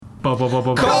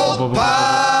Cold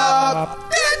Pop.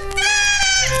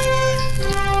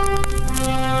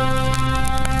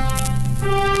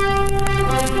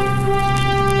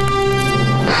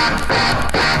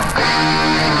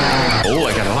 Oh,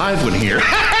 I got a live one here.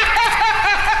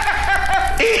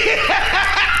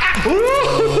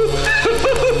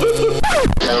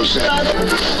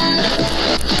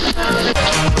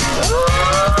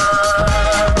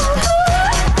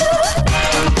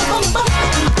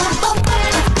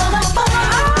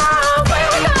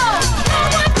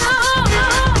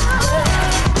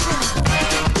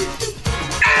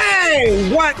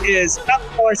 Hey, what is up,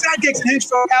 all our sidekicks and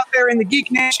henchfolk out there in the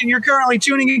Geek Nation? You're currently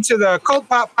tuning into the Cold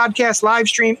Pop Podcast live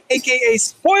stream, aka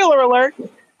Spoiler Alert,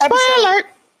 episode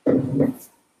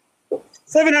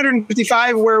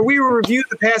 755, where we will review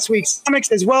the past week's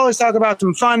comics as well as talk about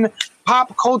some fun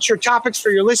pop culture topics for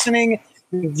your listening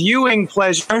and viewing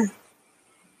pleasure.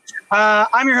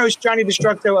 I'm your host, Johnny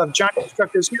Destructo of Johnny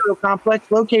Destructo's Hero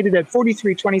Complex, located at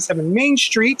 4327 Main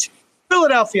Street,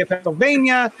 Philadelphia,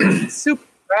 Pennsylvania. Super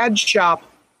Rad Shop,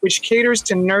 which caters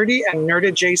to nerdy and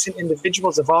nerd-adjacent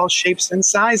individuals of all shapes and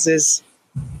sizes,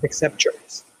 except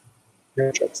jerks.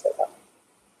 No jerks that out.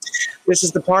 This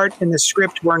is the part in the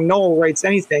script where Noel writes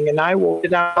anything, and I will read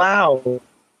it out loud.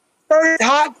 First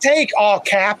hot take, all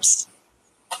caps.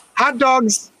 Hot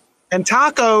dogs and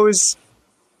tacos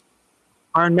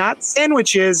are not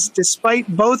sandwiches, despite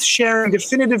both sharing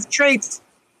definitive traits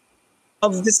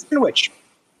of the sandwich.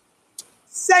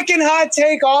 Second hot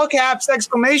take, all caps,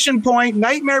 exclamation point,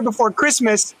 Nightmare Before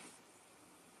Christmas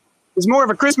is more of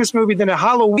a Christmas movie than a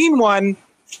Halloween one.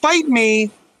 Fight me.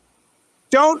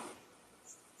 Don't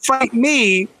fight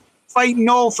me. Fight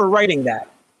Noel for writing that.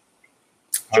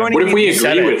 What if we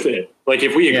agree with it? Like,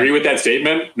 if we agree with that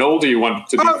statement, Noel, do you want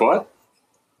to be fought?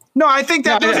 No, I think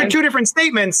that those are two different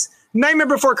statements. Nightmare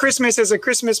Before Christmas is a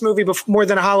Christmas movie more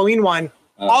than a Halloween one.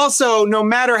 Also, no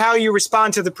matter how you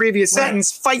respond to the previous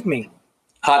sentence, fight me.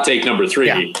 Hot take number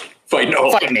 3, fight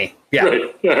Noel. Fight me.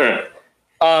 Yeah.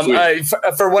 Right.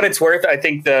 For what it's worth, I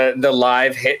think the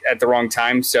live hit at the wrong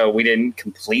time, so we didn't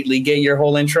completely get your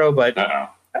whole intro, but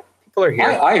people are here.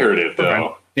 I heard it,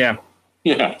 though. Yeah.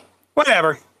 Yeah.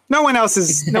 Whatever. No one's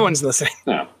listening.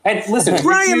 No. And listen,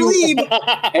 Brian Lieb.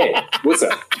 Hey, what's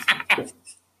up?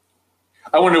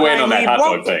 I wanted to wait on that Lieb, hot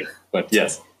dog thing, but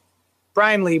yes.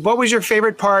 Brian Lieb, what was your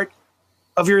favorite part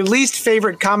of your least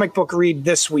favorite comic book read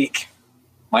this week?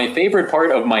 My favorite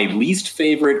part of my least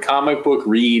favorite comic book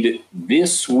read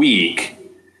this week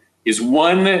is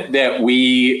one that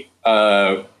we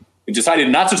decided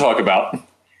not to talk about.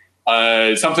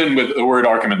 Something with the word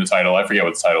Arkham in the title. I forget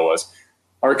what the title was.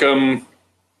 Arkham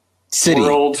City.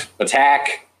 World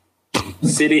Attack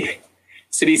Cityscape.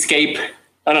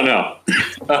 I don't know.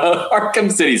 Arkham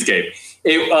Cityscape.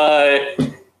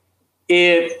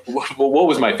 What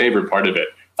was my favorite part of it?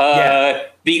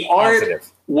 The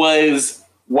art was,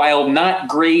 while not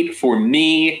great for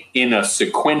me in a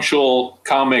sequential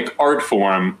comic art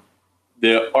form,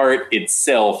 the art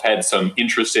itself had some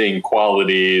interesting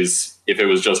qualities if it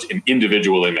was just an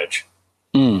individual image.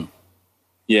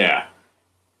 Yeah.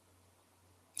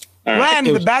 Len,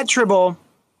 the Bat Tribble,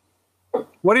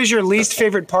 what is your least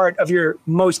favorite part of your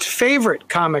most favorite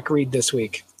comic read this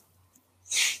week?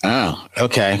 Oh,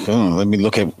 okay. Let me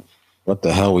look at what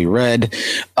the hell we read.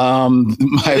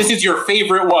 This is your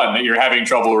favorite one that you're having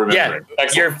trouble remembering.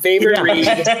 Yeah, your favorite read,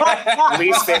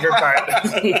 least favorite part.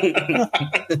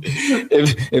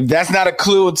 if that's not a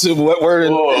clue to what we're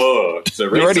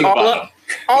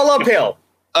all uphill.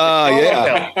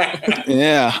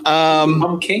 Yeah.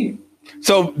 I'm king.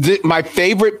 So my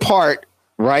favorite part,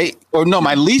 right? Or no,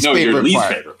 my least favorite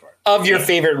part of your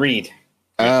favorite read.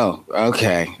 Oh,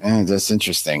 okay. That's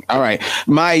interesting. All right.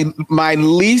 My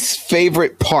least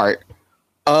favorite part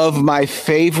of my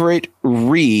favorite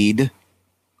read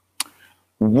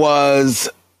was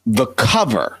the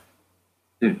cover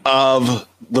of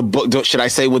the book. Should I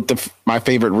say what my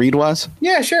favorite read was?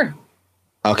 Yeah, sure.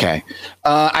 Okay.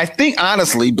 I think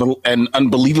honestly and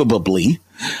unbelievably,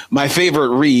 my favorite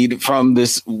read from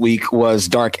this week was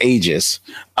Dark Ages.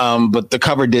 But the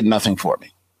cover did nothing for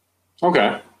me.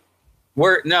 Okay.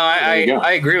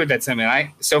 I agree with that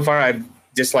sentiment. So far I've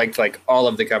disliked like all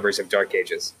of the covers of Dark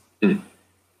Ages.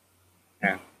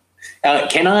 Yeah.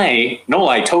 Noel,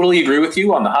 I totally agree with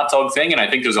you on the hot dog thing, and I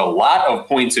think there's a lot of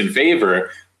points in favor,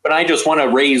 but I just want to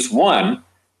raise one,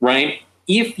 right?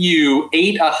 If you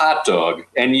ate a hot dog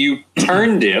and you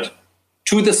turned it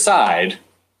to the side,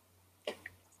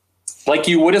 like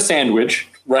you would a sandwich,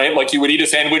 right? Like you would eat a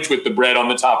sandwich with the bread on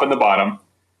the top and the bottom,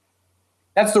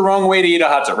 That's the wrong way to eat a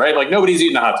hot dog, right? Like nobody's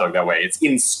eating a hot dog that way. It's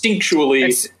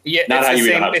instinctually not how you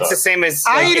eat a hot dog. It's the same as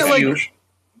I eat it like.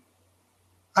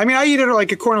 I mean, I eat it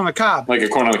like a corn on the cob. Like a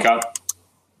corn on the cob.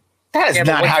 That is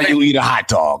not how you eat a hot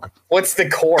dog. What's the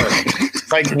core?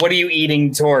 Like, what are you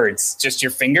eating towards? Just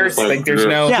your fingers? Like, there's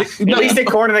no. Yeah. At least the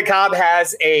corn on the cob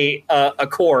has a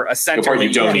core, a center that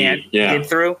you can't get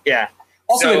through. Yeah.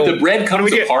 Also, if the bread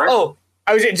comes apart. Oh,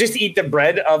 I was just eat the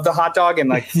bread of the hot dog and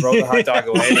like throw the hot dog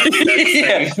away.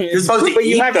 That's You're supposed to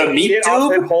eat the meat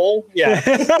tube. Whole. Yeah.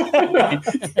 I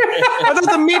thought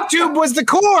the meat tube was the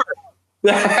core.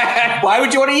 Why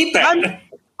would you want to eat that?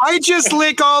 I just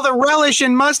lick all the relish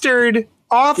and mustard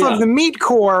off of the meat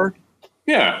core.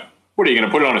 Yeah. What are you going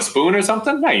to put it on a spoon or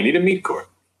something? No, you need a meat core.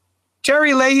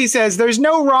 Terry Leahy says there's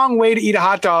no wrong way to eat a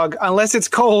hot dog unless it's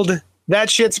cold. That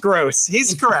shit's gross.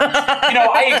 He's correct.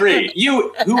 I agree.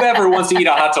 Whoever wants to eat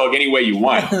a hot dog any way you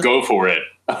want, go for it.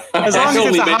 As long as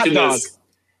it's a hot dog.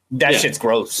 That shit's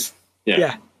gross.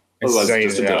 Yeah. Otherwise,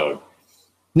 it's just a dog.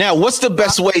 Now, what's the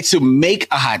best way to make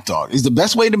a hot dog? Is the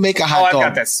best way to make a hot dog? I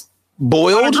got this.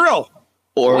 Boiled? On a grill.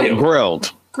 Or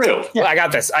grilled? Grilled. Yeah. I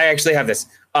got this. I actually have this.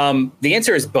 The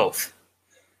answer is both.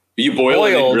 You boil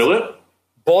it and grill it?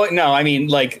 No, I mean,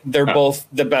 like, they're both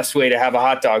the best way to have a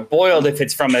hot dog. Boiled if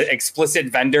it's from an explicit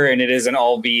vendor and it is an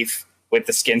all beef with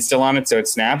the skin still on it so it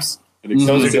snaps.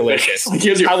 Those are delicious.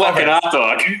 Here's your fucking hot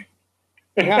dog.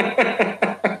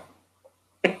 Yeah.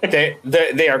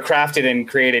 They are crafted and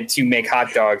created to make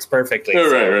hot dogs perfectly.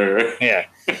 Right. Yeah.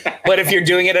 But if you're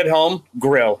doing it at home,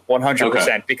 grill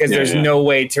 100% because there's no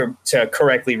way to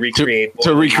correctly recreate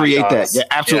to recreate that. Yeah,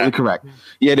 absolutely correct.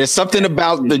 Yeah, there's something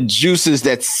about the juices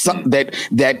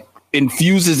that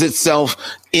infuses itself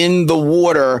in the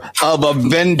water of a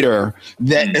vendor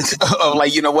that is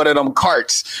like, one of them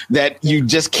carts that you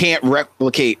just can't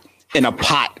replicate in a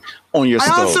pot on your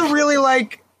stove. I also really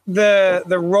like the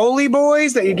Roly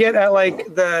Boys that you get at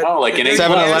like the like an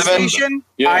 7-Eleven.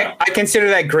 Yeah. I consider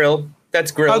that grilled. That's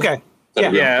grilled. Okay.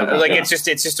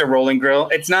 It's just a rolling grill.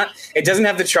 It doesn't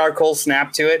have the charcoal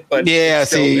snap to it, but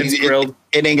it's grilled.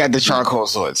 It ain't got the charcoal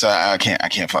to it, so I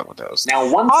can't fuck with those. Now,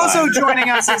 also joining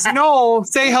us is Noel.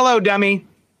 Say hello, dummy.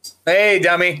 Hey,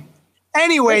 dummy.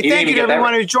 Anyway, thank you to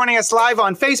everyone who's joining us live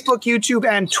on Facebook, YouTube,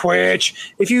 and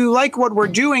Twitch. If you like what we're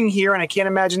doing here, and I can't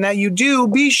imagine that you do,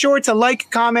 be sure to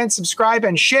like, comment, subscribe,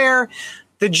 and share.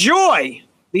 The joy,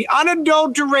 the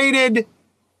unadulterated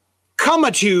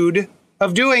cumitude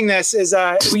of doing this is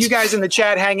you guys in the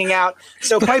chat hanging out.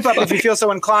 So pipe up if you feel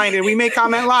so inclined, and we may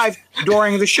comment live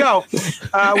during the show.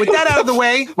 With that out of the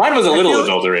way. Mine was a little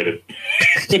adulterated.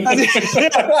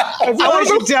 I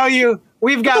should tell you,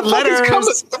 we've got letters.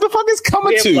 What the fuck is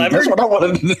cumitude? That's what I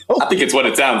want to know. I think it's what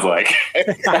it sounds like.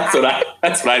 That's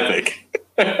what I think.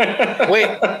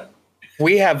 Wait,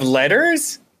 we have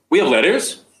letters? We have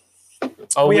letters?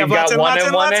 Oh, we got one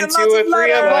and one and two and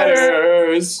three of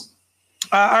letters.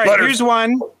 All right, letters. Here's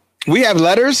one. We have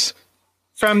letters?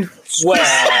 From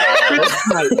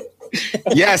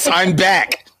Yes, I'm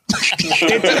back.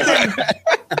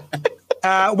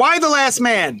 Why the Last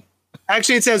Man?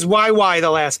 Actually, it says why the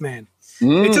Last Man.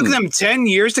 It took them 10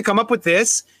 years to come up with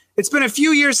this. It's been a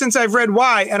few years since I've read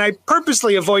Why, and I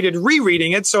purposely avoided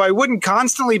rereading it so I wouldn't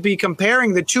constantly be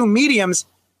comparing the two mediums.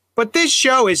 But this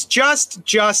show is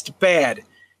just bad.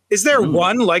 Is there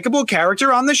one likable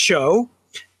character on the show?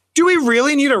 Do we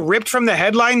really need a ripped from the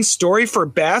headline story for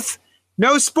Beth?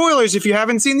 No spoilers if you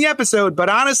haven't seen the episode, but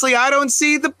honestly, I don't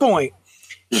see the point.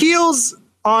 Heels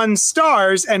on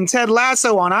Stars and Ted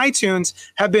Lasso on iTunes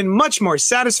have been much more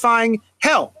satisfying.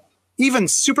 Hell, even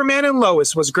Superman and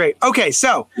Lois was great. Okay,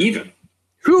 so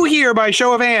who here, by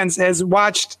show of hands, has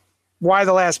watched Why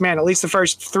the Last Man, at least the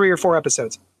first 3 or 4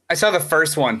 episodes? I saw the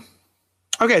first one.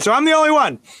 Okay, so I'm the only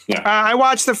one. Yeah. I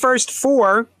watched the first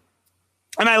 4,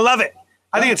 and I love it.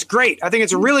 I think it's great. I think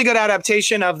it's a really good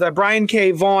adaptation of the Brian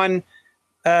K. Vaughan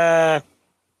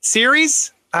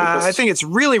series. I think it's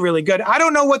really, really good. I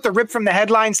don't know what the rip from the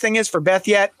headlines thing is for Beth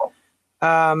yet.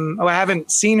 I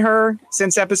haven't seen her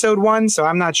since episode 1, so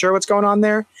I'm not sure what's going on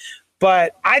there.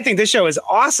 But I think this show is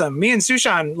awesome. Me and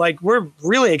Sushan, we're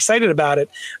really excited about it.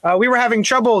 We were having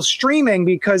trouble streaming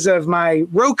because of my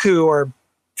Roku or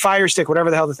Fire Stick, whatever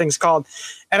the hell the thing's called.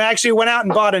 And I actually went out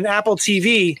and bought an Apple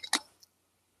TV.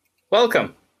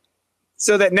 Welcome.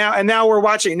 So that now we're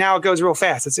watching. Now it goes real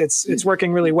fast. It's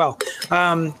working really well.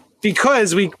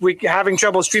 Because we're having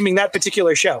trouble streaming that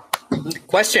particular show.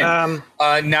 Question. Now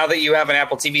that you have an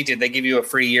Apple TV, did they give you a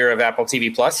free year of Apple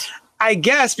TV Plus? I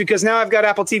guess, because now I've got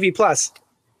Apple TV Plus.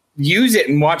 use it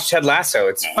and watch Ted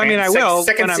Lasso. I mean, I will.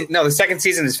 The second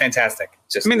season is fantastic.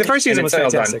 The first season was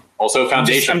fantastic. Also,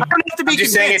 Foundation. I'm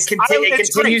just saying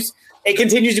it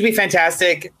continues to be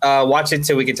fantastic. Watch it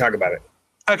so we can talk about it.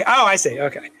 Okay. Oh, I see.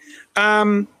 Okay.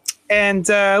 And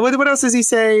what else does he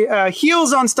say?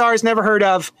 Heels on Stars, never heard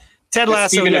of. Ted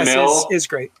Lasso is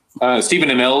great. Stephen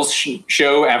Amell's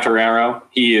show After Arrow.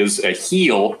 He is a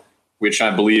heel, which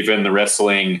I believe in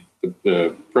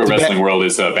the pro wrestling world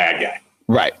is a bad guy.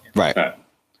 Right.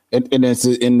 And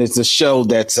it's a show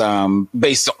that's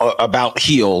based about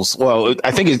heels. Well,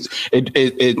 I think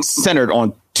it's centered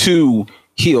on two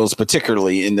heels,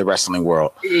 particularly in the wrestling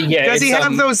world. Yeah. Does he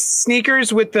have those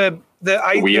sneakers with the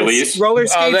wheelies, roller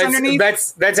skates underneath?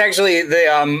 That's actually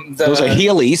the those are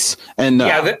heelies, and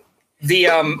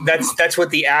that's what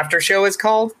the after show is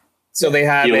called. So they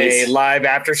have a live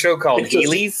after show called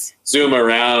Heelys. Zoom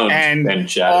around and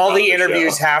all the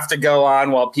interviews have to go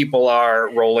on while people are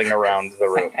rolling around the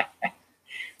room.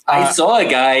 I saw a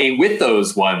guy with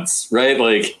those once, right?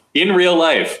 Like in real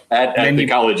life at the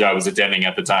college I was attending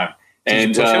at the time.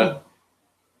 And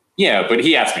yeah, but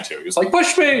he asked me to. He was like,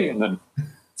 push me. And then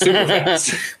super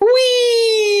fast.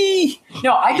 Whee!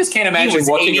 No, I just can't imagine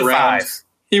walking 85. Around.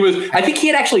 I think he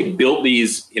had actually built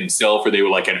these himself, or they were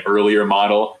like an earlier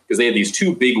model, because they had these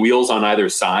two big wheels on either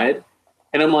side.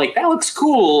 And I'm like, that looks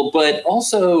cool, but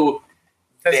also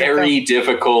very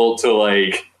difficult to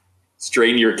like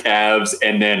strain your calves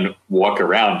and then walk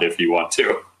around if you want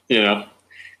to,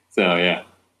 So, yeah.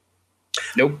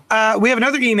 Nope. We have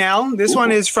another email. This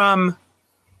one is from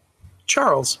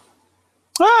Charles.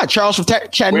 Charles from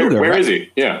Chattanooga. Where is he?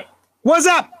 Yeah. What's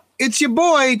up? It's your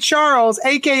boy, Charles,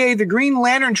 a.k.a. the Green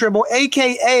Lantern Tribble,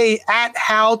 a.k.a. at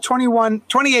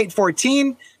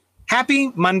Hal2814.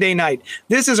 Happy Monday night.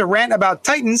 This is a rant about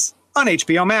Titans on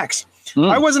HBO Max.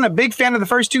 I wasn't a big fan of the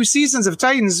first two seasons of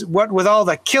Titans, what with all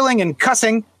the killing and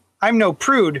cussing. I'm no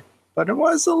prude, but it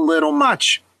was a little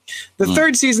much. The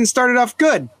third season started off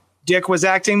good. Dick was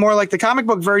acting more like the comic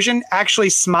book version,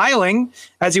 actually smiling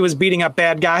as he was beating up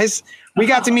bad guys. We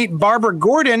got to meet Barbara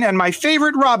Gordon and my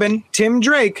favorite Robin, Tim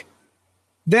Drake.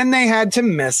 Then they had to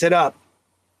mess it up.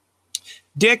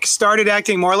 Dick started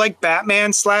acting more like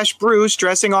Batman / Bruce,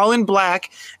 dressing all in black,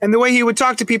 and the way he would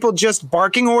talk to people just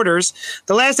barking orders.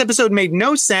 The last episode made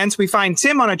no sense. We find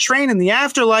Tim on a train in the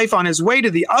afterlife on his way to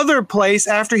the other place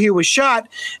after he was shot,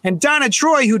 and Donna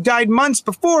Troy, who died months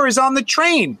before, is on the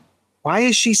train. Why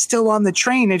is she still on the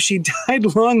train if she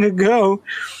died long ago?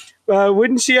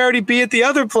 Wouldn't she already be at the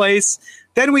other place?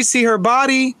 Then we see her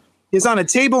body is on a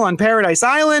table on Paradise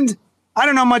Island. I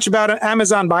don't know much about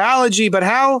Amazon biology, but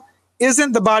how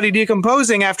isn't the body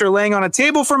decomposing after laying on a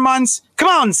table for months? Come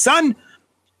on, son.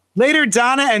 Later,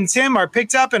 Donna and Tim are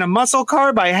picked up in a muscle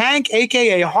car by Hank,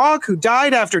 a.k.a. Hawk, who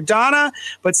died after Donna,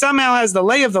 but somehow has the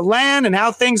lay of the land and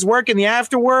how things work in the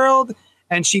afterworld,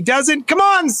 and she doesn't. Come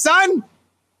on, son.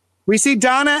 We see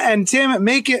Donna and Tim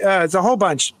make it. It's a whole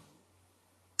bunch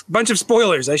of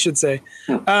spoilers, I should say.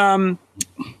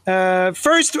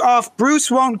 First off, Bruce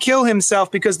won't kill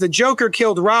himself because the Joker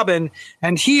killed Robin,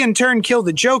 and he in turn killed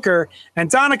the Joker,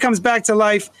 and Donna comes back to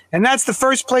life, and that's the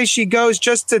first place she goes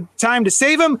just to time to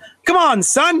save him. Come on,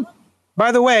 son.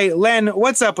 By the way, Len,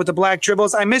 what's up with the Black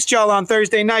Tribbles? I missed y'all on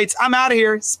Thursday nights. I'm out of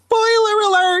here. Spoiler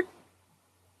alert.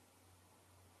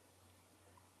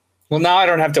 Well, now I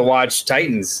don't have to watch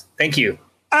Titans. Thank you.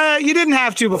 You didn't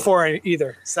have to before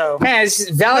either. So man, it's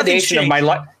just validation of my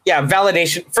life. Yeah,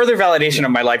 further validation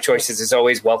of my life choices is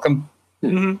always welcome.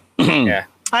 Mm-hmm. Yeah.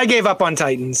 I gave up on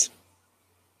Titans.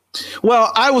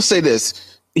 Well, I will say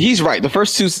this. He's right. The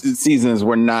first two seasons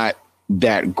were not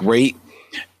that great.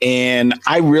 And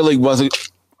I really wasn't.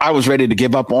 I was ready to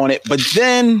give up on it. But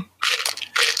then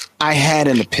I had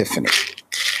an epiphany.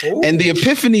 Ooh. And the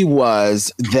epiphany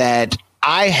was that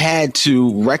I had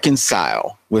to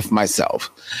reconcile with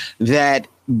myself that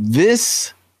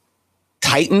this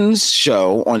Titans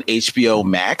show on HBO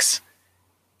Max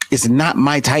is not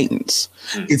my Titans.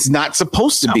 It's not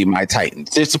supposed to be my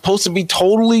Titans. They're supposed to be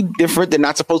totally different. They're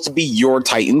not supposed to be your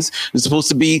Titans. They're supposed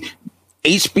to be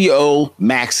HBO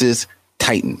Max's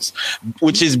Titans,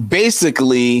 which is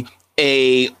basically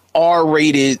a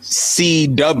R-rated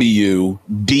CW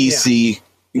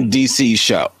DC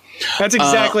show. That's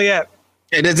exactly it.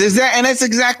 And that's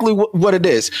exactly what it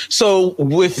is. So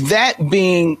with that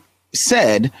being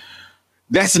said,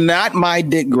 That's not my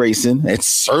Dick Grayson. It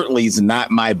certainly is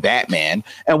not my Batman.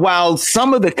 And while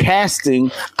some of the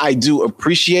casting I do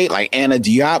appreciate, like Anna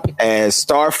Diop as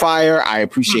Starfire, I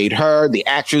appreciate her. The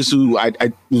actress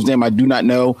whose name I do not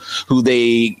know, who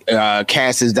they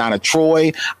cast as Donna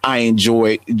Troy, I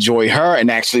enjoy her,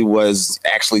 and actually was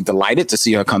delighted to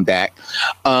see her come back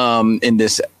in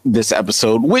this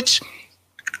episode. Which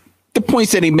the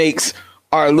points that he makes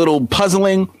are a little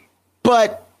puzzling,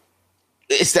 but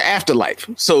it's the afterlife.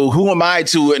 So who am I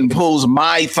to impose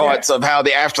my thoughts of how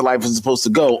the afterlife is supposed to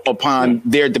go upon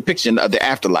their depiction of the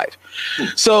afterlife?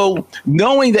 So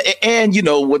knowing that, and you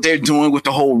know what they're doing with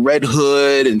the whole Red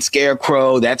Hood and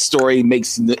Scarecrow, that story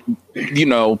makes,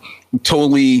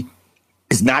 totally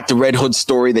is not the Red Hood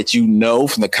story that you know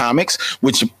from the comics,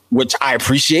 which I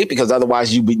appreciate, because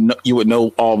otherwise you would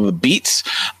know all the beats.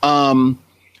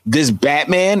 This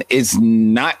Batman is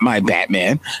not my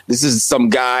Batman. This is some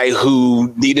guy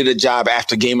who needed a job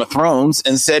after Game of Thrones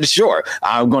and said, sure,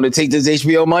 I'm going to take this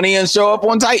HBO money and show up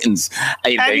on Titans.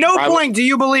 At no point do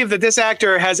you believe that this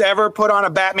actor has ever put on a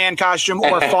Batman costume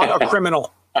or fought a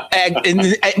criminal.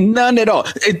 None at all.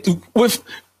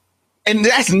 And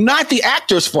that's not the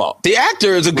actor's fault. The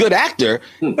actor is a good actor.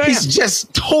 He's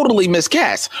just totally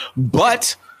miscast.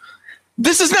 But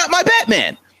this is not my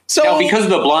Batman. So now, because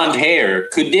of the blonde hair,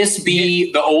 could this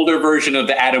be the older version of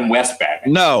the Adam West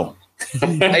Batman? No.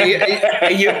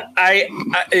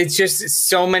 It's just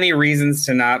so many reasons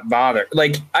to not bother.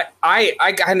 Like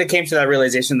I kind of came to that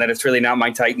realization that it's really not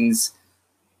my Titans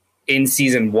in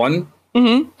season 1.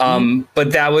 Mm-hmm.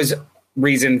 But that was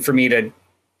reason for me to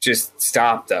just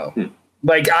stop, though.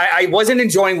 Like I wasn't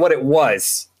enjoying what it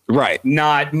was. Right.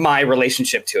 Not my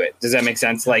relationship to it. Does that make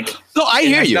sense? Like, no, I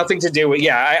hear you. Nothing to do with,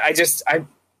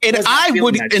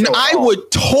 I would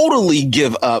totally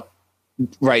give up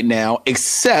right now,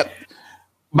 except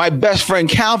my best friend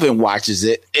Calvin watches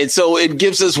it. And so it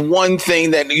gives us one thing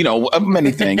that, of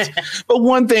many things, but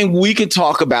one thing we could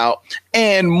talk about,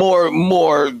 and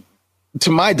more to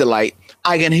my delight,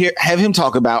 I can have him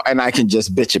talk about, and I can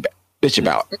just bitch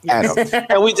about Adam.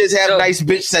 And we just have nice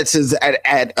bitch sessions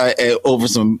over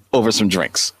some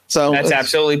drinks. So that's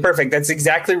absolutely perfect. That's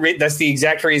the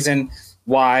exact reason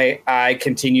why I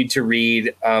continued to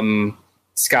read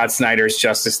Scott Snyder's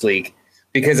Justice League,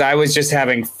 because I was just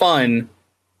having fun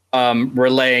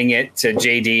relaying it to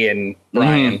JD and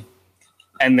Brian,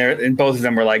 and both of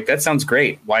them were like, "That sounds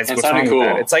great. What's wrong with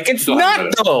that?" It's like, it's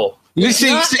not though. It's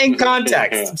not in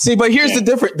context. See, but here's the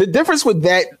difference. The difference with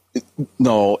that,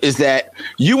 is that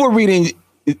you were reading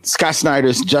Scott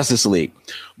Snyder's Justice League,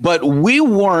 but we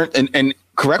weren't. And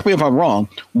correct me if I'm wrong.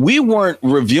 We weren't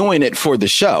reviewing it for the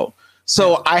show.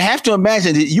 So I have to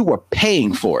imagine that you were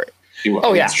paying for it.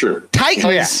 Oh, yeah. That's true.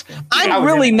 Titans, I'm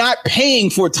really not paying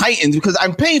for Titans, because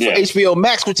I'm paying for HBO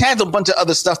Max, which has a bunch of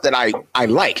other stuff that I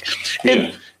like.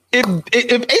 Yeah. If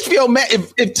HBO Max,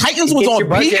 if Titans was on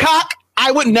Peacock,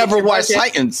 I would never watch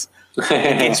Titans. It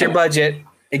gets your budget.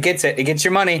 It gets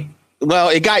your money. Well,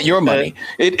 it got your money.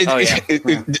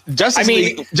 Justice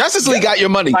League got your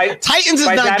money. Titans is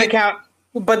not that account.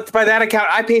 But by that account,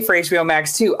 I pay for HBO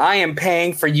Max too. I am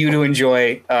paying for you to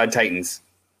enjoy Titans,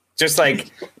 just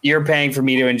like you're paying for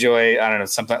me to enjoy, I don't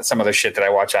know, some other shit that I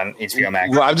watch on HBO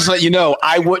Max. Well, I'm just letting you know,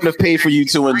 I wouldn't have paid for you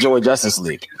to enjoy Justice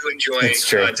League. It's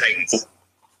true. Titans.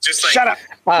 Just like, shut up.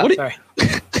 Sorry.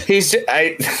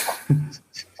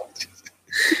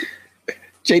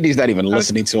 JD's not even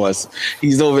listening to us.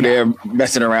 He's over there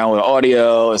messing around with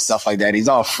audio and stuff like that. He's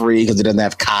all free because he doesn't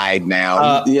have Kide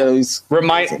now.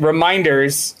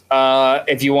 Reminders,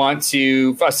 if you want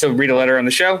to read a letter on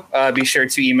the show, be sure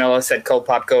to email us at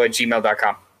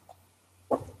coldpopco@gmail.com.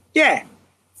 Yeah.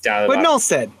 What Noel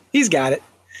said. He's got it.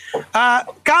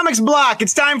 Comics Block.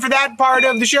 It's time for that part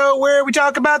of the show where we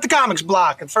talk about the Comics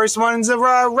Block. The first one's a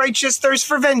Righteous Thirst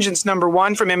for Vengeance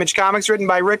 #1 from Image Comics, written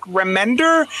by Rick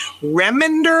Remender.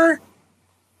 I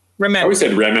always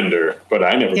said Remender, but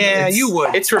I never. Yeah, you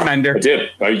would. It's Remender. I did.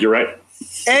 You're right.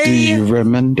 Do you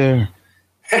remember?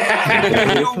 Do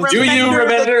you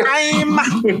remember?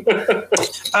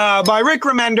 By Rick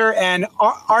Remender and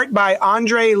art by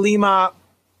Andre Lima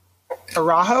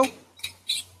Araujo.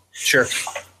 Sure.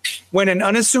 When an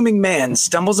unassuming man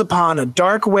stumbles upon a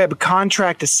dark web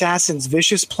contract assassin's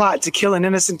vicious plot to kill an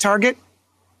innocent target,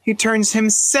 he turns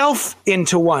himself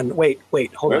into one. Wait,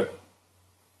 hold on.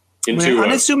 When an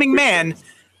unassuming man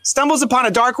stumbles upon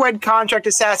a dark web contract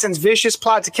assassin's vicious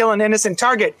plot to kill an innocent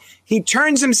target, he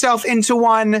turns himself into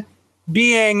one,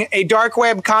 being a dark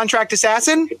web contract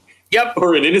assassin. Yep.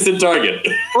 Or an innocent target.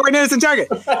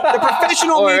 The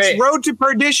professional meets Road to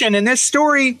Perdition in this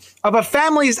story of a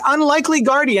family's unlikely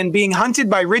guardian being hunted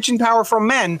by rich and powerful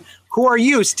men who are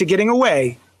used to getting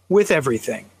away with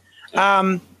everything.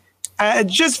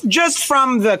 Just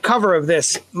from the cover of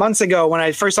this months ago, when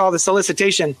I first saw the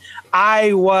solicitation,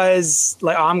 I was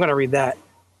like, "Oh, I'm going to read that.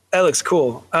 That looks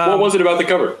cool." What was it about the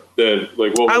cover?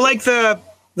 I like the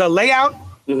layout.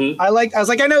 Mm-hmm. I was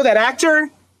like, I know that actor.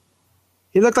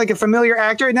 He looked like a familiar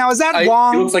actor. Now, is that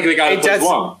Wong? He looks like the guy who plays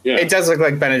Wong. Yeah. It does look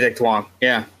like Benedict Wong.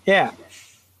 Yeah. Yeah.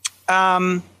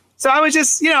 So I was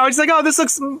just, I was like, oh, this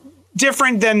looks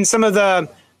different than some of the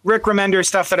Rick Remender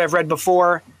stuff that I've read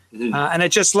before. Mm-hmm. And it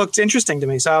just looked interesting to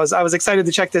me. So I was excited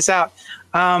to check this out.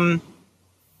 I'm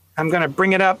going to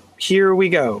bring it up. Here we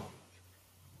go.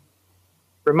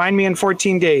 Remind me in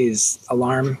 14 days.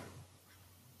 Alarm.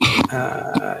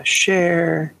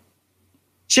 Share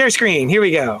screen. Here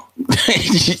we go.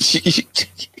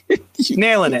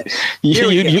 Nailing it.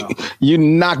 You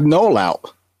knocked Noel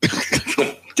out.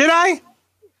 Did I?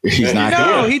 He's not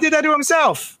No, here. he did that to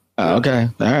himself. Oh, okay.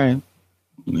 All right.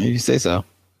 You say so.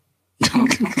 You're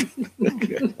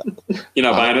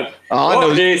not buying it? I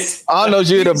know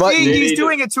you the button. He's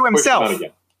doing it to himself.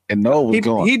 And Noel was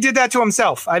going. He did that to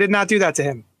himself. I did not do that to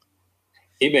him.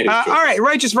 He made it. All right,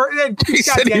 righteous for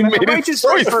righteous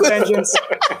for vengeance.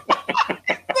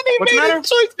 What's the matter?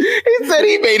 He said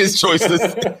he made his choices.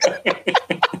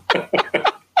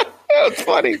 That was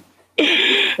funny.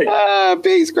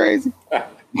 B's crazy.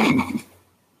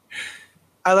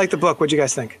 I like the book. What'd you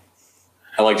guys think?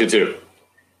 I liked it too.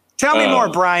 Tell me more,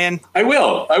 Brian. I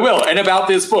will. And about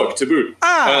this book to boot.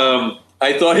 I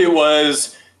thought it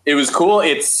was cool.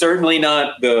 It's certainly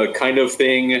not the kind of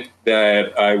thing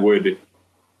that I would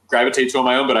gravitate to on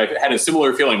my own, but I had a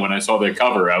similar feeling when I saw the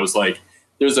cover. I was like,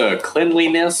 there's a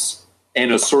cleanliness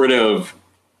and a sort of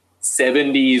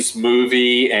 70s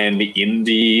movie and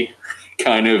indie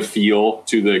kind of feel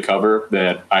to the cover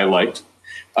that I liked.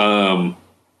 And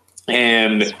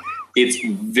it's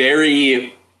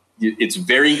very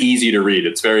easy to read.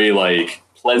 It's very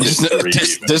pleasant to read.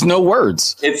 There's no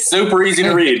words. It's super easy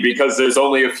to read because there's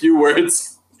only a few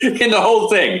words in the whole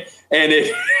thing. And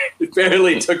it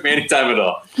barely took me any time at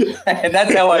all. And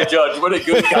that's how I judge what a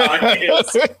good comic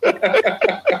is.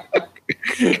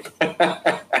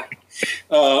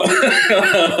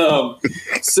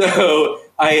 So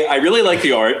I really like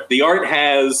the art. The art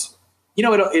has,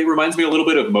 it reminds me a little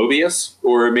bit of Mobius,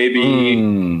 or maybe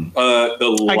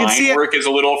the line work is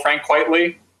a little Frank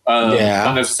Quitely.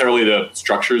 Not necessarily the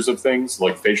structures of things,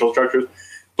 like facial structures,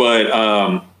 but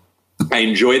I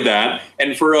enjoyed that.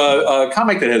 And for a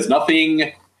comic that has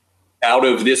nothing out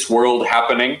of this world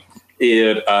happening,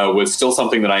 it was still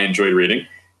something that I enjoyed reading.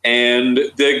 And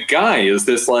the guy is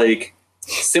this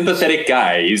sympathetic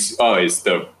guy. He's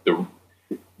the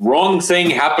wrong thing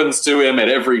happens to him at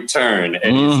every turn,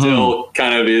 and he still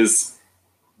kind of is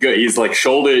good. He's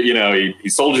he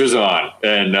soldiers on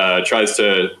and tries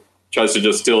to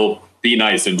just still be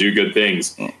nice and do good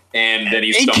things. And then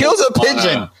he kills a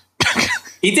pigeon.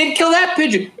 He did kill that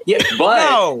pigeon. Yeah, but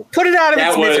no, put it out of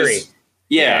its misery.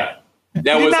 Yeah,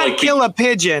 that he was did not kill a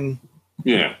pigeon.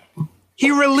 Yeah,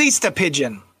 he released a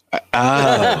pigeon.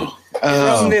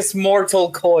 From this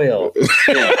mortal coil.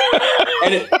 Yeah.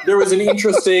 And there was an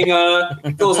interesting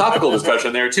philosophical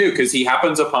discussion there too, because he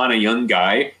happens upon a young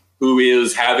guy who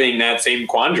is having that same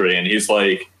quandary, and he's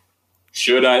like,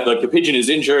 "Should I? The pigeon is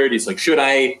injured." He's like, "Should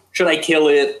I kill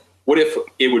it? What if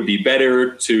it would be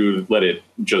better to let it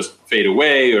just fade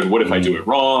away? And what if I do it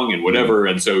wrong and whatever?"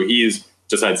 And so he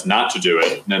decides not to do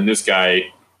it. And then this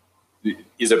guy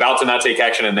is about to not take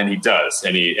action, and then he does,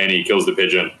 and he kills the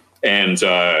pigeon. And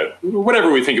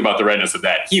whatever we think about the rightness of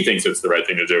that, he thinks it's the right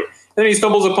thing to do. And then he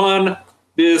stumbles upon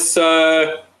this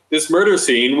murder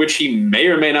scene, which he may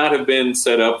or may not have been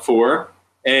set up for.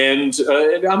 And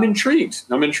I'm intrigued.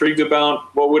 I'm intrigued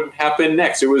about what would happen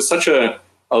next. It was such a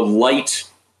light,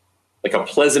 a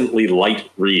pleasantly light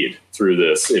read through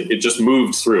this. It just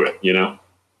moved through it,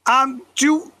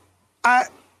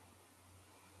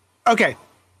 Okay.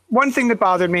 One thing that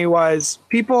bothered me was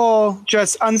people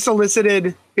just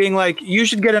unsolicited being like, "You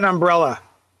should get an umbrella."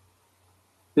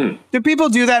 Do people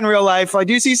do that in real life?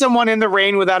 Do you see someone in the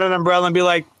rain without an umbrella and be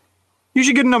like, "You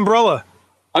should get an umbrella"?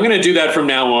 I'm going to do that from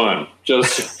now on.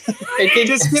 Just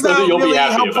give out really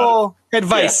helpful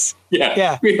advice.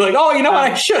 Yeah. Be like, "Oh, you know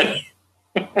what? I should."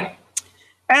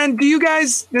 And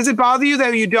does it bother you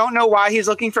that you don't know why he's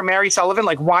looking for Mary Sullivan?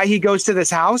 Why he goes to this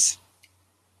house?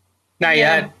 Not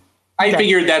yet. I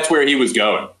figured that's where he was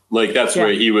going. That's where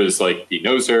he was he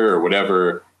knows her or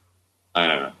whatever. I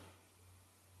don't know.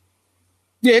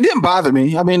 Yeah, it didn't bother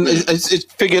me. I mean, it's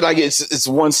figured it's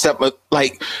one step, but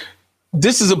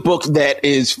this is a book that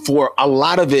is, for a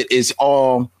lot of it, is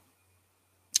all,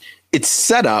 it's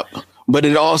set up but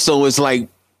it also is like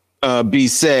B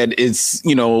said, it's,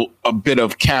 you know, a bit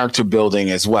of character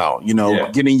building as well, you know,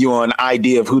 getting you an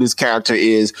idea of who this character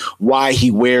is, why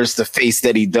he wears the face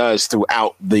that he does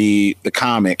throughout the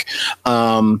comic.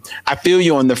 I feel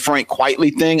you on the Frank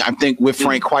Quitely thing. I think with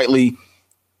Frank Quitely,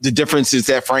 the difference is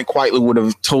that Frank Quitely would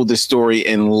have told this story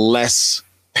in less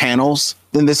panels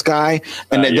than this guy.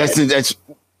 And that's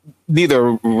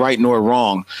neither right nor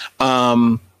wrong.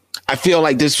 I feel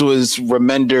like this was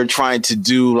Remender trying to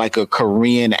do like a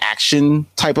Korean action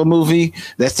type of movie.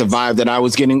 That's the vibe that I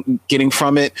was getting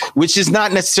from it, which is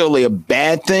not necessarily a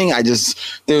bad thing.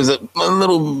 There was a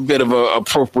little bit of a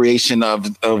appropriation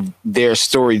of their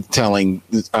storytelling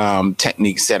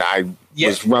techniques that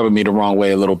was rubbing me the wrong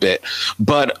way a little bit.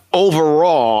 But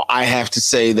overall, I have to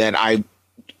say that I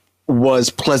was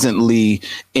pleasantly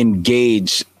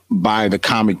engaged by the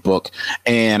comic book,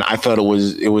 and I thought it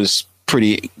was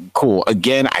pretty cool.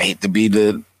 Again, I hate to be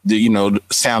the you know,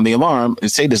 sound the alarm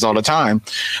and say this all the time,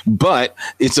 but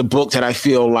it's a book that I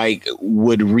feel like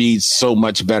would read so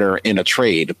much better in a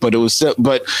trade. But it was,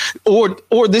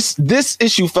 this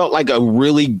issue felt like a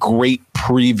really great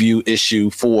preview issue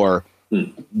for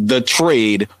the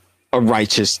trade, A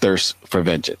Righteous Thirst for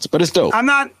Vengeance. But it's dope.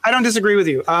 I don't disagree with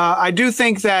you. I do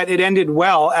think that it ended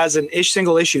well as an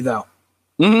single issue, though.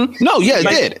 Mm-hmm. No, yeah,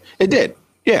 it did.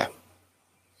 Yeah.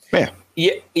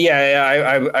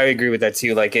 I agree with that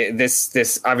too. Like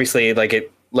this obviously, like,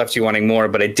 it left you wanting more,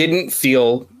 but it didn't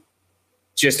feel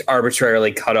just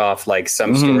arbitrarily cut off like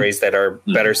some stories that are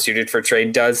better suited for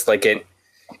trade does. Like it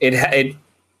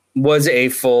was a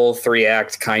full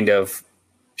 3-act kind of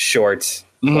short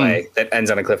play that ends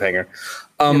on a cliffhanger.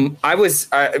 I was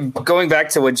going back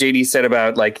to what JD said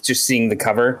about like just seeing the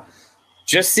cover.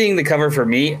 Just seeing the cover for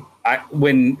me,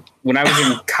 when I was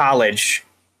in college,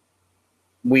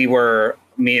 in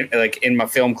my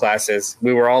film classes,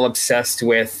 we were all obsessed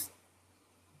with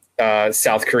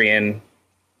South Korean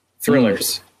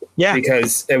thrillers. Yeah,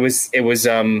 because it was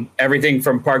everything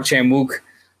from Park Chan-wook.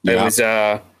 It was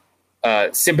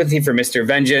Sympathy for Mr.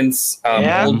 Vengeance,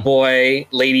 Old Boy,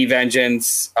 Lady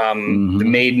Vengeance, The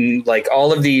Maiden, like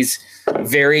all of these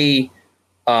very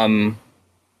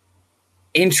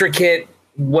intricate,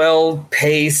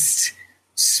 well-paced,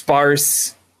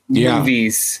 sparse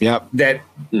movies that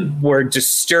were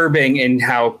disturbing in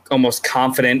how almost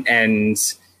confident and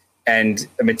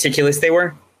meticulous they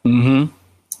were. Mm-hmm.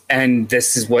 And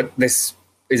this is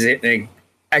an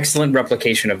excellent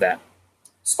replication of that.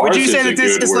 Would you say that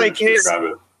this is like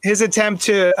his attempt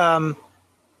to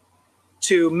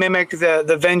mimic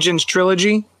the Vengeance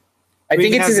trilogy? I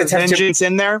think it's his attempt Vengeance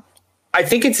in there. I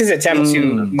think it's his attempt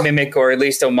to mimic or at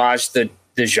least homage the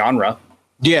genre.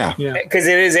 Yeah. Because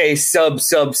it is a sub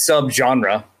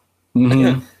genre I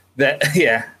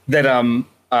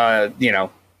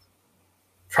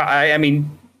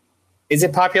mean, is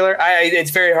it popular?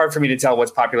 It's very hard for me to tell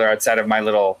what's popular outside of my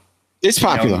little. It's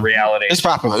popular. Reality. It's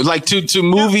popular. Like to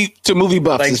movie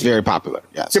buffs, like, it's very popular.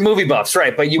 Yes. To movie buffs,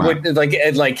 right? But you would like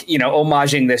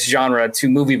homaging this genre to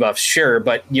movie buffs, sure,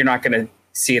 but you're not going to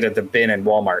see it at the bin in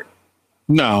Walmart.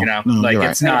 No,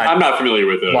 it's not. I'm not familiar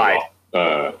with it. Why?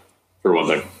 For one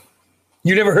thing,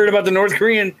 you never heard about the North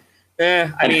Korean?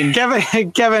 I mean,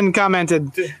 Kevin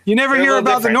commented, "You never hear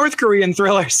about the North Korean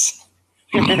thrillers."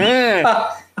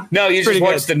 No, you just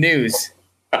watch the news.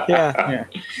 Yeah.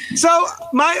 So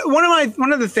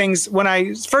one of the things when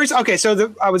I first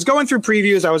I was going through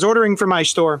previews, I was ordering for my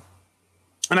store,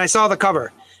 and I saw the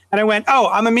cover, and I went, "Oh,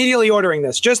 I'm immediately ordering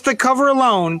this." Just the cover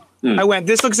alone, I went,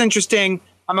 "This looks interesting.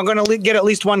 I'm going to get at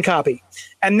least one copy."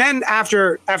 And then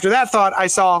after that thought, I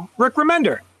saw Rick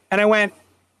Remender, and I went,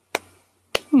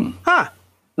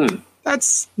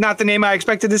 that's not the name I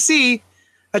expected to see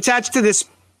attached to this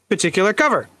particular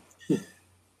cover.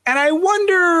 And I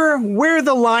wonder where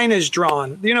the line is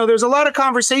drawn. You know, there's a lot of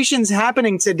conversations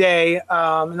happening today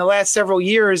in the last several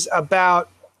years about,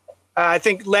 I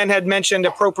think Len had mentioned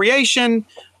appropriation,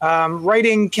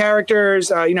 writing characters,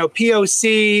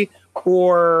 POC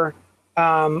or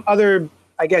other,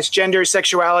 I guess, gender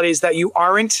sexualities that you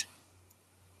aren't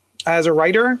as a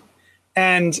writer.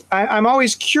 And I'm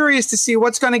always curious to see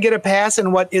what's going to get a pass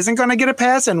and what isn't going to get a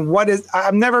pass, and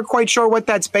I'm never quite sure what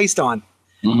that's based on.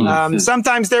 Mm-hmm.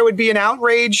 Sometimes there would be an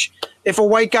outrage if a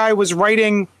white guy was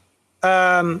writing,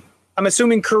 I'm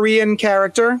assuming Korean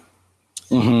character.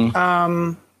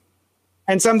 Mm-hmm.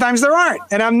 And sometimes there aren't.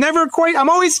 And I'm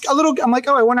always I'm like,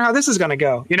 oh, I wonder how this is going to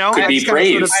go. You know, could be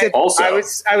brave. Also, I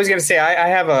was going to say, I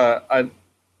have a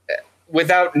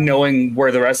without knowing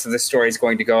where the rest of the story is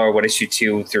going to go or what issue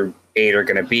 2 through 8 are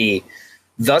going to be.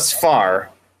 Thus far,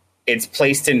 it's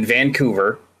placed in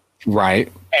Vancouver.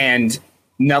 Right. And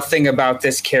nothing about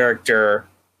this character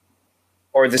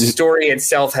or the story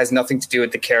itself has nothing to do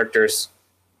with the character's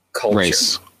culture.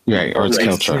 Race. Right. Or its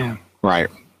culture. Yeah. Right.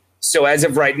 So as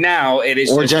of right now, it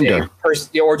is or just gender.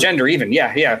 Or gender even.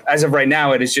 Yeah. As of right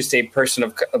now, it is just a person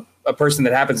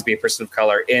that happens to be a person of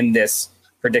color in this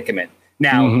predicament.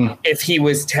 Now, if he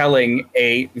was telling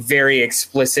a very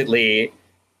explicitly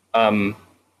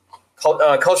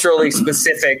culturally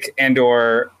specific and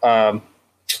or a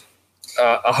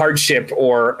hardship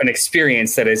or an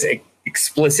experience that is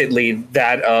explicitly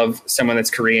that of someone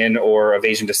that's Korean or of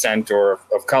Asian descent or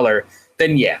of color,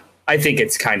 then yeah, I think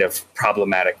it's kind of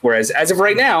problematic. Whereas as of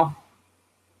right now,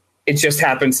 it just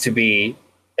happens to be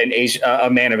a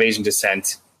man of Asian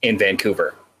descent in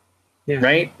Vancouver,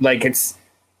 right? Like it's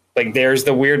like there's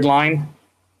the weird line,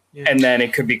 and then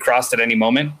it could be crossed at any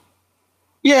moment.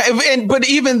 Yeah, but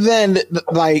even then,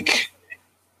 like,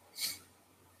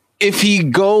 if he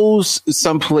goes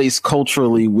someplace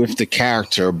culturally with the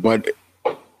character, but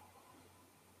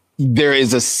there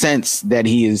is a sense that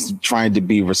he is trying to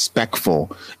be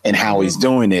respectful in how he's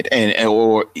doing it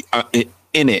or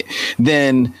in it,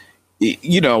 then,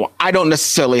 I don't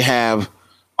necessarily have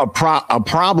a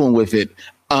problem with it.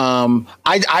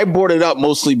 I brought it up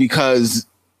mostly because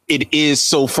it is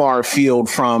so far afield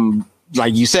from,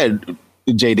 like you said,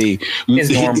 JD,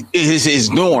 his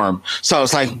norm. So I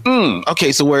was like,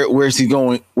 okay, so where's he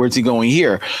going? Where's he going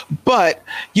here? But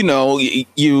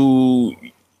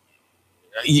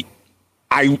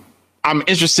I'm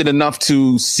interested enough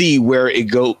to see where he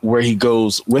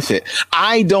goes with it.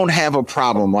 I don't have a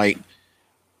problem. Like,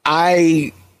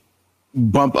 I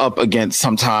bump up against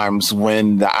sometimes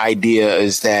when the idea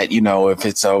is that, if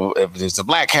there's a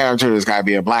black character, there's got to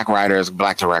be a black writer, a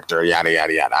black director, yada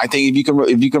yada yada. I think if you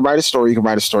can write a story, you can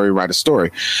write a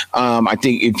story. I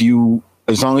think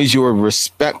as long as you're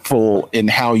respectful in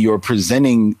how you're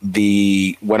presenting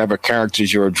the whatever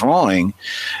characters you're drawing,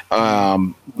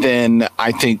 then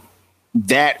I think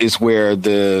that is where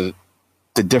the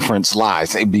difference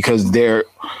lies, because their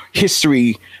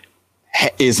history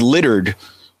is littered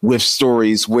with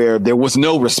stories where there was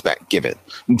no respect given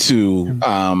to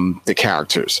the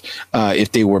characters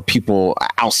if they were people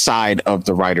outside of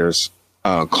the writer's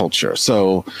culture.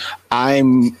 So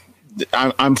I'm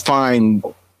fine,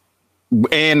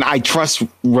 and I trust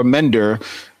Remender.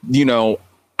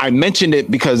 I mentioned it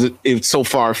because it's so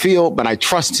far afield, but I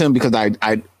trust him because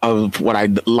I of what I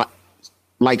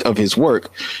like of his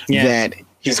work, that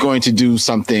he's going to do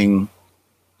something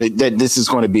that this is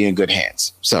going to be in good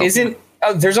hands. So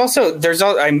there's also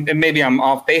maybe I'm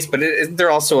off base, but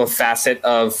there's also a facet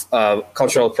of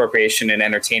cultural appropriation in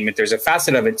entertainment. There's a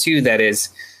facet of it too that is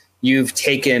you've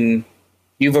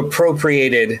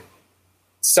appropriated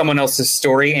someone else's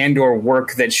story and or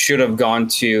work that should have gone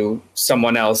to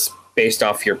someone else based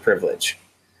off your privilege.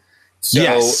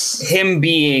 So him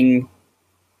being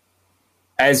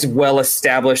as well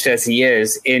established as he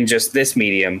is in just this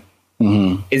medium,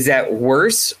 is that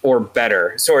worse or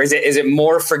better? So is it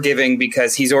more forgiving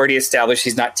because he's already established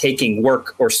he's not taking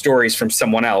work or stories from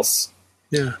someone else?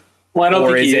 Yeah. Well, I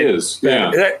don't think he is.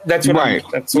 Yeah. That's what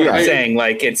I'm saying.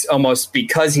 Like, it's almost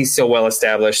because he's so well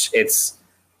established, it's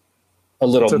a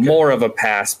little more of a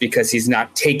pass because he's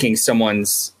not taking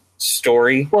someone's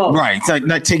story. Well, right. It's like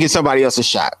not taking somebody else's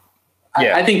shot.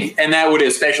 Yeah. I think, and that would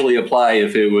especially apply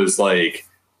if it was like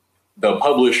the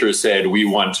publisher said, we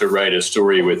want to write a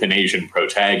story with an Asian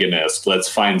protagonist. Let's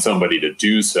find somebody to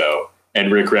do so.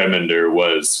 And Rick Remender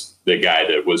was the guy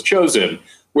that was chosen.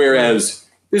 Whereas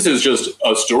this is just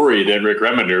a story that Rick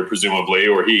Remender, presumably,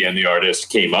 or he and the artist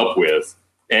came up with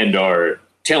and are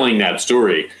telling that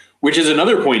story, which is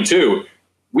another point too.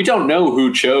 We don't know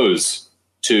who chose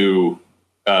to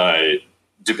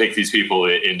depict these people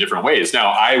in different ways. Now,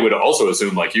 I would also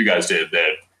assume, like you guys did,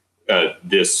 that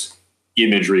this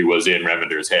imagery was in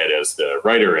Remender's head as the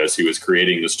writer, as he was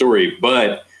creating the story.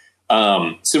 But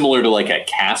similar to like a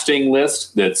casting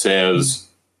list that says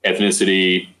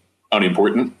ethnicity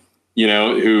unimportant,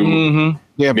 who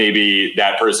maybe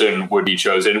that person would be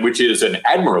chosen, which is an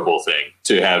admirable thing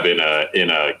to have in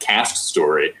a cast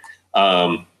story.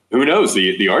 Who knows?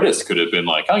 The artist could have been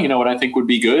like, oh, you know what I think would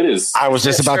be good is. I was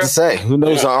just about to say, who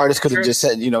knows? The artist could have just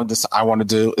said, this I want to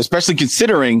do, especially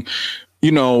considering,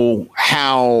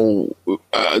 how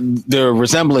the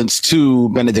resemblance to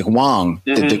Benedict Wong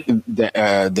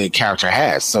the character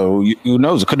has. So who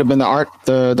knows? It could have been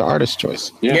the artist's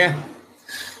choice. Yeah.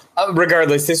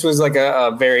 Regardless, this was like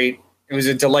it was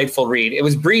a delightful read. It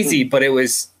was breezy, but it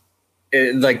was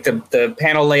like the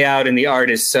panel layout and the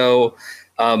art is so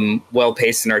well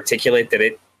paced and articulate that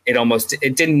it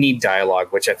didn't need dialogue,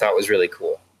 which I thought was really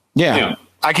cool. Yeah.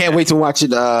 I can't wait to watch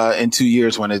it in 2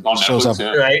 years when it shows up.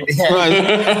 Right?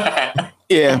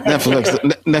 Yeah,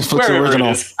 Netflix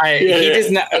original. He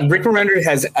does not. Rick Remender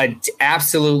has an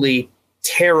absolutely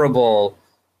terrible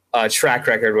track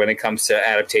record when it comes to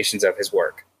adaptations of his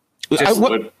work. Just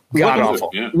god awful.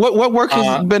 Yeah. What work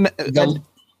has been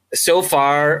so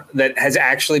far that has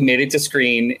actually made it to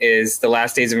screen is The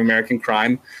Last Days of American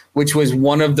Crime, which was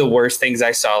one of the worst things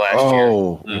I saw last year.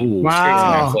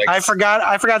 Wow! I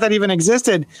forgot that even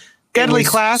existed. Deadly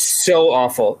Class, so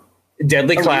awful.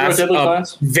 Deadly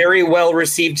Class, very well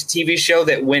received TV show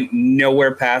that went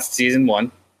nowhere past season 1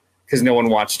 because no one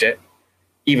watched it,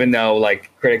 even though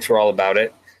like critics were all about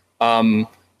it.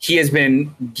 He has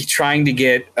been trying to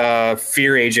get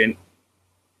Fear Agent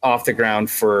off the ground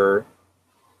for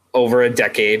over a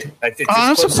decade. I think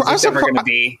I'm surprised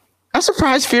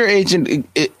Fear Agent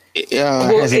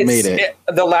hasn't made it.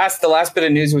 The last bit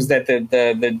of news was that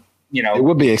the it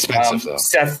would be expensive though.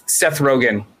 Seth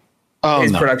Rogen,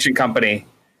 his production company,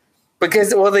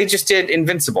 because they just did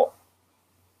Invincible.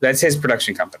 That's his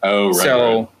production company. Oh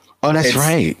right. That's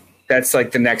right. That's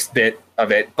like the next bit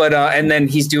of it. But and then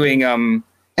he's doing and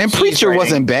Preacher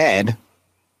wasn't bad.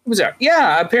 Was that?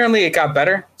 Yeah, apparently it got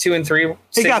better. 2 and 3.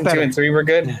 It got better. 2 and 3 were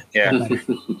good. Yeah.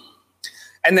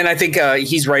 And then I think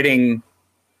he's writing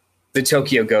the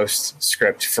Tokyo Ghost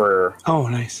script for. Oh,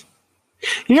 nice.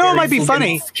 You know what might be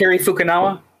funny? Cary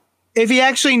Fukunawa. If he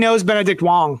actually knows Benedict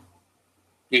Wong.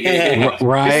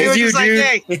 Right. He was like,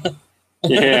 hey,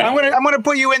 I'm gonna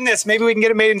put you in this. Maybe we can get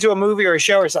it made into a movie or a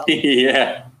show or something.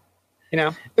 Yeah.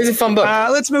 It was a fun book.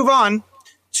 Let's move on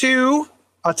to.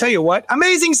 I'll tell you what.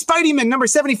 Amazing Spider-Man number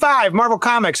 75, Marvel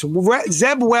Comics.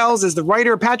 Zeb Wells is the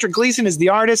writer. Patrick Gleason is the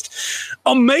artist.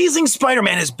 Amazing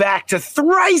Spider-Man is back to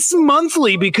thrice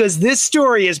monthly because this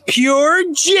story is pure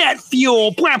jet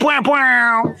fuel. Blah, blah,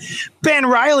 blah. Ben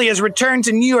Reilly has returned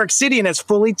to New York City and has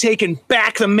fully taken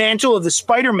back the mantle of the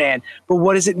Spider-Man. But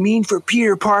what does it mean for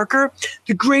Peter Parker?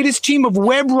 The greatest team of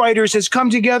web writers has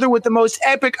come together with the most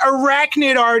epic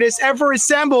arachnid artists ever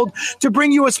assembled to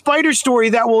bring you a spider story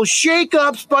that will shake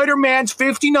up Spider-Man's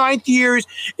 59th years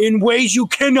in ways you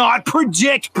cannot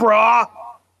predict, brah.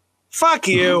 Fuck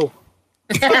you.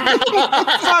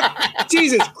 Fuck.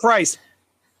 Jesus Christ.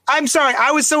 I'm sorry.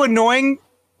 I was so annoying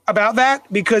about that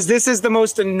because this is the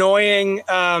most annoying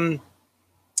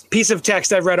piece of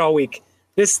text I've read all week.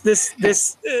 This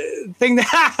thing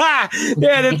that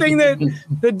the thing that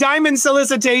the Diamond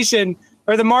solicitation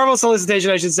or the Marvel solicitation,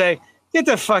 I should say. Get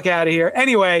the fuck out of here.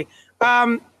 Anyway,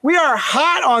 we are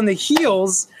hot on the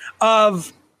heels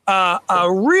of a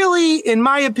really, in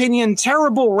my opinion,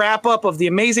 terrible wrap-up of The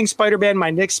Amazing Spider-Man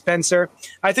by Nick Spencer.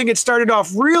 I think it started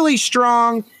off really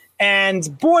strong,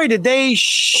 and boy, did they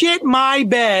shit my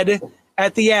bed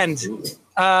at the end.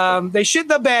 They shit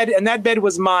the bed, and that bed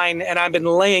was mine, and I've been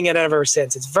laying it ever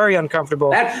since. It's very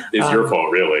uncomfortable. That is your fault,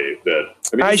 really.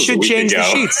 I should change the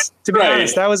sheets, to be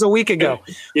honest. That was a week ago.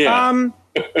 Yeah.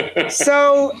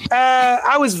 So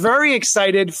I was very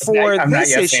excited for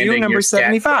this issue, number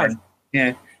 75.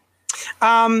 Yeah.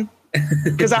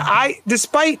 Because I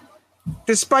despite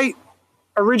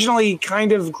originally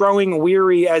kind of growing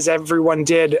weary, as everyone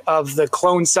did, of the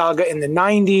Clone Saga in the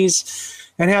 90s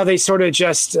and how they sort of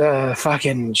just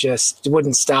fucking just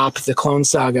wouldn't stop the Clone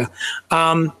Saga.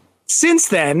 Since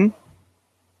then,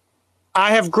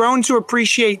 I have grown to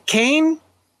appreciate Kane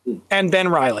and Ben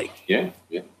Reilly. Yeah.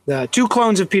 The two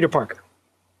clones of Peter Parker.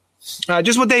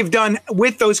 Just what they've done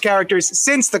with those characters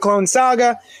since the Clone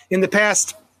Saga in the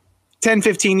past 10,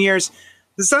 15 years.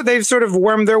 So they've sort of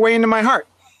wormed their way into my heart.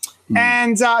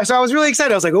 And so I was really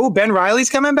excited. I was like, oh, Ben Reilly's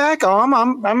coming back. Oh, I'm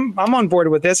on board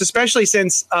with this, especially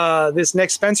since this Nick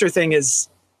Spencer thing is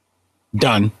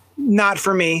done. Not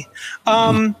for me.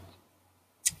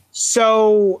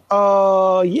 So,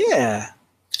 yeah.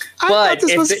 I thought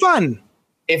this was fun.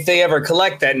 If they ever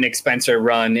collect that Nick Spencer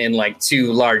run in like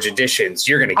 2 large editions,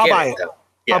 you're going to get it. Though.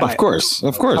 Yeah, of course.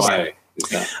 Because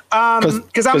I'm a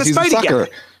Spidey guy.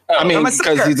 I mean,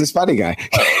 because he's a Spidey guy.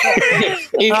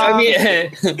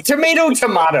 Tomato.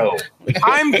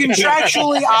 I'm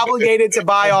contractually obligated to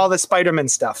buy all the Spider-Man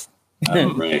stuff.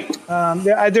 Right.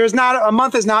 There's not a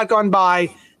month has not gone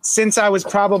by since I was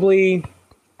probably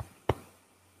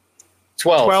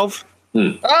 12.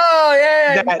 Oh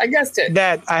yeah, I guessed it.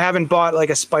 That I haven't bought like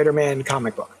a Spider-Man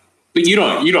comic book. But you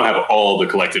don't have all the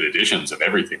collected editions of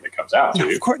everything that comes out, do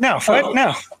you? Of course, no.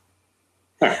 No.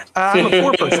 I'm a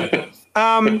poor person.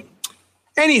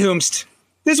 Anywhoomst,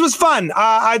 this was fun.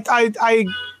 I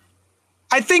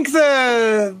think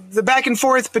the back and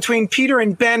forth between Peter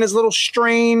and Ben is a little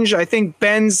strange. I think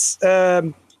Ben's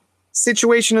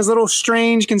situation is a little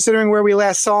strange considering where we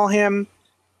last saw him.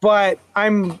 but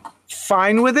I'm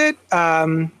fine with it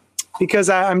because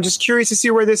I'm just curious to see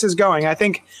where this is going. I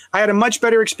think I had a much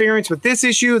better experience with this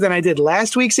issue than I did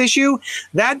last week's issue.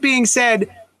 That being said,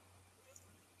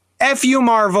 F you,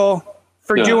 Marvel,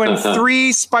 for doing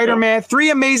three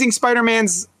amazing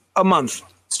Spider-Mans a month.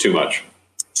 It's too much.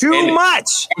 Too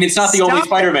much. And it's not the only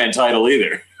Spider-Man title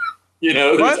either. You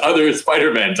know, there's other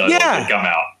Spider-Man titles that come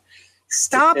out.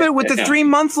 Stop it with the 3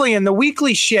 monthly and the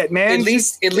weekly shit, man.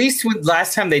 At least with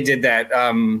last time they did that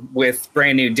with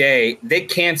Brand New Day, they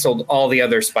canceled all the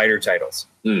other Spider titles.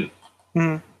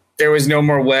 There was no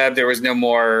more Web. There was no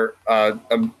more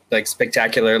like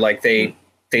Spectacular. Like they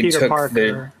Peter took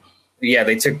Parker.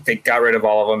 they got rid of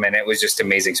all of them, and it was just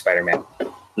Amazing Spider-Man.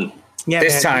 Yeah,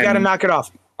 this time you got to knock it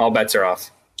off. All bets are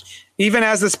off. Even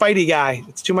as the Spidey guy,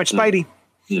 it's too much Spidey.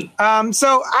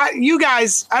 So you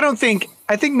guys, I think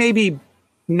maybe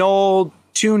Noel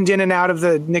tuned in and out of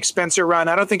the Nick Spencer run.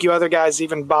 I don't think you other guys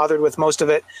even bothered with most of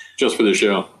it. Just for the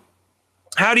show.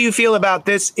 How do you feel about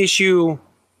this issue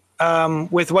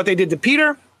with what they did to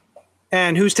Peter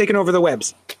and who's taken over the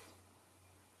webs?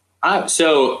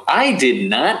 So I did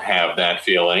not have that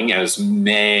feeling, as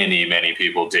many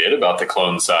people did, about the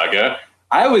Clone Saga.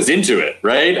 I was into it,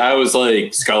 right? I was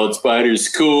like, Scarlet Spider's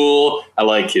cool. I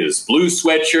like his blue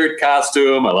sweatshirt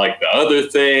costume. I like the other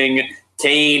thing.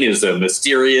 Kane is a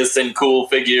mysterious and cool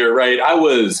figure, right? I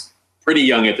was pretty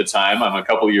young at the time. I'm a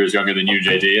couple years younger than you,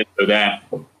 JD, so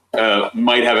that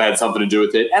might have had something to do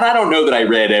with it. And I don't know that I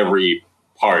read every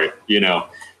part, you know.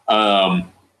 And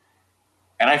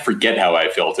I forget how I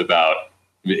felt about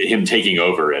him taking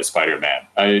over as Spider-Man.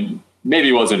 I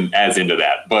maybe wasn't as into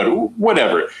that, but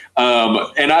whatever.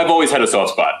 And I've always had a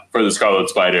soft spot for the Scarlet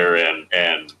Spider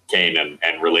and Kane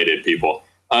and related people.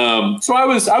 So I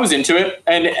was into it,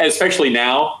 and especially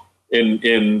now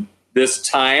in this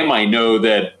time, I know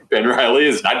that Ben Reilly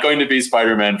is not going to be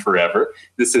Spider-Man forever.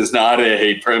 This is not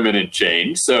a permanent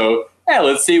change. So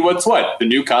let's see what's what. The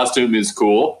new costume is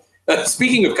cool.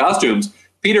 Speaking of costumes,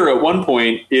 Peter at one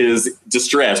point is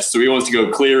distressed, so he wants to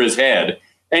go clear his head,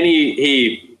 and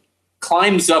he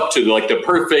climbs up to like the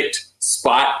perfect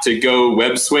spot to go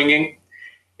web swinging,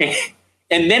 and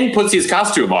then puts his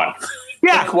costume on.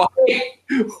 Yeah. Like,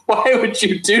 why would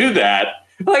you do that?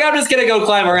 Like, I'm just going to go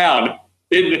climb around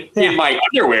in my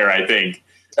underwear, I think,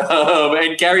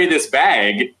 and carry this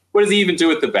bag. What does he even do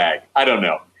with the bag? I don't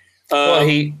know. Well,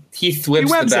 he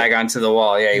whips the bag onto the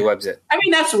wall. Yeah, he webs it. I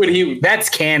mean, that's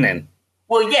canon.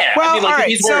 Well, yeah. Well, I mean, like, right,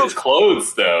 if he's wearing his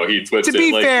clothes, though, he twists it. To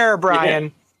be fair,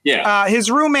 Brian, his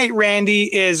roommate,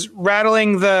 Randy, is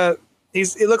rattling it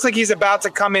looks like he's about to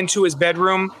come into his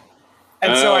bedroom.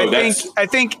 And so I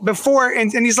think before, and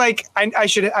he's like, I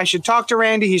should talk to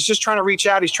Randy. He's just trying to reach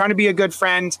out. He's trying to be a good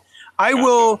friend. I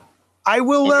will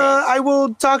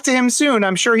talk to him soon.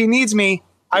 I'm sure he needs me.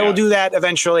 I will do that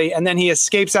eventually. And then he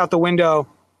escapes out the window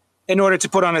in order to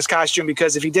put on his costume,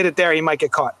 because if he did it there, he might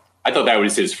get caught. I thought that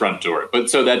was his front door, but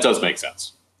so that does make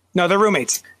sense. No, they're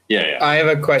roommates. Yeah. I have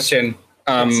a question.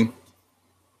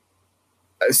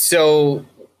 So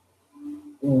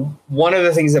one of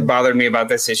the things that bothered me about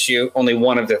this issue, only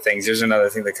one of the things, there's another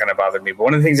thing that kind of bothered me, but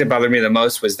one of the things that bothered me the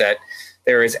most was that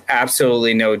there is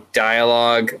absolutely no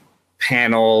dialogue,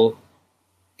 panel,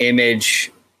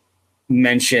 image,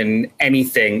 mention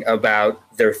anything about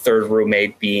their third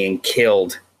roommate being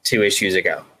killed 2 issues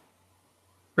ago.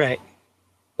 Right.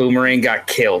 Boomerang got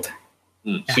killed.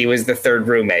 He was the third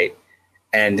roommate,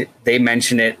 and they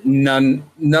mention it none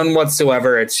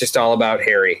whatsoever. It's just all about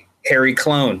Harry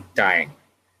Clone dying.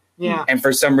 Yeah. And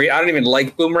for some reason, I don't even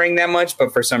like Boomerang that much,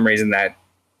 but for some reason that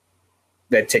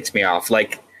ticks me off.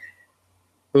 Like,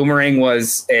 Boomerang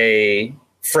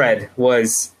Fred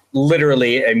was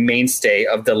literally a mainstay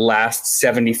of the last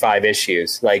 75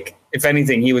 issues. Like, if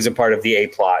anything, he was a part of the A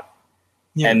plot.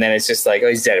 Yeah. And then it's just like, oh,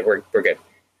 he's dead. We're good.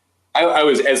 I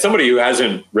was, as somebody who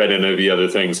hasn't read any of the other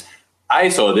things, I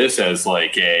saw this as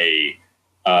like this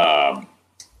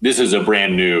is a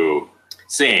brand new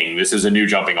thing. This is a new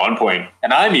jumping on point.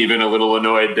 And I'm even a little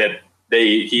annoyed that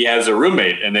he has a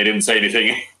roommate and they didn't say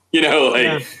anything, but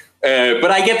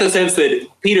I get the sense that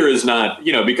Peter is not,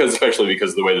 especially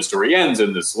because of the way the story ends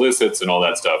and the solicits and all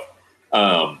that stuff.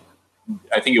 I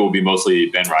think it will be mostly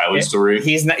Ben Reilly's story.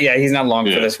 He's not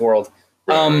long for this world.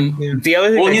 The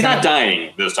other thing, he's not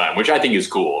dying this time, which I think is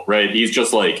cool, right? He's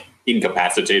just like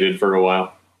incapacitated for a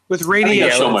while with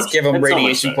radiation. Let's give him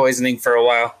radiation poisoning for a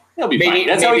while. He'll be fine.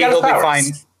 That's how he got his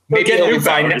powers. Maybe he'll be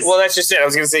fine. Well, that's just it. I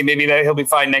was going to say maybe that he'll be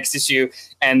fine next issue,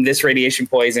 and this radiation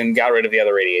poison got rid of the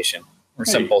other radiation or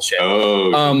some bullshit.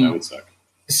 Oh, that would suck.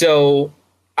 So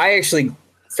I actually,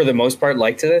 for the most part,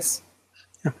 liked this,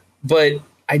 but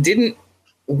I didn't.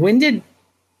 When did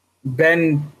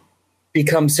Ben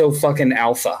becomes so fucking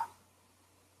alpha.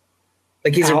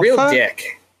 Like, he's a real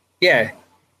dick. Yeah.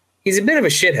 He's a bit of a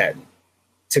shithead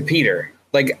to Peter.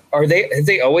 Like, have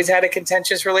they always had a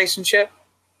contentious relationship?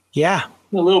 Yeah.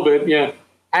 A little bit, yeah.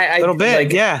 A little bit,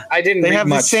 like, yeah. I didn't. They have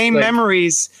the same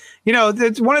memories. You know,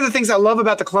 one of the things I love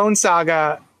about the Clone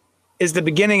Saga is the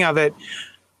beginning of it,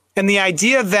 and the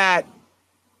idea that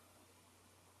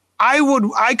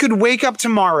I could wake up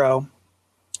tomorrow,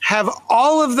 have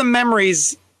all of the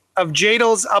memories of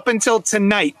Jadal's up until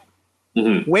tonight.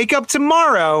 Mm-hmm. Wake up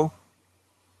tomorrow,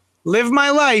 live my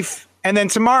life, and then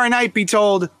tomorrow night be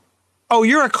told, "Oh,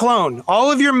 you're a clone.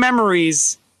 All of your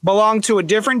memories belong to a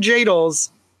different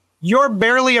Jadal's. You're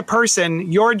barely a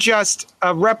person. You're just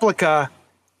a replica,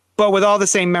 but with all the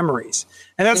same memories."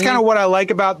 And that's kind of what I like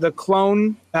about the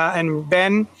clone and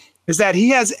Ben, is that he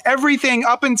has everything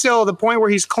up until the point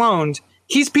where he's cloned.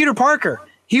 He's Peter Parker.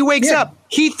 He wakes up.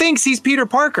 He thinks he's Peter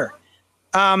Parker.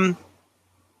 And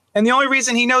the only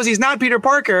reason he knows he's not Peter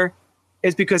Parker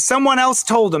is because someone else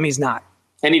told him he's not.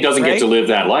 And he doesn't get to live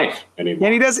that life anymore.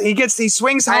 And he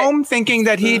swings home thinking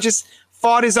that he just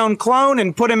fought his own clone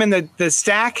and put him in the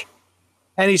stack.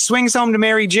 And he swings home to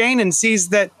Mary Jane and sees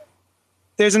that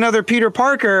there's another Peter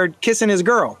Parker kissing his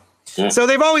girl. Yeah. So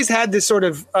they've always had this sort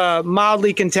of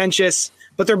mildly contentious,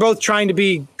 but they're both trying to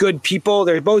be good people.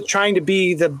 They're both trying to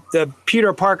be the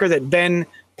Peter Parker that Ben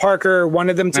Parker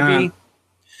wanted them to be.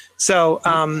 So,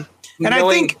 and I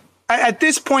think at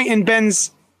this point in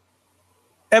Ben's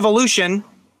evolution,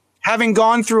 having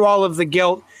gone through all of the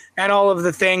guilt and all of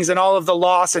the things and all of the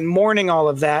loss and mourning all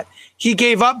of that, he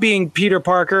gave up being Peter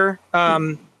Parker.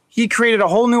 He created a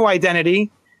whole new identity,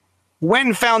 went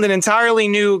and found an entirely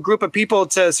new group of people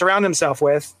to surround himself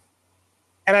with.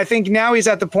 And I think now he's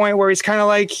at the point where he's kind of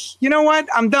like, you know what?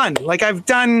 I'm done. Like, I've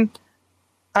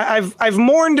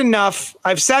mourned enough.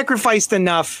 I've sacrificed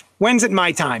enough. When's it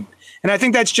my time? And I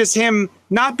think that's just him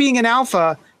not being an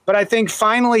alpha, but I think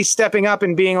finally stepping up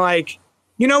and being like,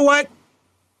 you know what?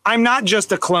 I'm not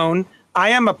just a clone. I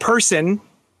am a person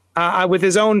with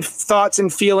his own thoughts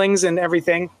and feelings and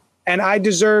everything. And I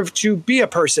deserve to be a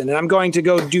person, and I'm going to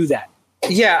go do that.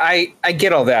 Yeah, I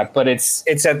get all that, but it's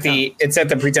at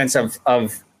the pretense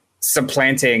of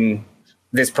supplanting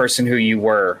this person who you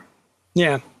were.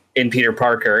 Yeah. In Peter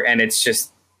Parker, and it's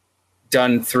just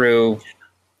done through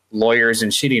lawyers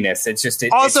and shittiness. It's just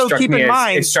it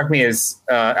struck me as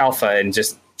alpha and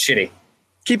just shitty.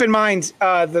 Keep in mind,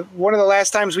 one of the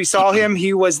last times we saw him,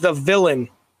 he was the villain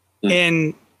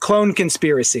in Clone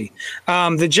Conspiracy.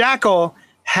 The Jackal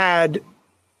had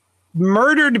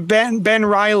murdered Ben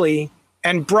Reilly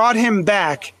and brought him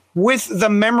back with the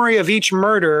memory of each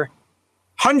murder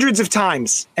hundreds of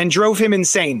times and drove him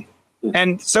insane.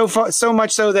 And so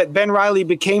much so that Ben Reilly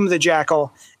became the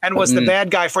Jackal and was the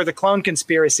bad guy for the Clone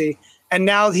Conspiracy. And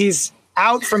now he's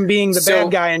out from being the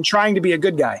bad guy and trying to be a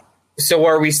good guy. So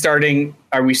are we starting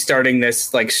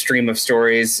this like stream of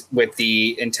stories with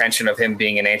the intention of him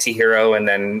being an anti-hero, and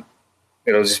then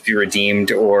it'll just be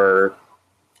redeemed or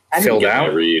filled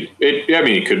out?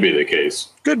 It could be the case.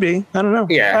 Could be. I don't know.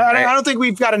 Yeah. I don't think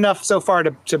we've got enough so far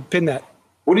to pin that.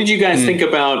 What did you guys think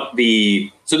about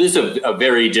so this is a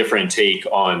very different take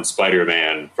on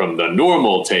Spider-Man from the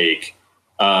normal take.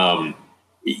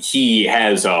 He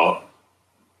has a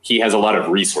lot of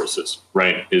resources,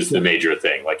 right? Is the major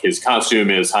thing. Like, his costume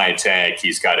is high tech.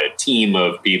 He's got a team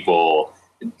of people.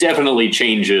 It definitely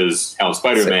changes how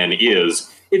Spider-Man is.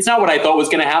 It's not what I thought was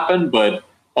going to happen, but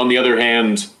on the other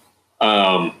hand,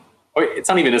 it's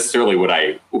not even necessarily what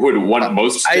I would want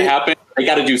most to happen. I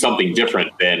got to do something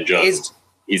different than just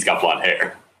he's got blonde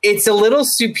hair. It's a little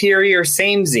Superior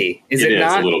samey, is it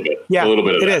not? A little bit. Yeah, a little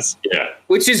bit of it that. is. Yeah,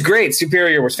 which is great.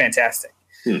 Superior was fantastic.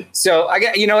 So I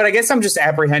guess I'm just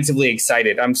apprehensively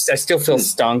excited. I still feel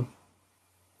stung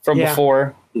from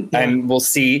before, and we'll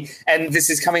see. And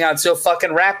this is coming out so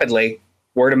fucking rapidly.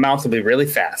 Word of mouth will be really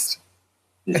fast.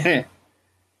 Len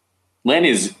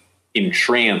is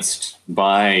entranced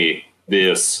by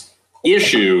this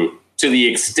issue to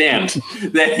the extent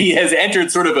that he has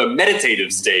entered sort of a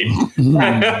meditative state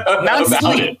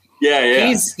about it.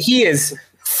 Yeah. He is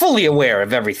fully aware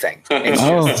of everything.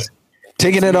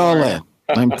 Taking it all in.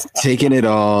 I'm taking it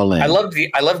all in. I loved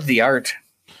the art.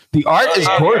 The art is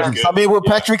gorgeous. I mean,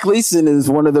 Patrick Gleason is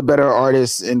one of the better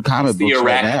artists in comic books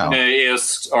right now. The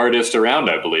arachniest artist around,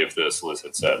 I believe the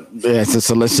solicit said. Yes, the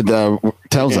solicit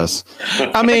tells us.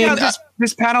 I mean,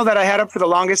 this panel that I had up for the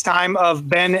longest time of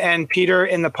Ben and Peter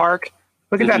in the park.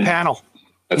 Look at that panel.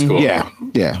 That's cool.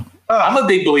 Yeah. I'm a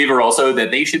big believer also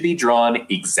that they should be drawn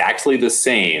exactly the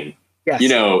same Yes. You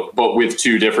know, but with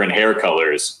two different hair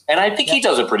colors. And I think he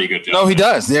does a pretty good job. No, he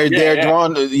does. They're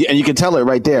drawn, and you can tell it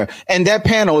right there. And that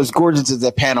panel, as gorgeous as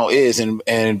that panel is,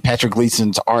 and Patrick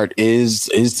Gleason's art is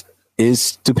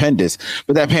stupendous.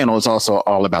 But that panel is also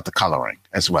all about the coloring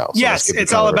as well. So yes,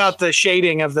 it's all about the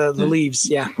shading of the leaves.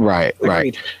 Yeah. Right, Agreed.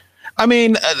 right. I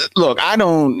mean, look, I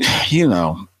don't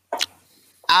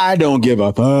give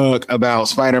a fuck about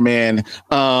Spider-Man.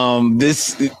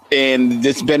 This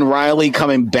Ben Reilly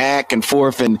coming back and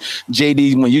forth, and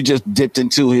JD, when you just dipped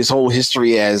into his whole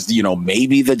history as, you know,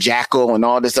 maybe the Jackal and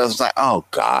all this stuff, it's like, oh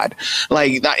God,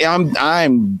 like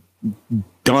I'm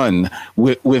done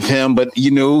with him. But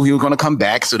you knew he was going to come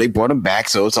back, so they brought him back,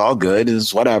 so it's all good.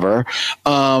 It's whatever.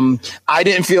 I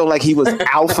didn't feel like he was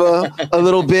alpha a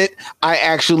little bit. I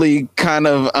actually kind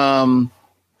of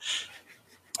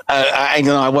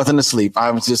I wasn't asleep. I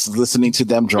was just listening to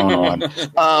them drone on.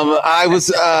 I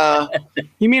was.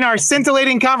 You mean our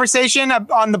scintillating conversation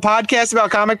on the podcast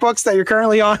about comic books that you're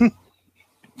currently on?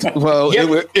 Well,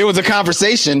 Yep. it was a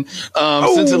conversation.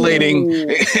 Scintillating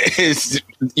is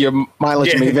your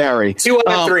mileage may vary. 2 out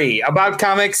of 3 about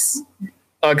comics.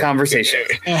 A conversation.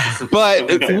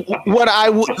 But what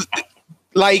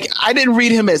I didn't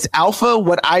read him as alpha.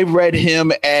 What I read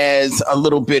him as a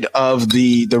little bit of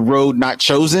the road not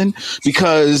chosen,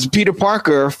 because Peter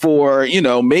Parker, for, you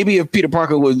know, maybe if Peter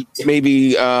Parker would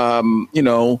maybe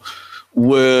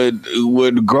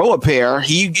would grow a pair,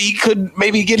 he could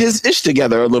maybe get his ish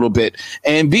together a little bit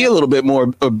and be a little bit more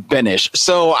Benish.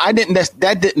 So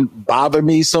that didn't bother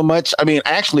me so much. I mean,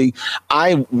 actually,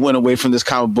 I went away from this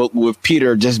comic book with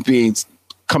Peter just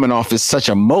coming off as such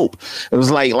a mope. It was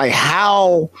like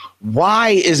why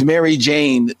is Mary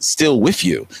Jane still with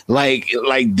you? Like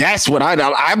that's what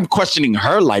I'm questioning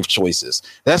her life choices.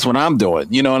 That's what I'm doing.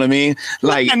 You know what I mean?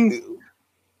 Like,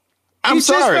 I'm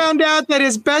sorry. Just found out that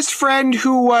his best friend,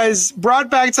 who was brought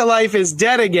back to life, is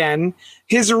dead again.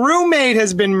 His roommate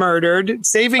has been murdered,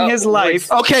 saving his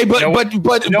life. Okay, but like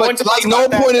no one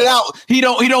pointed out, he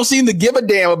don't seem to give a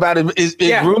damn about his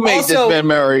roommate also, that's been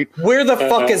married. Where the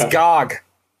fuck is Gog?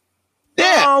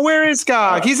 Yeah. Oh, where is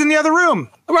Gog? He's in the other room.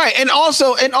 Right. And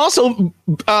also,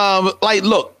 like,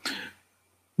 look,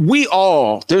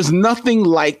 there's nothing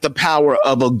like the power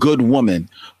of a good woman,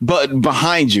 but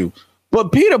behind you.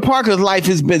 But Peter Parker's life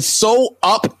has been so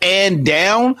up and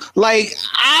down. Like,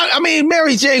 I mean,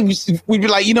 Mary Jane would be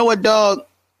like, you know what, dog?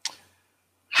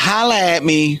 Holla at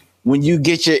me when you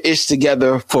get your ish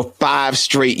together for 5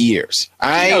 straight years.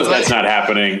 She knows that's not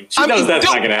happening. She knows that's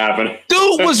not going to happen.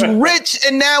 Dude was rich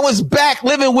and now is back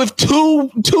living with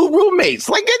two roommates.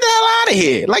 Like, get the hell out of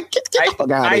here. Like, get the fuck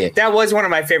out of here. That was one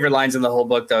of my favorite lines in the whole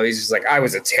book, though. He's just like, I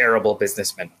was a terrible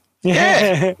businessman.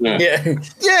 Yeah. I mean,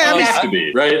 has to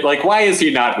be, right? Like, why is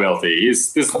he not wealthy?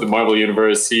 This is the Marvel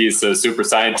Universe. He's a super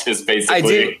scientist,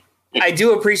 basically. I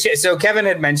do appreciate. So Kevin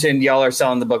had mentioned y'all are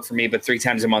selling the book for me, but 3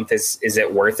 times a month is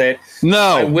it worth it?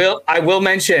 No. I will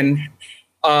mention,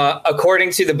 according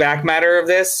to the back matter of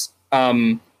this,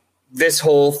 this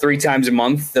whole 3 times a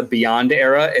month, the Beyond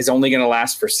era, is only going to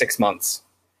last for 6 months.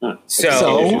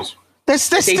 So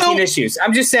that's 18 still issues.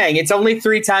 I'm just saying it's only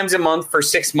 3 times a month for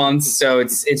 6 months, so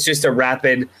it's just a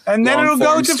rapid, and then it'll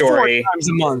go to story. 4 times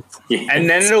a month, and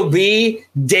then it'll be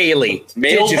daily,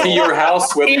 mailed to your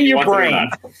house, whether in you your want brain. it or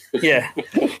not. Yeah.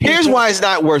 Here's why it's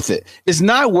not worth it. It's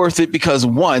not worth it because,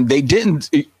 one, they didn't.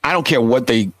 I don't care what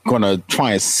they gonna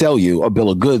try and sell you a bill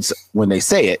of goods when they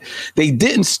say it. They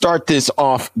didn't start this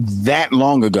off that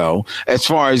long ago, as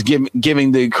far as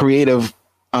giving the creative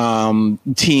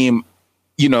team,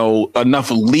 you know, enough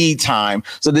lead time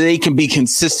so that they can be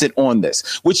consistent on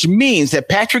this, which means that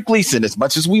Patrick Gleason, as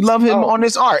much as we love him on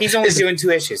this art, he's only doing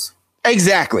 2 issues.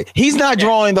 Exactly. He's not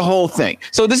drawing the whole thing.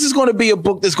 So this is going to be a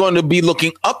book that's going to be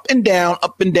looking up and down,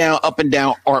 up and down, up and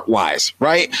down art wise.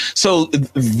 Right. So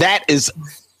that is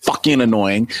fucking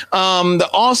annoying.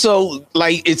 Also,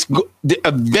 like, it's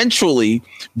eventually,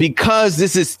 because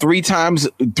this is 3 times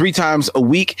a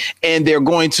week, and they're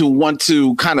going to want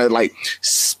to kind of like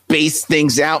space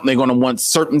things out, and they're going to want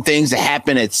certain things to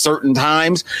happen at certain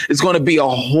times. It's going to be a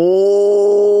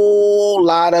whole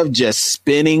lot of just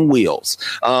spinning wheels,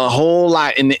 a whole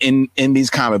lot in these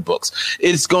comic books.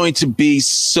 It's going to be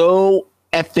so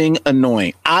effing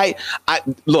annoying. I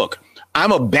look,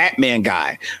 I'm a Batman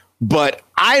guy, but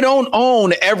I don't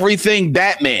own everything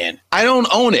Batman. I don't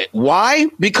own it. Why?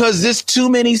 Because there's too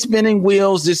many spinning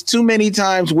wheels. There's too many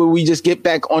times where we just get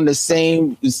back on the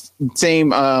same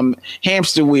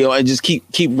hamster wheel and just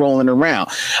keep rolling around.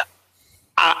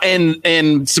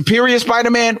 And Superior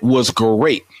Spider-Man was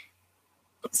great.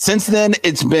 Since then,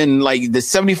 it's been like the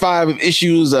 75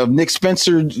 issues of Nick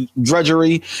Spencer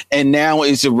drudgery, and now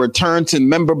it's a return to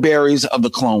member berries of the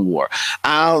Clone War.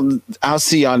 I'll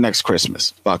see y'all next Christmas.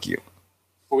 Fuck you.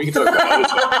 Well, we can talk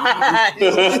about it.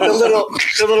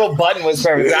 the little button was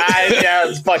perfect.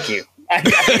 Yeah, fuck you.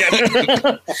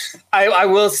 I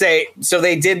will say, so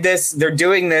they did this. They're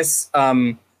doing this.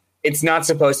 It's not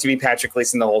supposed to be Patrick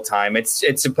Gleason the whole time. It's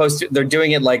supposed to. They're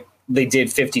doing it like they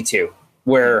did 52,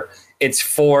 where it's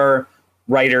 4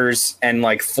 writers and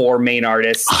like 4 main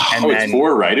artists. And then, it's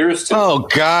 4 writers too? Oh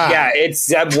God. Yeah, it's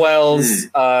Zeb Wells. It's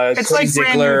Clay like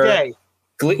Ziegler, Brand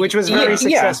New Day, which was very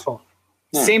successful.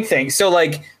 Yeah. Same thing. So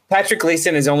like Patrick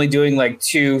Gleason is only doing like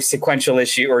 2 sequential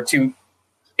or 2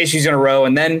 issues in a row,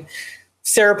 and then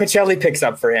Sarah Pichelli picks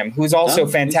up for him, who's also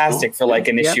fantastic for like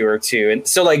an issue or 2. And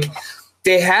so like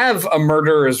they have a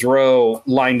Murderer's Row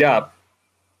lined up.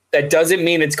 That doesn't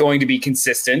mean it's going to be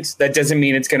consistent. That doesn't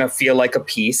mean it's going to feel like a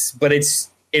piece, but it's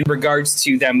in regards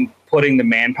to them putting the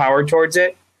manpower towards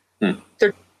it.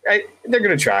 They're going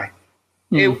to try.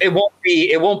 It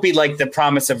won't be like the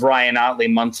promise of Ryan Otley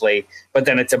monthly, but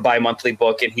then it's a bi-monthly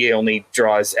book and he only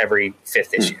draws every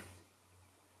 5th issue.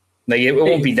 Like it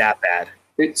won't be that bad.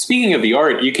 Speaking of the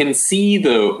art, you can see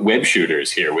the web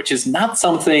shooters here, which is not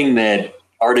something that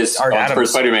artists for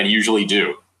Spider-Man usually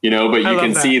do. But you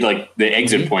can see like the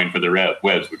exit point for the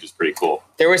webs, which is pretty cool.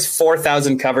 There was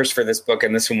 4,000 covers for this book,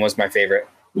 and this one was my favorite.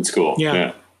 It's cool.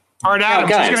 Yeah. Art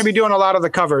Adams is going to be doing a lot of the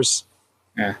covers.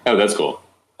 Yeah. Oh, that's cool.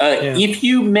 If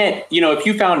you if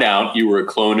you found out you were a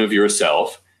clone of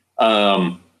yourself,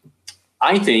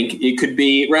 I think it could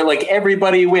be right. Like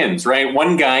everybody wins, right?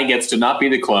 One guy gets to not be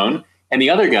the clone, and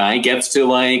the other guy gets to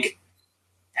like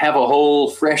have a whole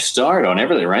fresh start on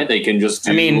everything, right? They can just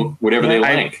do whatever they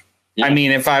like. Yeah. I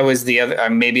mean, if I was the other,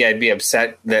 maybe I'd be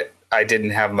upset that I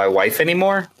didn't have my wife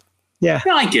anymore. Yeah,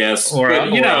 I guess.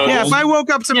 If I woke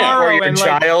up tomorrow and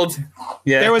child,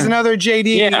 there was another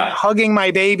JD hugging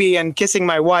my baby and kissing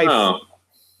my wife. Oh,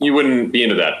 you wouldn't be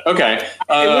into that. Okay,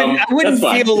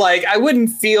 I wouldn't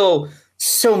feel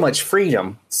so much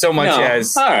freedom, so much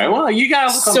as all right. Well, you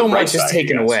got so much is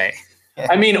taken away.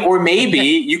 I mean, or maybe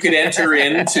you could enter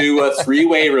into a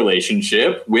 3-way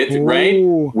relationship with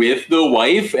the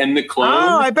wife and the clone.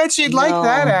 Oh, I bet she'd like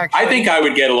that, actually. I think I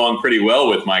would get along pretty well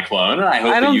with my clone, and I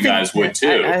hope that you guys would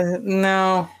too.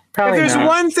 No, probably not. If there's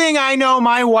one thing I know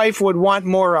my wife would want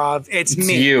more of, it's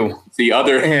me. You. The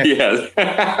other,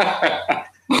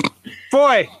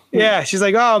 Boy, she's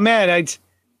like, oh man,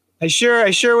 I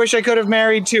sure wish I could have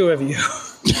married 2 of you.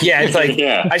 Yeah, it's like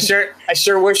I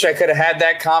sure wish I could have had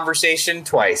that conversation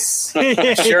twice.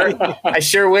 I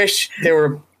sure wish there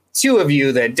were 2 of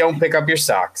you that don't pick up your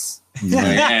socks.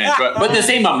 but the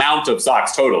same amount of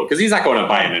socks total, because he's not going to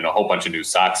buy in a whole bunch of new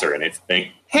socks or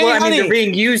anything. Hey, well, I honey, mean, they're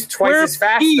being used twice as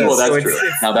fast. Well, that's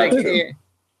true. Now that's true.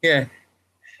 Yeah.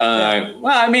 Well,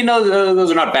 I mean,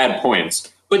 those are not bad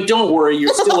points. But don't worry,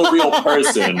 you're still a real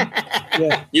person.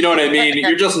 You know what I mean?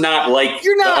 You're just not like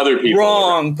the other people.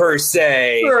 Wrong per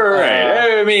se.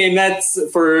 Right. I mean, that's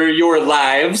for your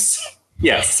lives.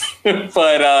 Yes.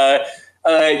 But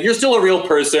you're still a real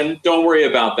person. Don't worry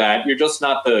about that. You're just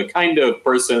not the kind of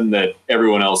person that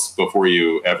everyone else before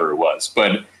you ever was.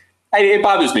 But it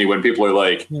bothers me when people are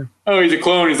like, oh, he's a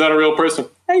clone. He's not a real person.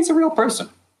 Hey, he's a real person.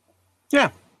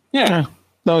 Yeah.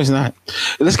 No, he's not.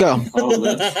 Let's go.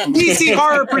 DC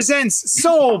Horror presents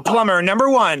Soul Plumber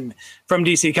 #1 from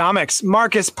DC Comics.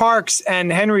 Marcus Parks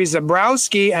and Henry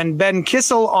Zabrowski and Ben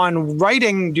Kissel on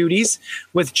writing duties,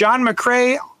 with John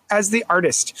McCrae as the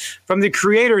artist. From the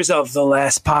creators of The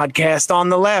Last Podcast on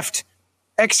the Left,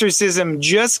 exorcism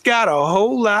just got a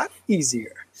whole lot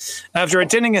easier. After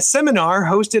attending a seminar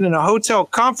hosted in a hotel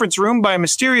conference room by a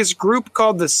mysterious group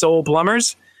called the Soul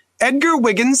Plumbers, Edgar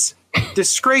Wiggins,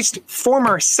 disgraced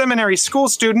former seminary school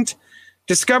student,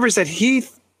 discovers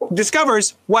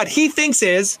what he thinks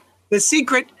is the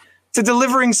secret to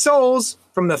delivering souls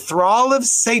from the thrall of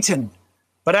Satan.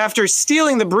 But after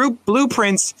stealing the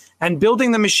blueprints and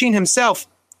building the machine himself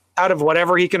out of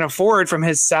whatever he can afford from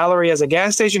his salary as a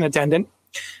gas station attendant,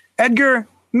 Edgar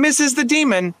misses the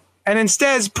demon and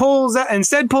instead pulls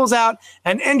out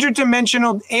an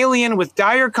interdimensional alien with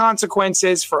dire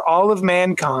consequences for all of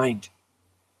mankind.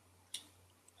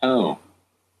 Oh,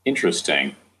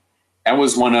 interesting. That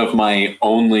was one of my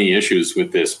only issues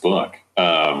with this book.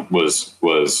 Was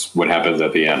what happens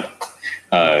at the end.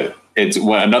 It's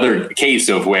another case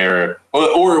of where,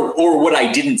 or what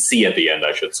I didn't see at the end,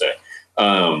 I should say.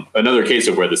 Another case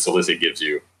of where the solicit gives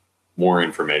you more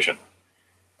information.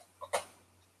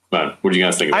 But what do you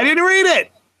guys think about it? I didn't read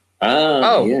it.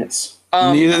 Oh, yes.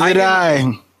 Neither did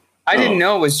I. I didn't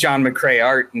know it was John McCrae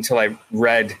art until I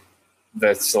read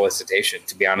the solicitation,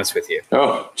 to be honest with you.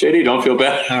 Oh, JD, don't feel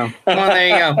bad. Oh. Well, there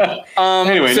you go.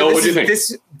 Anyway, so Noel, what do you think?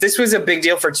 This was a big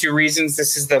deal for two reasons.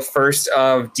 This is the first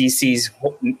of DC's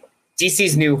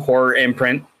new horror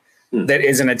imprint that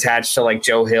isn't attached to like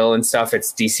Joe Hill and stuff.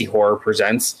 It's DC Horror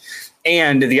Presents.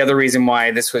 And the other reason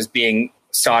why this was being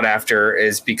sought after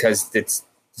is because it's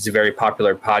a very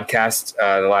popular podcast,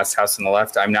 The Last House on the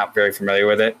Left. I'm not very familiar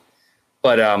with it.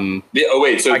 But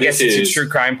so I guess it's a true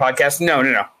crime podcast.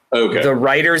 No. Okay. The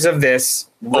writers of this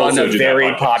run a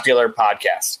very popular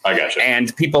podcast. I gotcha.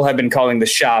 And people have been calling the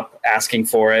shop asking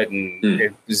for it, and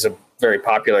it was a very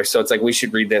popular. So it's like, we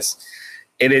should read this.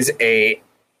 It's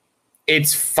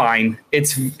fine.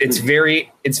 It's very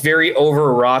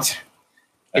overwrought.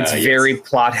 It's very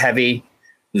plot heavy.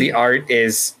 The art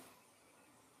is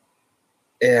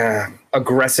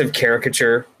aggressive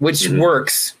caricature, which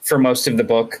works for most of the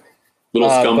book. Little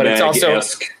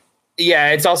scumbag-esque.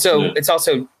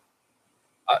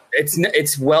 But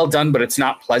it's well done, but it's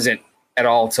not pleasant at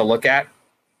all to look at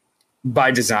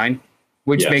by design,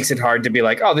 which makes it hard to be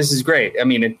like, oh, this is great. I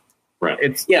mean,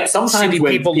 it's sometimes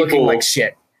when people looking like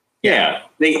shit. Yeah,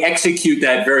 they execute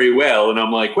that very well, and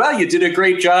I'm like, well, you did a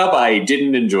great job. I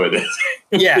didn't enjoy this.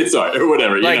 Yeah, sorry, or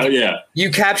whatever.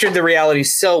 You captured the reality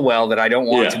so well that I don't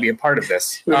want to be a part of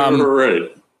this.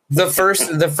 Right.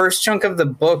 The first chunk of the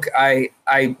book, I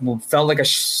felt like a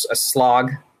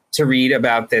slog to read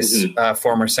about this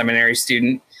former seminary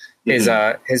student. His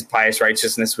pious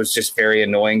righteousness was just very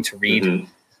annoying to read.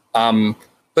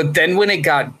 But then when it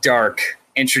got dark,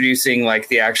 introducing like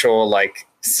the actual like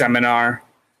seminar,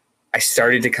 I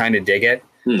started to kind of dig it.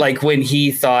 Like when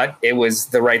he thought it was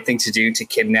the right thing to do to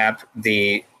kidnap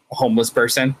the homeless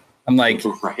person. I'm like,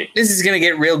 this is going to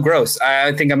get real gross.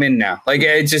 I think I'm in now. Like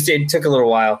it took a little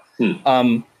while.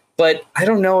 But I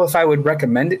don't know if I would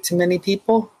recommend it to many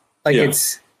people. Like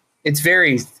it's a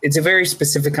very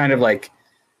specific kind of like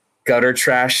gutter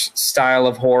trash style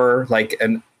of horror, like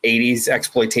an 80s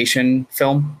exploitation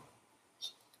film,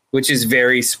 which is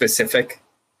very specific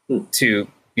to,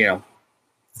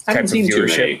 I haven't seen too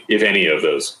many, if any of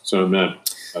those. So I'm not.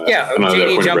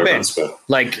 JD, jump in.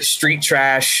 Like street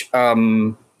trash.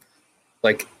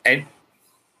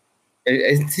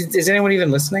 Is anyone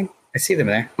even listening? I see them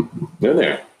there. They're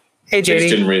there. Hey, JD. They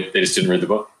just didn't read the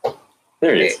book.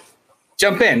 There it is.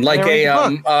 Jump in. Like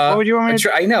what would you want me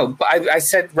to? I know, but I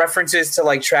said references to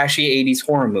like trashy 80s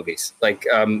horror movies, like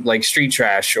Street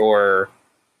Trash or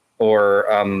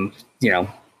The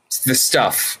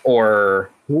Stuff,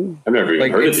 or I've never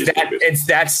even heard of these movies. It's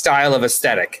that style of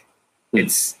aesthetic.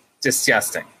 It's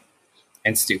disgusting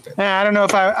and stupid. I don't know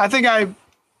if I think I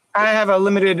have a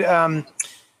limited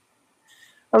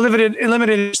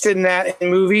interest in that in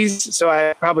movies, so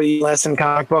I probably less in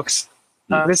comic books.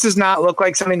 This does not look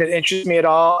like something that interests me at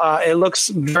all. It looks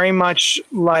very much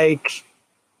like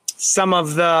some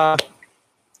of the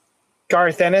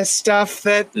Garth Ennis stuff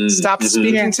that stopped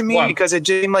speaking to me because it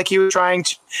seemed like he was trying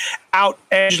to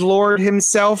out-edgelord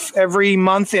himself every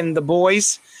month in The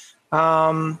Boys.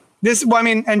 And John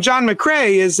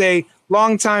McCrae is a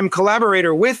longtime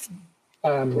collaborator with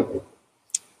Garth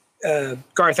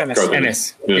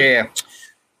Ennis. Yeah.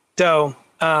 So,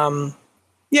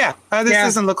 this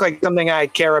doesn't look like something I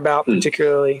care about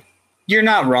particularly. You're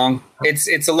not wrong.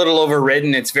 It's a little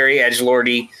overwritten. It's very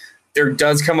edgelordy. There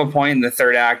does come a point in the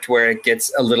third act where it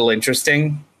gets a little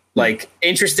interesting, like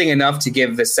interesting enough to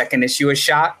give the second issue a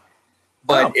shot.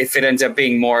 But if it ends up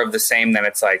being more of the same, then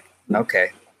it's like,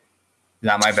 okay,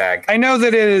 not my bag. I know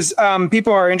that it is.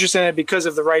 People are interested in it because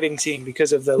of the writing team,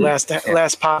 because of the last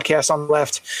podcast on the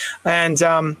left. And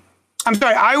I'm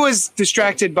sorry, I was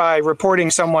distracted by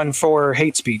reporting someone for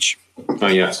hate speech. Oh,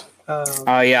 yes.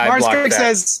 Lars Craig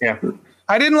says,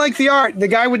 I didn't like the art. The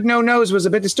guy with no nose was a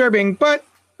bit disturbing, but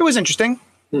it was interesting.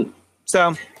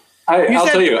 So I'll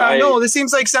tell you, Noel, this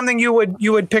seems like something you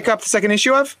would pick up the second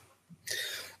issue of.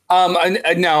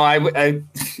 No, I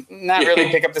not really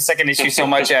pick up the second issue so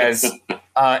much as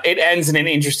it ends in an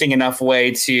interesting enough way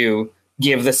to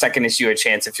give the second issue a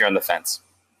chance if you're on the fence.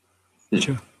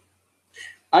 Sure.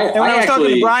 When I was talking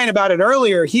to Brian about it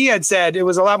earlier, he had said it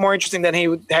was a lot more interesting than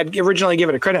he had originally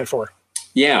given it credit for.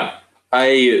 Yeah.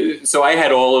 I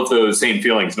had all of those same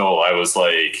feelings, Noel. I was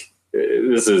like,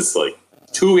 this is like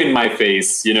too in my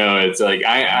face. It's like,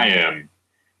 I am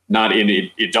not in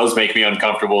it. It does make me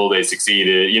uncomfortable. They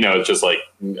succeeded. It's just like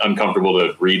uncomfortable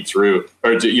to read through,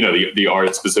 or the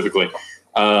art specifically.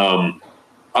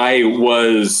 I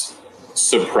was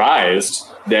surprised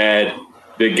that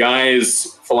the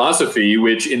guy's philosophy,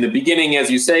 which in the beginning,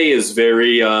 as you say, is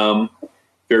very,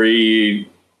 very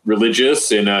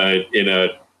religious in a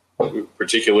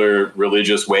particular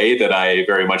religious way that I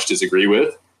very much disagree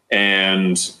with.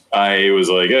 And I was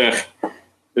like, this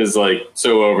is like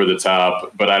so over the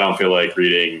top, but I don't feel like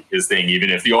reading his thing, even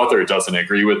if the author doesn't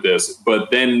agree with this.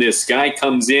 But then this guy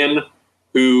comes in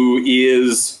who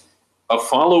is a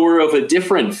follower of a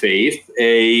different faith,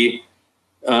 the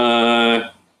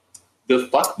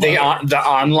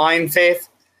online faith.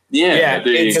 Yeah,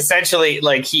 it's essentially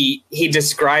like he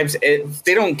describes it.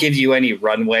 They don't give you any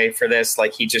runway for this.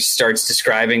 Like he just starts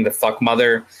describing the fuck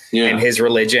mother and his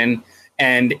religion.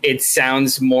 And it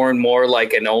sounds more and more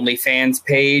like an OnlyFans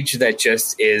page that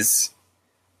just is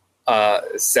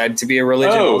said to be a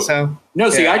religion also. No,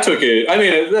 see, I took it. I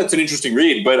mean, that's an interesting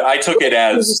read, but I took it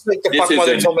as... Just like the fuck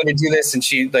mother told me to do this, and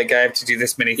she, like, I have to do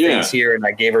this many things here, and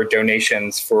I gave her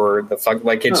donations for the fuck...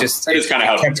 Like, it just... That is kind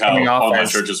of how online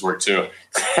churches work, too.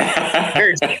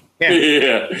 Yeah.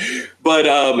 But,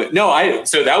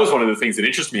 so that was one of the things that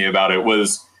interested me about it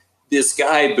was this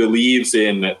guy believes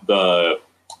in the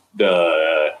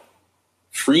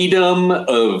freedom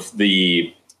of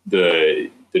the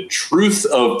truth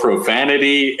of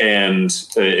profanity and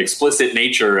explicit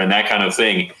nature and that kind of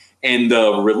thing. And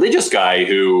the religious guy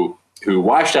who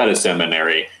washed out of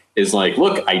seminary is like,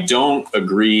 look, I don't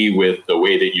agree with the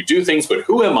way that you do things, but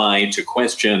who am I to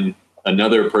question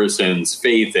another person's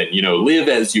faith and, live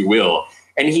as you will.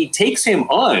 And he takes him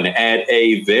on at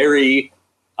a very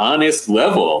honest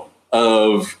level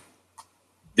of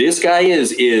this guy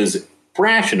is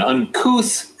brash and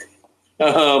uncouth.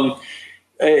 And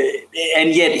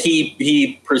yet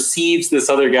he perceives this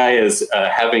other guy as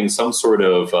having some sort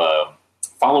of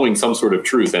following some sort of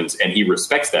truth, and he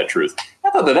respects that truth. I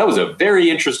thought that was a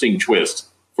very interesting twist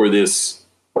for this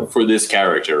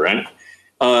character, right?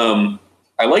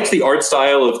 I liked the art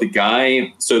style of the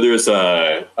guy. So there's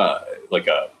like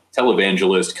a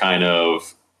televangelist kind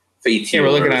of faith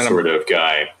healer sort of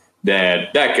guy.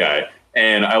 That guy.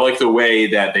 And I like the way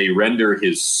that they render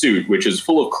his suit, which is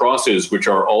full of crosses, which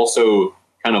are also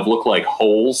kind of look like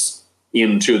holes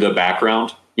into the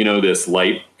background, this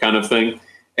light kind of thing.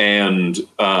 And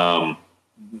I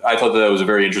thought that was a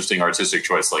very interesting artistic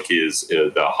choice, like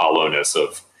the hollowness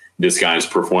of this guy's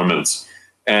performance.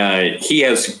 He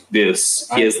has this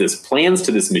plans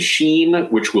to this machine,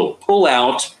 which will pull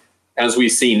out, as we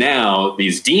see now,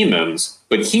 these demons,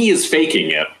 but he is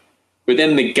faking it. But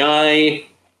then the guy,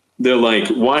 the like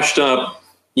washed up,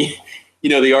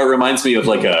 the art reminds me of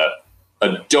like a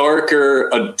darker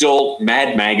adult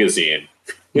Mad Magazine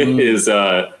is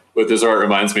what this art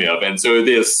reminds me of. And so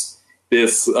this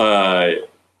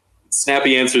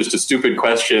snappy answers to stupid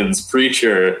questions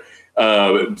preacher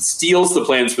steals the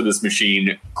plans for this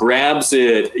machine, grabs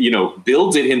it,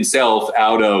 builds it himself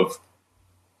out of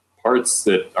parts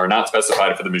that are not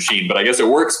specified for the machine. But I guess it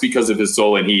works because of his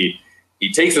soul. And he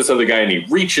takes this other guy and he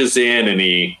reaches in and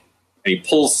he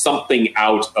pulls something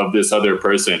out of this other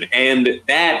person. And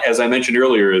that, as I mentioned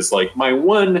earlier, is like my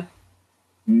one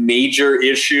major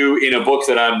issue in a book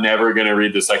that I'm never going to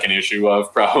read the second issue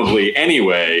of probably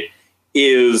anyway,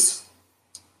 is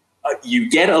you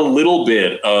get a little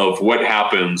bit of what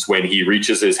happens when he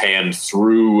reaches his hand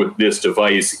through this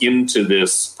device into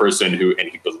this person and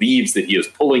he believes that he is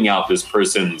pulling out this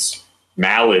person's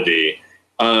malady.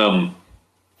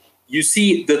 You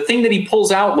see, the thing that he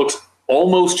pulls out looks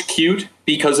almost cute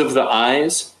because of the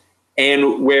eyes.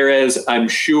 And whereas I'm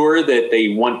sure that they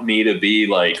want me to be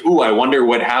like, ooh, I wonder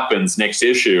what happens next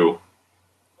issue,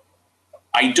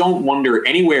 I don't wonder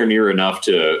anywhere near enough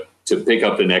to pick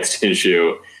up the next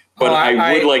issue. But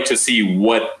I would like to see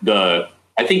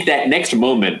I think that next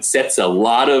moment sets a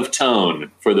lot of tone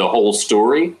for the whole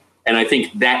story. And I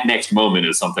think that next moment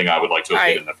is something I would like to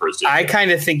have in the first issue. I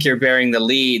kind of think you're bearing the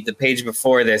lead. The page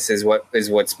before this is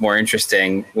what's more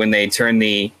interesting when they turn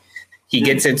he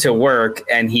gets into work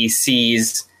and he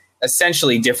sees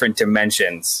essentially different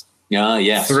dimensions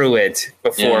through it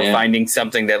before finding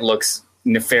something that looks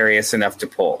nefarious enough to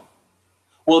pull.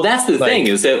 Well, that's the thing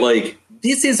is that like,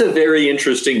 this is a very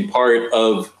interesting part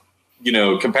of,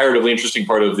 comparatively interesting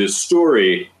part of this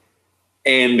story.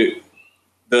 And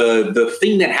the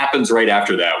thing that happens right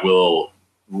after that will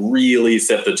really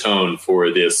set the tone for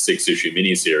this 6-issue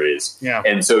miniseries. Yeah.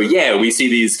 And so, we see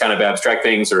these kind of abstract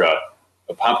things or a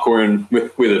popcorn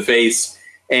with a face.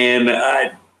 And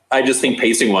I just think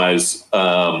pacing wise,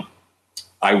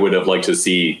 I would have liked to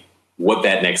see what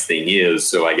that next thing is.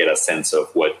 So I get a sense of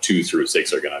what 2 through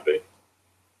 6 are going to be.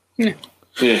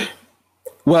 Yeah.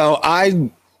 Well, I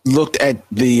looked at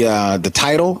the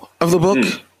title of the book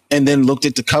and then looked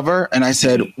at the cover and I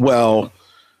said, well,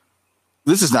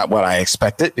 this is not what I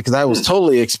expected, because I was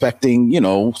totally expecting,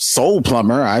 Soul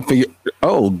Plumber. I figured,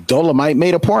 Dolomite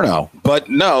made a porno, but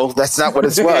no, that's not what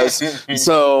it was.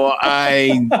 So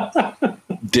I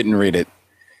didn't read it.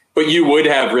 But you would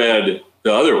have read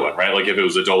the other one, right? Like if it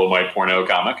was a Dolomite porno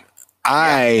comic,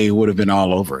 I would have been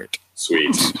all over it.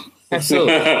 Sweet.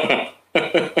 Absolutely.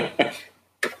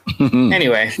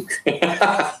 Anyway.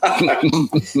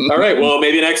 All right. Well,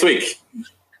 maybe next week.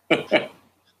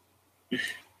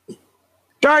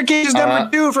 Dark Ages number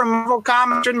 2 from Marvel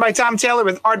Comics, written by Tom Taylor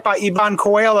with art by Ivan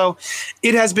Coelho.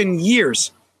 It has been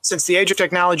years since the age of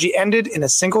technology ended in a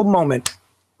single moment,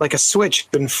 like a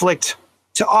switch been flicked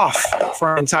to off for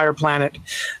our entire planet.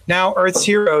 Now Earth's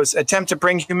heroes attempt to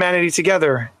bring humanity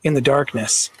together in the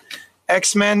darkness.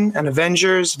 X-Men and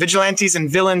Avengers, vigilantes and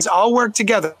villains all work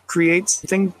together to create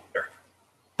something better.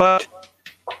 But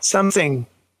something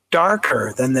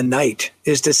darker than the night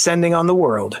is descending on the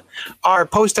world. Our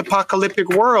post-apocalyptic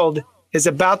world is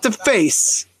about to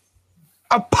face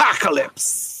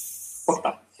apocalypse.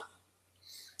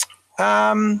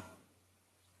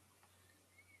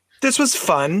 This was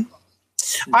fun.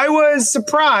 I was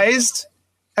surprised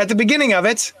at the beginning of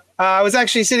it. I was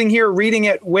actually sitting here reading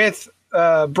it with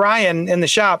Brian in the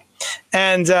shop,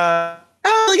 and look at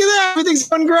that! Everything's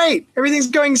going great. Everything's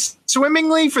going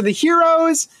swimmingly for the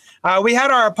heroes. We had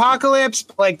our apocalypse,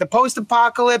 like the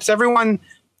post-apocalypse. Everyone,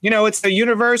 it's a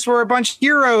universe where a bunch of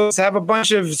heroes have a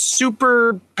bunch of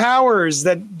super powers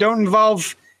that don't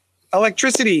involve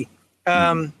electricity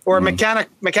or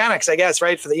mechanics, I guess,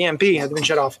 right? For the EMP has been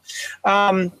shut off.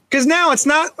 Because now it's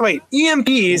not. Wait,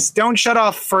 EMPs don't shut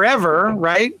off forever,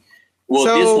 right? Well,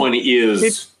 so this one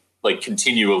is like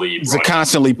continually. It's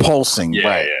constantly pulsing. Yeah,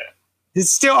 right. Yeah.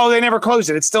 It's still. Oh, they never closed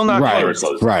it. It's still not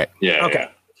closed. Right. Yeah. Okay.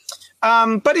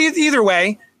 Yeah. But either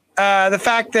way, the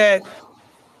fact that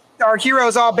our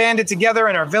heroes all banded together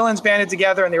and our villains banded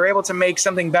together and they were able to make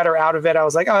something better out of it, I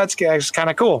was like, oh, that's kind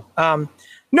of cool.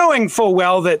 Knowing full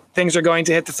well that things are going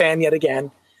to hit the fan yet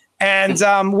again. And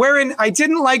wherein I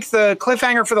didn't like the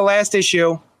cliffhanger for the last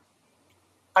issue,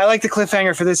 I like the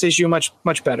cliffhanger for this issue much,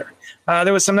 much better.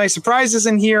 There was some nice surprises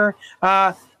in here.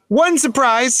 One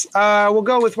surprise, we'll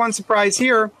go with one surprise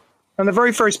here on the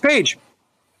very first page.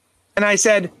 And I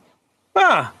said,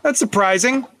 that's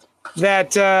surprising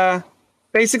that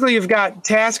basically you've got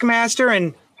Taskmaster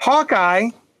and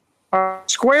Hawkeye are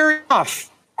squaring off,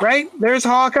 right? There's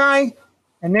Hawkeye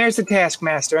and there's the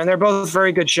Taskmaster, and they're both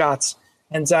very good shots.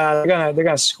 And they're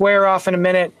gonna square off in a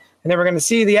minute, and then we're gonna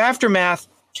see the aftermath.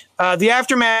 The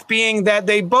aftermath being that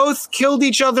they both killed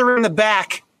each other in the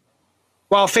back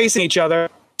while facing each other,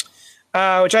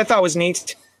 which I thought was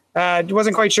neat.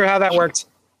 Wasn't quite sure how that worked,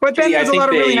 but then there's a lot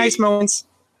of really nice moments.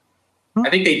 I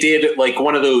think they did like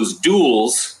one of those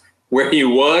duels where you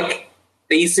walk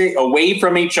facing away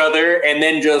from each other and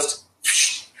then just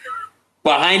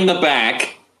behind the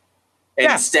back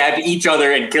and stab each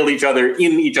other and kill each other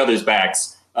in each other's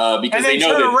backs because they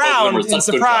know turn that around in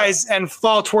surprise and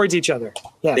fall towards each other.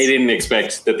 Yes. They didn't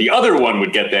expect that the other one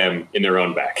would get them in their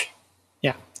own back.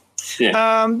 Yeah.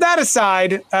 Yeah. That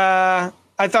aside, I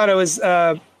thought it was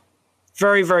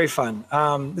very, very fun.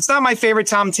 It's not my favorite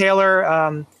Tom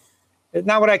Taylor.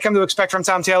 Not what I come to expect from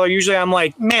Tom Taylor. Usually I'm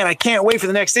like, man, I can't wait for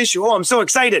the next issue. Oh, I'm so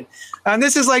excited. And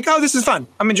this is like, oh, this is fun.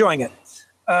 I'm enjoying it.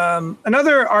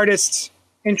 Another artist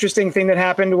interesting thing that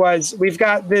happened was we've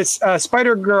got this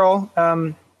Spider-Girl,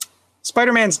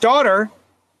 Spider-Man's daughter,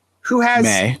 who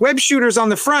has web shooters on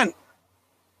the front.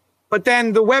 But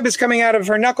then the web is coming out of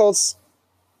her knuckles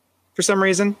for some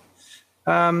reason.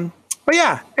 But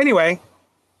yeah, anyway,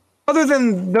 other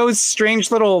than those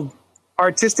strange little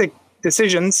artistic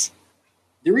decisions,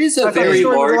 there is a very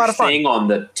large thing on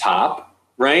the top,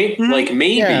 right? Mm-hmm. Like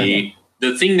maybe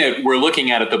the thing that we're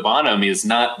looking at the bottom is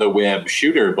not the web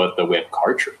shooter, but the web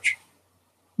cartridge.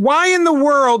 Why in the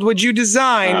world would you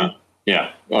design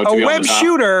a web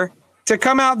shooter to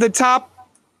come out the top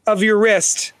of your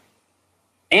wrist?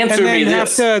 Answer me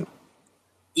this.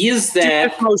 Is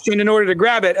that motion in order to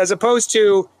grab it, as opposed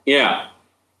to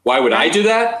why would I do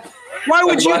that? Why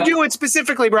would you do it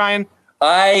specifically, Brian?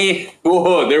 There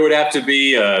would have to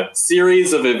be a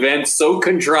series of events so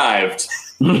contrived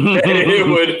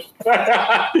that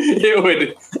it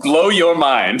would blow your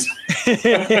mind.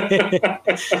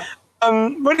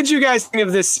 What did you guys think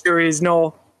of this series,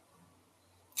 Noel?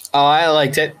 Oh, I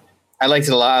liked it. I liked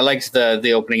it a lot. I liked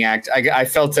the opening act. I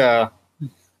felt a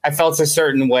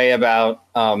certain way about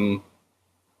all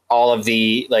of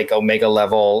the like Omega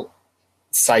level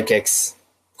psychics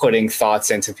putting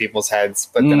thoughts into people's heads,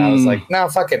 but then I was like, no,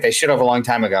 fuck it. They should have a long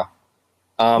time ago.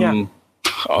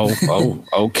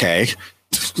 Okay.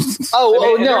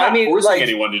 They're not forcing like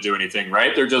anyone to do anything,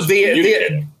 right? They're just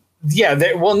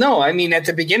well, no, I mean, at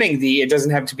the beginning, it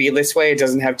doesn't have to be this way. It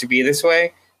doesn't have to be this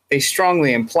way. They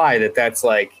strongly imply that that's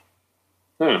like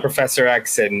Professor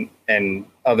X and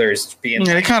others being.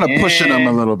 Yeah, they're kind of pushing them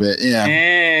a little bit.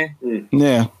 Yeah.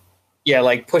 Yeah,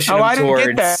 like pushing them towards.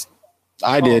 Didn't get that.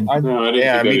 I did.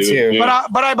 Yeah, me too. Yeah.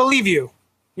 But I believe you.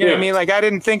 You know what I mean? Like, I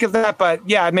didn't think of that, but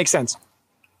yeah, it makes sense.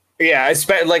 Yeah, I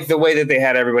spent like the way that they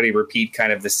had everybody repeat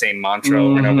kind of the same mantra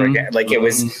over and over again. Like it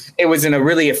was in a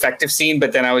really effective scene,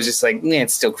 but then I was just like,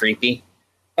 it's still creepy.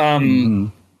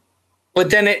 But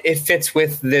then it fits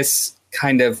with this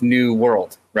kind of new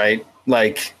world, right?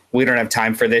 Like, we don't have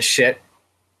time for this shit.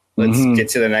 Let's get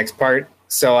to the next part.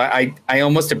 So I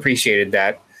almost appreciated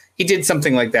that. He did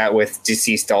something like that with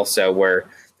Deceased also, where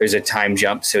there's a time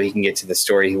jump so he can get to the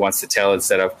story he wants to tell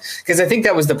instead of, because I think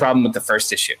that was the problem with the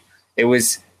first issue. It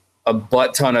was a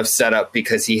butt ton of setup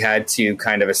because he had to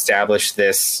kind of establish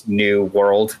this new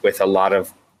world with a lot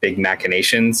of big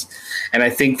machinations. And I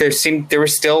think there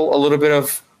was still a little bit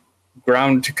of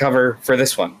ground to cover for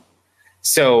this one.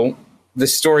 So the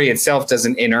story itself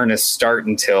doesn't in earnest start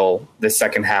until the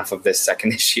second half of this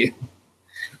second issue,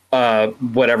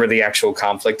 whatever the actual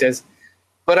conflict is.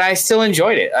 But I still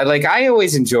enjoyed it. I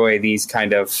always enjoy these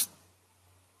kind of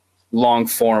long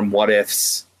form what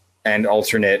ifs and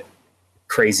alternate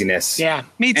craziness. Yeah,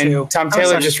 me too. And Tom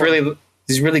Taylor is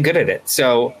really good at it.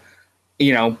 So,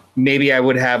 maybe I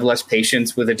would have less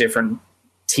patience with a different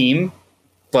team,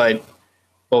 but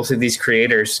both of these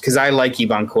creators, because I like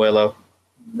Ivan Coelho,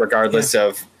 regardless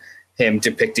of him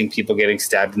depicting people getting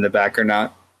stabbed in the back or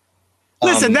not.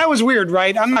 Listen, that was weird,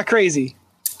 right? I'm not crazy.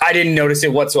 I didn't notice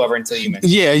it whatsoever until you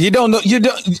mentioned it. Yeah, you don't know. You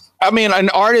don't. I mean, an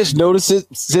artist notices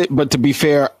it, but to be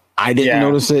fair, I didn't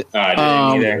notice it. I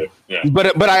didn't either. Yeah.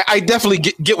 But I definitely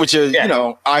get what you're.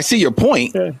 Yeah. I see your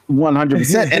point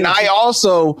 100%, and I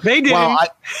also they did. And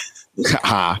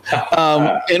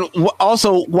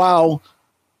also while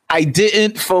I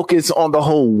didn't focus on the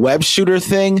whole web shooter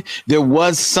thing, there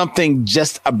was something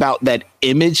just about that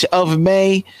image of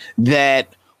May that,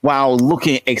 while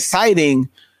looking exciting,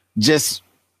 just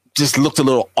looked a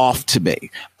little off to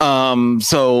me.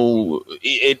 So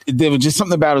there was just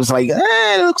something about it was like,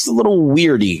 it looks a little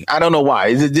weirdy. I don't know why.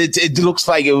 It looks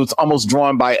like it was almost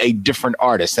drawn by a different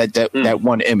artist, that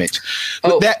one image.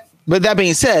 But that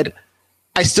being said,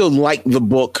 I still like the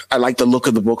book. I like the look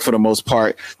of the book for the most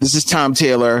part. This is Tom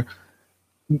Taylor.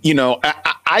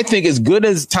 I think as good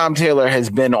as Tom Taylor has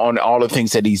been on all the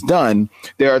things that he's done,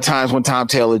 there are times when Tom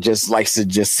Taylor just likes to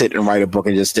just sit and write a book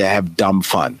and just to have dumb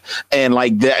fun. And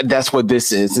like that's what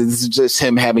this is. It's just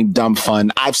him having dumb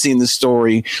fun. I've seen the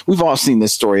story. We've all seen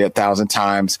this story 1,000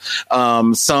 times.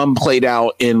 Some played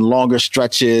out in longer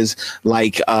stretches,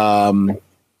 like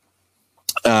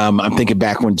I'm thinking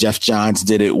back when Jeff Johns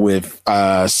did it with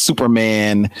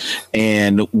Superman,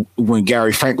 and when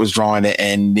Gary Frank was drawing it,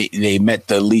 and they met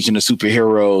the Legion of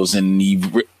Superheroes, and he,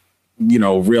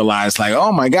 realized like,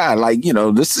 oh my God, like,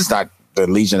 this is not the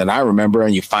Legion that I remember,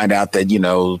 and you find out that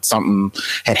something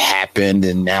had happened,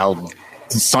 and now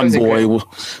Sun Boy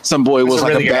was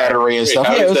like a battery and stuff.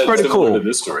 Yeah, it was pretty cool.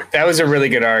 That was a really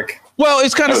good arc. Well,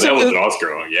 it's kind of similar. That was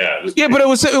Oscar, yeah, but it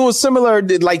was similar,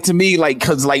 like to me, like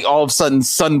because like all of a sudden,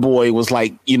 Sun Boy was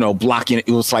like blocking. It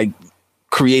was like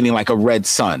creating like a red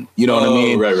sun. You know what I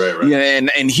mean? Right. Yeah,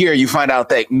 and here you find out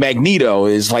that Magneto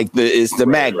is like the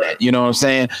magnet. Right. You know what I'm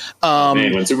saying?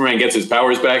 Man, when Superman gets his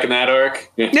powers back in that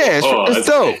arc, it's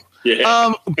dope.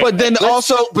 Yeah. But then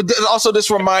also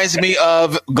this reminds me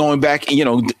of going back,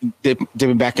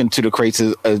 dipping back into the crates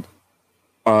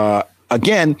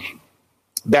again.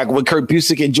 Back when Kurt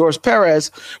Busiek and George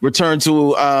Perez returned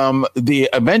to the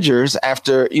Avengers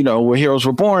after, where Heroes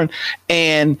Were Born,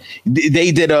 and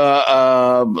they did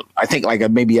I think like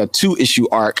maybe a 2-issue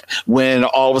arc when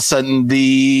all of a sudden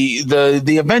the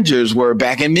Avengers were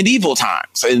back in medieval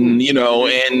times, and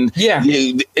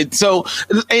so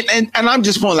I'm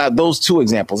just pulling out those 2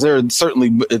 examples. There are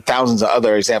certainly thousands of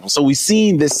other examples. So we've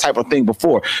seen this type of thing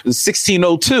before. The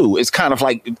 1602 is kind of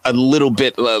like a little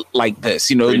bit like this,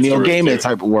 Neil Gaiman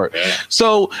type of work. Yeah.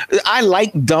 So I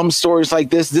like dumb stories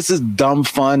like this. This is dumb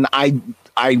fun. I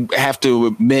have to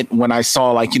admit, when I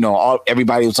saw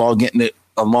everybody was all getting it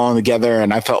along together,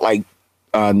 and I felt like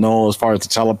know as far as the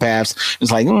telepaths.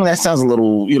 It's like that sounds a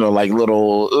little, like a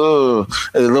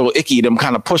little icky. Them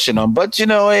kind of pushing them, but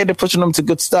hey, they're pushing them to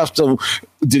good stuff. So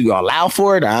do you allow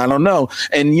for it? I don't know.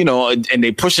 And and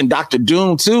they pushing Dr.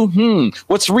 Doom too.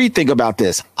 What's Reed think about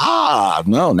this?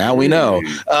 No, now we know.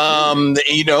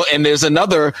 And there's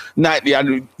another. Not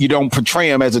you don't portray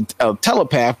him as a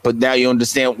telepath, but now you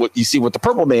understand what you see what the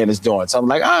Purple Man is doing. So I'm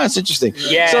like, it's interesting.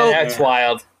 Yeah, so, that's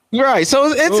wild. Right,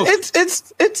 so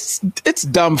it's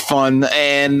dumb fun,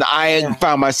 and I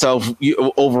found myself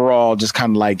overall just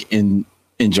kind of like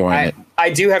enjoying it.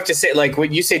 I do have to say, like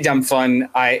when you say dumb fun,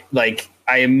 I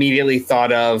immediately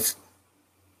thought of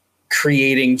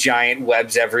creating giant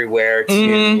webs everywhere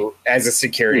as a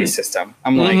security system.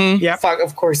 I'm like, fuck,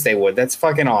 of course they would. That's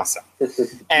fucking awesome.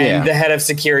 And the head of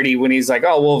security, when he's like,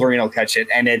 Wolverine will catch it,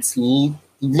 and it's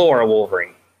Laura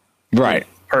Wolverine. Right,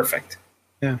 perfect.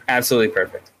 Yeah, absolutely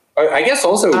perfect. I guess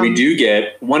also we do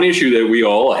get one issue that we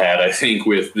all had, I think,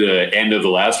 with the end of the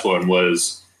last one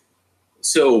was,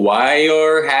 so why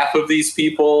are half of these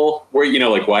people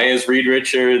why has Reed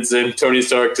Richards and Tony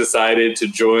Stark decided to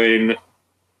join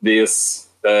this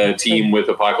team with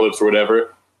Apocalypse or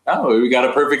whatever? We got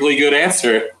a perfectly good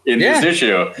answer in this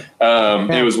issue.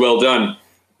 It was well done.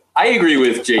 I agree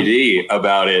with JD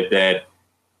about it that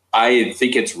I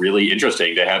think it's really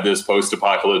interesting to have this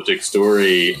post-apocalyptic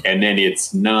story, and then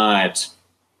it's not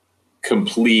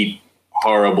complete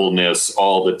horribleness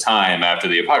all the time after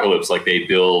the apocalypse. Like they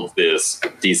build this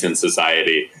decent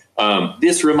society.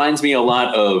 This reminds me a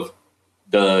lot of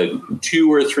the 2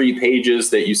 or 3 pages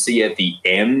that you see at the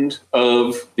end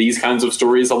of these kinds of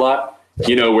stories a lot,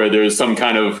 where there's some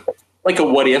kind of like a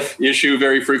what if issue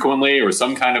very frequently, or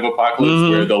some kind of apocalypse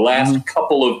where the last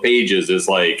couple of pages is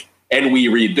like, and we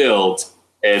rebuilt,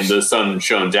 and the sun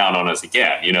shone down on us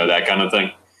again, that kind of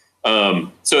thing.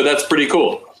 So that's pretty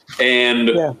cool. And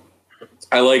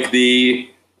I like the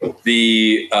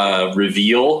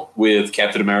reveal with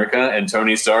Captain America and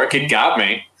Tony Stark. It got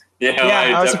me. I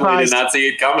definitely surprised. Did not see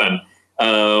it coming.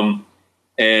 So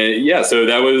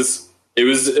that was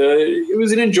it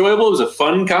was an enjoyable, it was a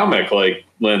fun comic, like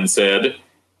Len said.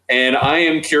 And I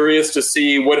am curious to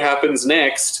see what happens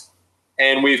next.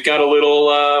 And we've got a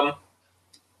little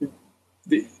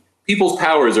people's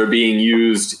powers are being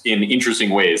used in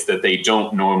interesting ways that they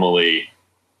don't normally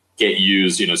get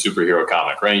used in a superhero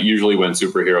comic, right? Usually when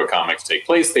superhero comics take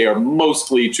place, they are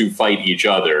mostly to fight each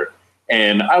other.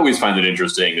 And I always find it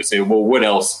interesting to say, well, what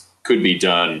else could be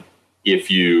done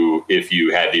if you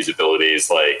had these abilities?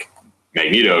 Like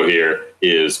Magneto here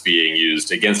is being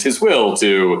used against his will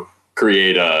to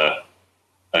create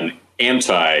an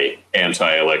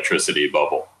anti-electricity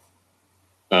bubble.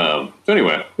 So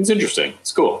anyway, it's interesting.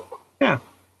 It's cool. Yeah.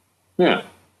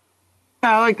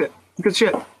 I liked it. Good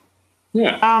shit.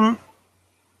 Yeah.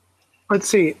 Let's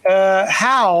see.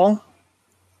 Hal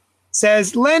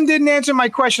says, Len didn't answer my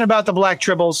question about the Black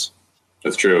Tribbles.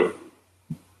 That's true.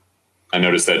 I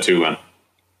noticed that too, Len.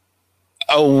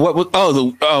 He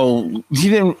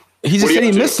didn't. He just said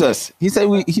he missed us. He said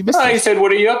he missed us. He said,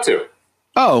 what are you up to?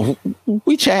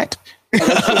 We chat.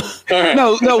 Right.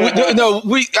 No.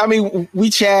 We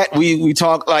chat. We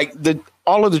talk. Like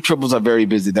all of the Tribbles are very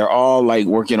busy. They're all like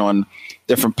working on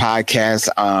different podcasts.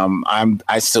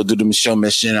 I still do the Michelle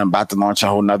Mission. I'm about to launch a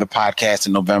whole nother podcast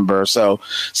in November. So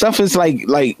stuff is like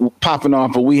popping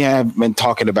off. But we have been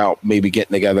talking about maybe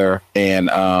getting together and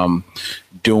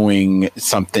doing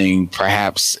something,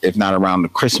 perhaps if not around the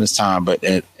Christmas time, but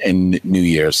in New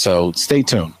Year's. So stay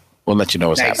tuned. We'll let you know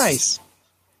what's happening. Nice.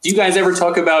 Do you guys ever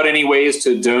talk about any ways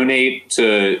to donate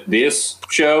to this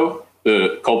show,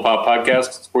 the Cult Pop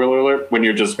Podcast? Spoiler alert! When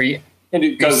you're just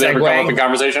does it ever come up in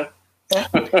conversation?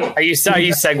 Are you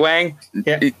segueing?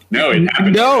 Yeah. No, it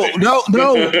happened.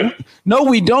 No,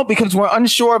 we don't, because we're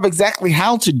unsure of exactly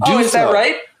how to do. Is that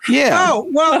right? Yeah. Oh,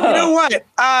 well, you know what?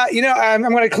 I'm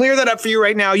going to clear that up for you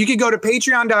right now. You can go to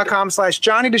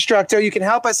patreon.com/JohnnyDestructo. You can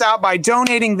help us out by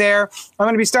donating there. I'm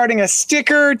going to be starting a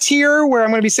sticker tier where I'm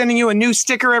going to be sending you a new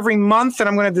sticker every month that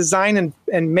I'm going to design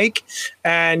and make,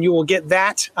 and you will get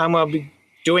that. I'm going to be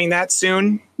doing that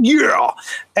soon. Yeah.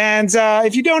 And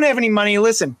if you don't have any money,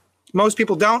 listen, most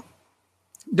people don't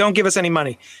give us any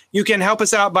money. You can help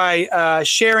us out by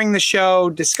sharing the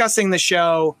show, discussing the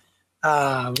show,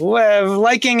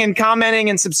 liking and commenting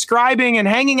and subscribing and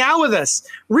hanging out with us.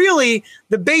 Really,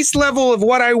 the base level of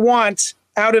what I want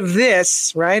out of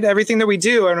this, right? Everything that we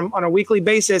do on a weekly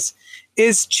basis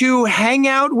is to hang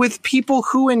out with people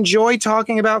who enjoy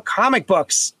talking about comic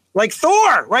books, like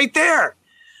Thor right there.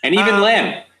 And even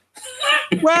Len.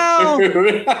 Well,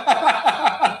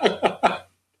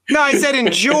 No, I said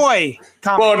enjoy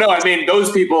comic. Well, no, I mean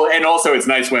those people, and also it's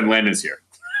nice when Len is here.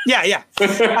 Yeah.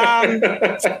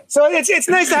 So it's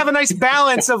nice to have a nice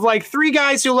balance of like three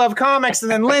guys who love comics, and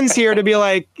then Lynn's here to be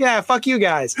like, yeah, fuck you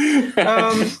guys.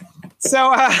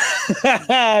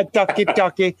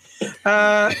 Ducky.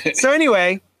 So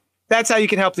anyway, that's how you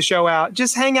can help the show out.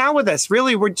 Just hang out with us.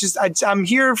 Really, I'm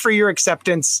here for your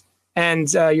acceptance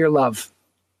and your love.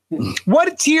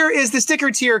 What tier is the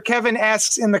sticker tier? Kevin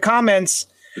asks in the comments.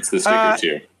 It's the sticker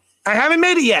tier. I haven't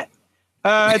made it yet.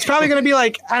 It's probably going to be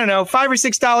like, I don't know, $5 or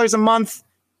 $6 a month.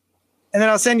 And then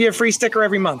I'll send you a free sticker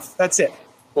every month. That's it.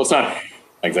 Well, it's not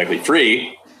exactly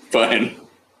free, but I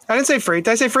didn't say free.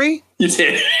 Did I say free? you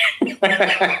did.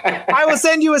 I will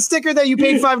send you a sticker that you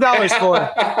paid $5 for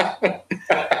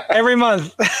every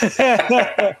month.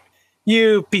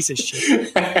 You piece of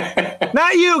shit.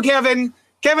 Not you, Kevin.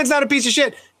 Kevin's not a piece of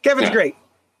shit. Kevin's great.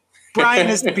 Brian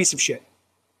is a piece of shit.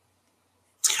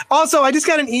 Also, I just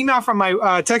got an email from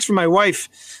my text from my wife.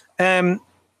 I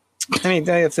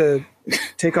have to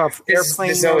take off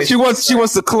airplane. She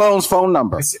wants the clone's phone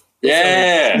number.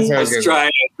 Yeah, let's try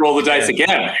and roll the dice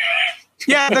again.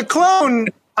 Yeah, the clone.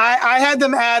 I had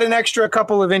them add an extra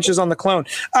couple of inches on the clone.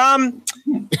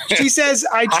 She says,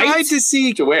 I tried to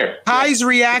see Kai's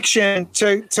reaction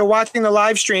to watching the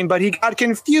live stream, but he got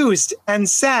confused and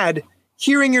sad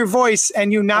hearing your voice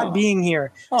and you not being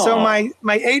here. So my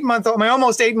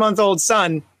almost 8-month-old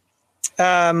son,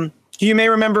 you may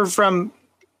remember from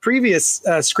previous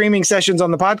screaming sessions on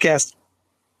the podcast,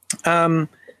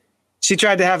 she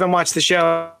tried to have him watch the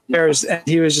show, and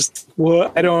he was just,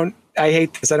 I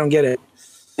hate this. I don't get it.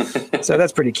 So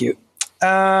that's pretty cute.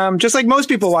 Just like most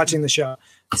people watching the show.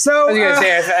 So I was gonna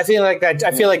say, I feel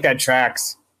like that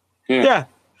tracks. Yeah.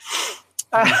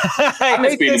 I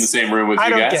miss being in the same room with you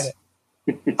guys. I don't get it.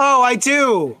 Oh, I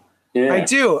do. Yeah. I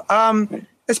do.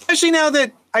 Especially now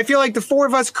that I feel like the four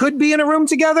of us could be in a room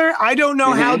together. I don't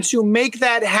know how to make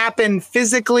that happen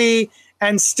physically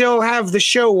and still have the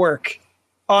show work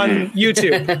on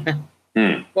YouTube.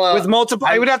 Well, with multiple,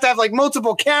 I would have to have like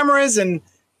multiple cameras and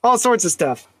all sorts of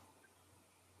stuff.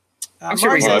 I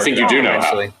think you do know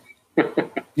actually.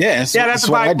 Yeah, I'd have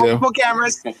to buy multiple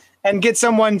cameras and get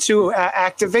someone to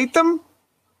activate them.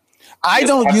 I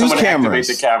don't use cameras.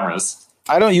 The cameras.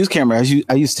 I don't use cameras.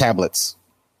 I use tablets.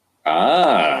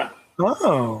 Ah.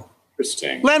 Oh.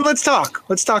 Interesting. Len, let's talk.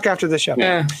 Let's talk after the show.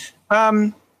 Yeah.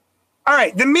 All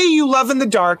right. The Me You Love in the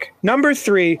Dark, number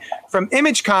 3 from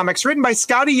Image Comics, written by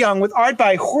Scotty Young with art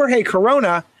by Jorge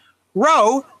Corona.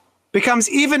 Ro becomes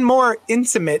even more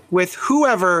intimate with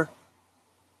whoever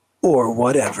or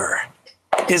whatever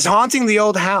is haunting the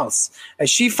old house as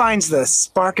she finds the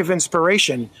spark of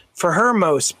inspiration for her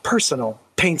most personal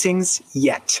paintings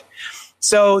yet.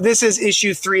 So this is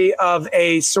issue 3 of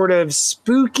a sort of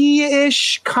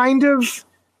spooky-ish kind of,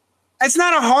 it's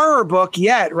not a horror book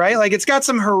yet, right? Like it's got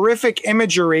some horrific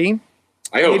imagery.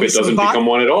 I hope it doesn't become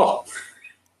one at all.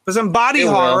 But some body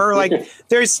horror, like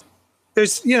there's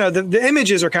the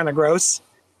images are kind of gross,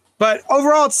 but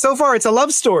overall so far it's a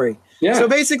love story. Yeah. So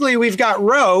basically we've got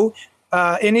Ro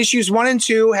in issues 1 and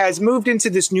 2 has moved into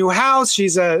this new house.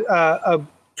 She's a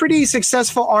pretty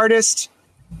successful artist,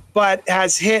 but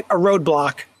has hit a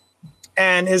roadblock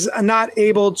and is not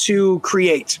able to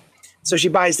create. So she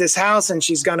buys this house and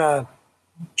she's going to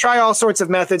try all sorts of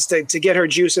methods to get her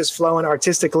juices flowing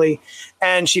artistically.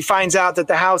 And she finds out that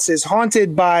the house is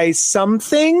haunted by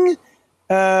something.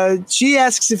 She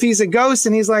asks if he's a ghost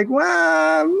and he's like,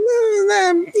 well,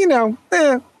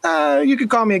 you could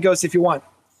call me a ghost if you want.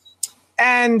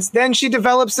 And then she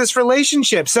develops this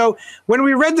relationship. So when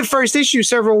we read the first issue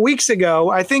several weeks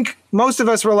ago, I think most of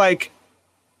us were like,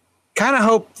 kind of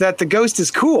hope that the ghost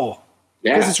is cool.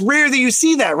 Because it's rare that you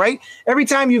see that, right? Every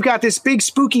time you've got this big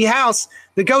spooky house,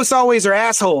 the ghosts always are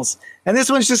assholes. And this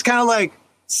one's just kind of like,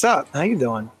 sup, how you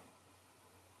doing?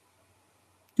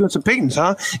 Doing some paintings,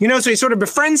 huh? So he sort of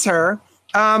befriends her.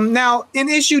 Now, in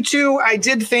issue 2, I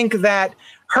did think that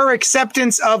her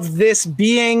acceptance of this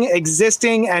being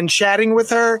existing and chatting with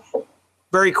her,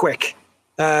 very quick.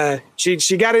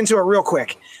 She got into it real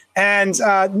quick. And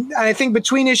I think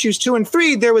between issues 2 and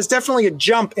 3, there was definitely a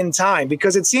jump in time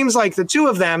because it seems like the two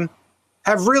of them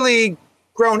have really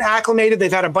grown acclimated.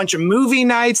 They've had a bunch of movie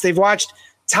nights. They've watched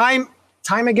Time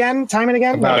and Again.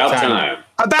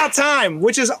 About Time,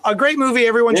 which is a great movie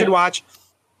everyone should watch.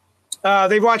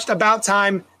 They've watched About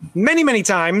Time many, many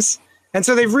times. And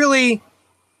so they've really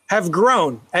have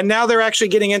grown. And now they're actually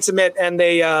getting intimate and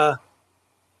they're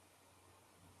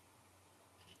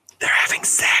having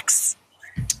sex.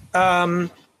 And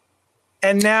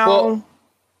now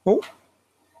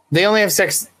they only have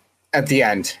sex at the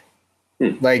end.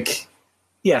 Like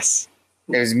Yes.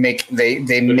 It was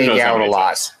they make out a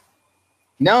lot.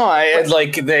 No,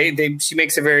 she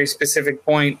makes a very specific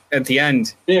point at the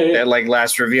end. That like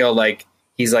last reveal, like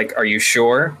he's like, "Are you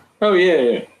sure?" Oh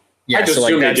yeah. I just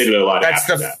assumed they did it a lot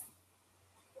after that.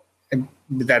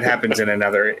 That happens in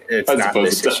another. It's As not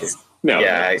this issue. No.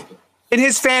 Yeah. In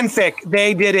his fanfic,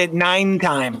 they did it 9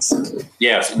 times.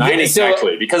 Yes, 9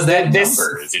 exactly. Because that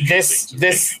number is interesting.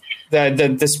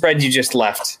 The spread you just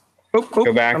left.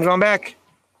 Go back. I'm going back.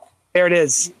 There it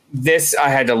is. This I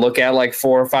had to look at like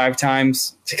 4 or 5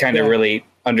 times to kind of really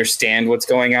understand what's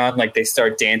going on. Like they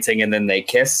start dancing and then they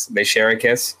kiss. They share a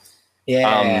kiss.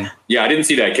 Yeah. I didn't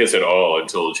see that kiss at all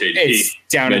until JD. It's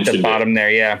down at the bottom there.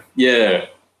 Yeah. Yeah.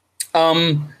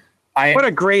 What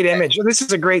a great image. This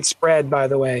is a great spread, by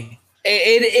the way.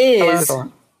 It is.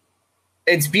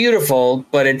 It's beautiful,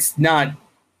 but it's not.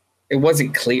 It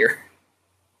wasn't clear.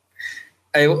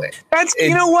 You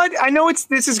know what? I know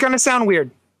this is going to sound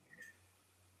weird.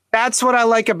 That's what I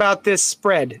like about this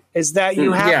spread is that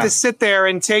you have to sit there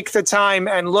and take the time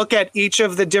and look at each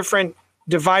of the different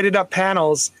divided up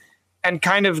panels and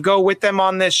kind of go with them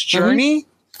on this journey.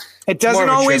 It doesn't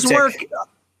always work.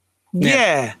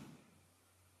 Yeah.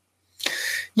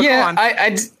 Yeah, I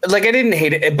didn't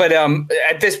hate it, but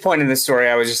at this point in the story,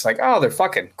 I was just like, oh, they're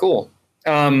fucking cool.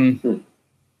 But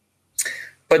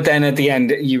then at the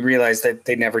end, you realize that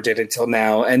they never did it till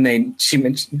now, and she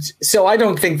mentioned. So I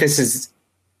don't think this is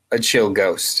a chill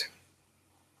ghost.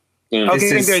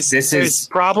 Okay, there's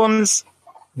problems.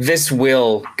 This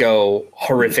will go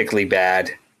horrifically bad.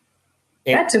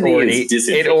 That to me is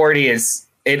disinteresting.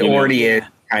 It already is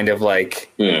kind of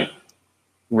like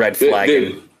red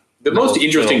flag. The most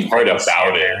interesting part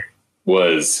about it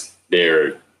was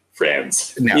their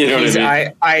friends. No, you know what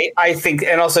I mean? I think,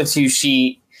 and also too,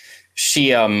 she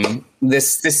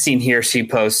this scene here, she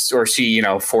posts or she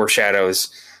foreshadows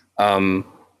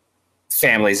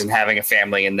families and having a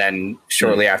family, and then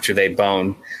shortly after they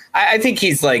bone. I think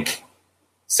he's like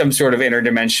some sort of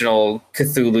interdimensional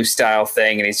Cthulhu style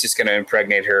thing, and he's just going to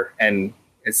impregnate her, and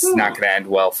it's not going to end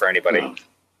well for anybody.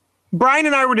 Brian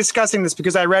and I were discussing this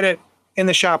because I read it in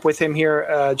the shop with him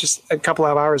here just a couple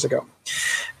of hours ago.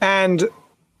 And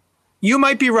you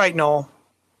might be right, Noel.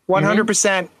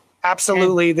 100%.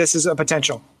 Absolutely. This is a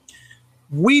potential.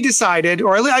 We decided,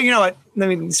 or you know what? Let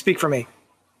me speak for me.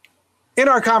 In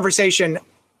our conversation,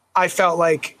 I felt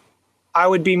like I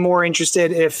would be more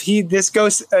interested if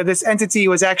this entity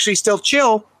was actually still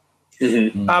chill.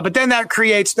 But then that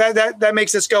creates, that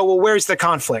makes us go, well, where's the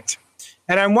conflict?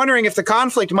 And I'm wondering if the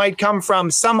conflict might come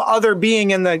from some other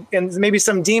being in maybe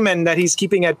some demon that he's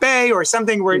keeping at bay, or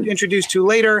something we're introduced to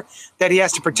later that he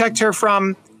has to protect her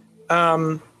from.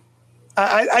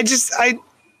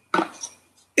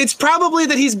 It's probably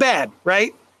that he's bad,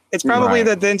 right? It's probably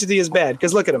that the entity is bad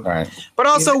because look at him. Right. But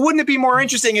also, wouldn't it be more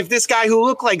interesting if this guy who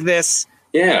looked like this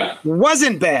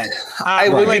wasn't bad?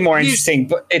 It would be more interesting,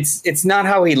 but it's not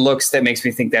how he looks that makes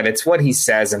me think that. It's what he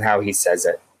says and how he says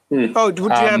it. Oh, would you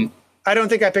have? I don't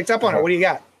think I picked up on it. What do you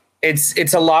got?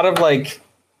 It's a lot of like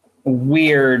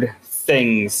weird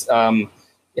things.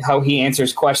 How he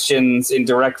answers questions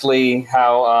indirectly.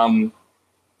 How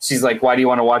she's like, "Why do you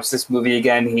want to watch this movie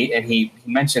again?" He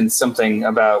mentioned something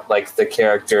about like the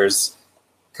character's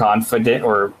confident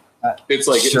or it's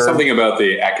like something about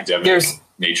the academic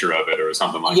nature of it or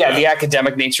something like that. Yeah, the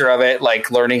academic nature of it, like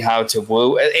learning how to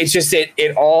woo. It's just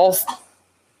it all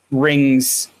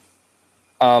rings.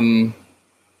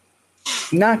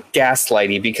 Not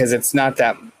gaslighty because it's not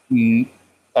that it's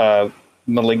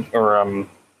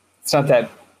not that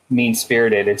mean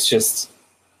spirited. It's just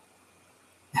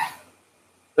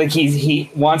like he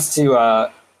wants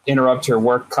to interrupt her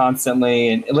work constantly,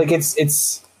 and like it's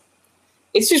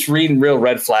just reading real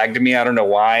red flag to me. I don't know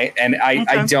why, and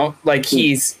I don't like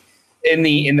he's in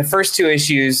the first 2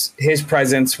 issues. His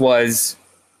presence was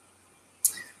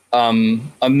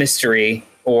a mystery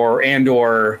or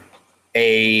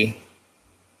a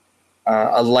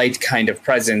light kind of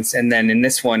presence, and then in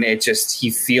this one he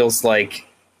feels like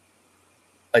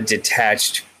a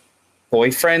detached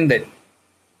boyfriend that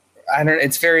I don't.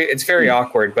 It's very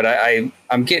awkward, but I'm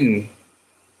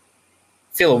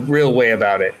feel a real way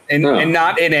about it, and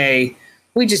not in a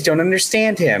we just don't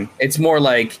understand him. It's more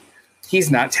like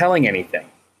he's not telling anything.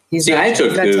 He's not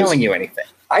telling you anything.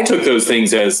 I took those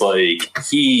things as like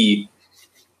he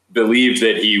believed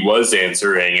that he was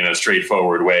answering in a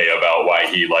straightforward way about why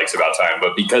he likes About Time,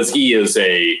 but because he is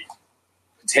a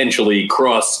potentially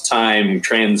cross-time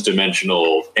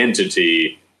transdimensional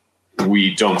entity,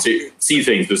 we don't see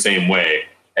things the same way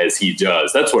as he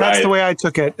does. That's the way I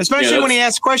took it, especially when he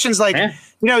asks questions like,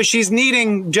 she's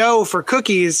needing dough for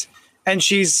cookies, and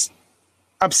she's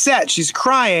upset. She's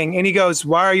crying, and he goes,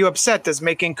 "Why are you upset? Does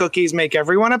making cookies make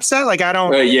everyone upset?" Like, I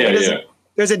don't.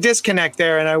 There's a disconnect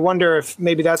there, and I wonder if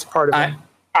maybe that's part of it.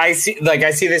 I see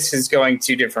this as going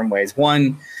two different ways.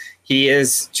 One, he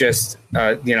is just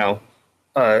a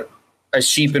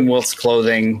sheep in wolf's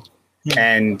clothing,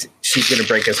 and she's going to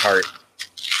break his heart.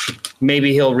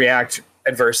 Maybe he'll react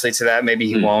adversely to that. Maybe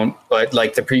he won't. But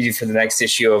like the preview for the next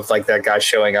issue of like that guy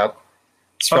showing up,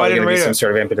 it's probably going to be some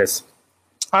sort of impetus.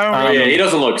 He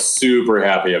doesn't look super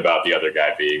happy about the other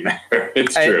guy being there.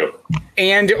 It's true.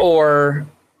 And or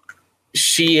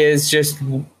she is just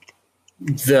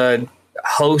the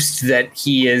host that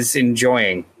he is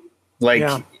enjoying. Like,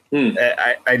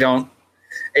 I don't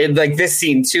like this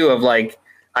scene too of like,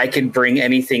 I could bring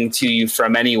anything to you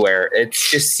from anywhere. It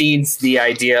just seeds the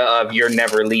idea of you're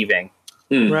never leaving.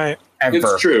 Right. Ever.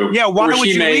 It's true. Yeah. Why would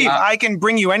you leave? I can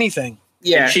bring you anything.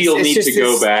 Yeah. And she'll need to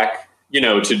go back,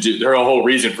 to do her whole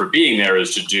reason for being there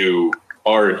is to do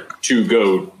art, to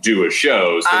go do a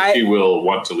show. So she will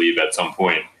want to leave at some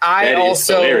point. Is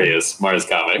hilarious, Mars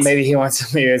Comics. Maybe he wants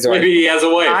to leave his wife. Maybe he has a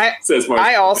wife, says Mars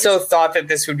I Comics. also thought that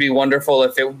this would be wonderful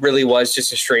if it really was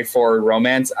just a straightforward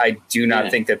romance. I do not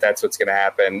think that that's what's going to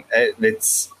happen.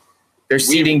 They're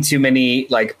seeding too many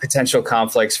like potential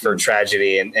conflicts for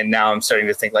tragedy. And now I'm starting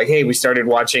to think like, hey, we started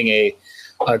watching a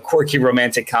quirky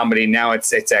romantic comedy. Now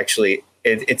it's actually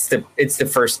it's the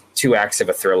first two acts of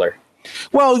a thriller.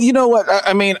 Well, you know what?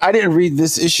 I mean, I didn't read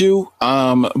this issue,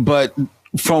 but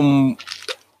from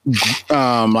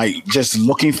like just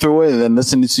looking through it and then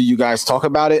listening to you guys talk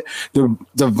about it, the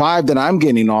vibe that I'm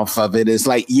getting off of it is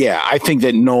like, yeah, I think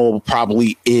that Noel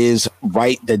probably is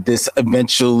right that this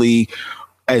eventually,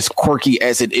 as quirky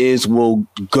as it is, will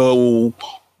go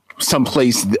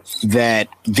someplace that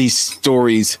these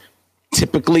stories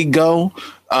typically go.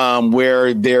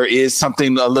 Where there is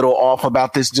something a little off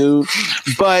about this dude,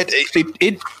 but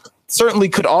it certainly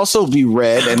could also be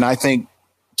read. And I think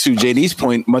to JD's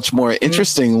point, much more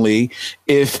interestingly,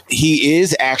 if he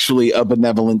is actually a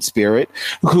benevolent spirit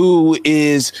who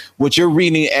is what you're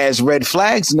reading as red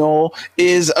flags, Noel,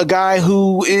 is a guy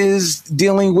who is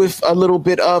dealing with a little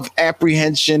bit of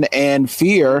apprehension and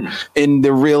fear in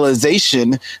the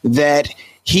realization that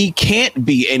he can't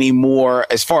be any more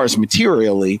as far as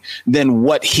materially than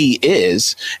what he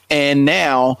is. And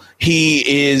now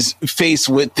he is faced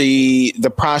with the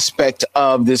prospect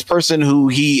of this person who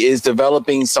he is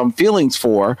developing some feelings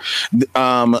for,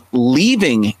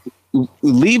 leaving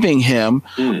him,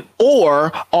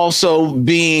 or also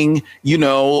being,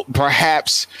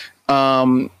 perhaps,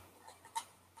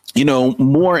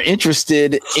 more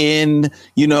interested in,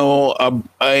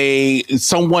 a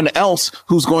someone else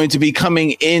who's going to be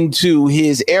coming into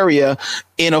his area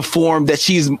in a form that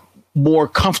she's more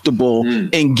comfortable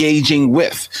engaging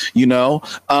with,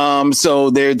 so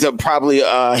there's probably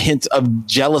a hint of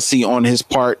jealousy on his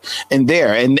part in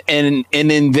there. And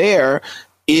in there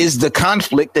is the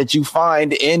conflict that you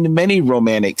find in many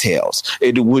romantic tales.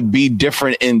 It would be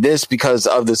different in this because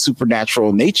of the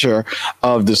supernatural nature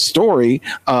of the story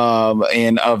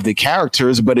and of the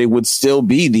characters, but it would still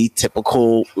be the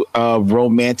typical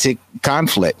romantic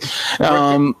conflict.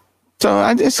 So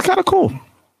it's kind of cool.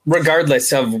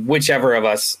 Regardless of whichever of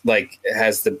us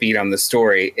has the beat on the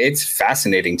story, it's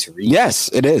fascinating to read. Yes,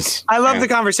 it is. I love the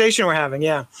conversation we're having.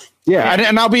 Yeah. Yeah,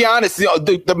 and I'll be honest,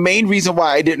 the main reason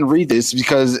why I didn't read this is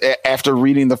because after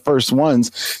reading the first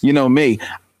ones, me,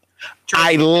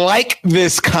 I like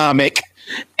this comic,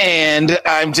 and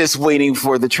I'm just waiting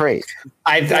for the trade.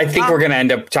 I think we're going to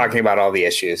end up talking about all the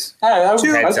issues. I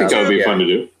think that would be fun to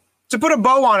do. To put a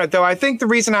bow on it, though, I think the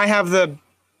reason I have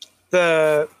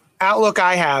the outlook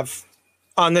I have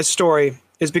on this story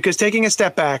is because taking a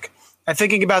step back and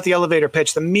thinking about the elevator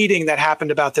pitch, the meeting that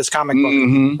happened about this comic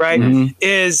book, right,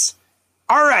 is,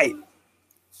 all right,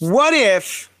 what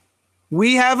if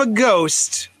we have a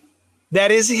ghost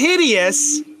that is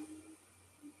hideous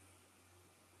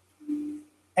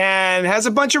and has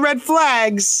a bunch of red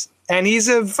flags and he's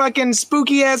a fucking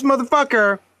spooky ass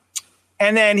motherfucker,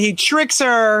 and then he tricks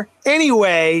her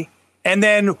anyway, and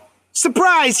then,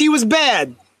 surprise, he was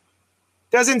bad.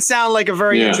 Doesn't sound like a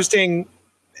very interesting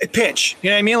pitch. You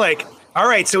know what I mean? Like, all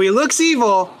right, so he looks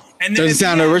evil, and then doesn't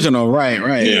sound original,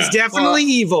 right? He's definitely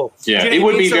evil. Yeah, it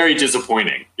would be very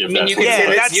disappointing. You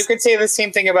could say the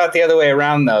same thing about the other way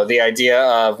around, though. The idea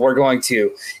of we're going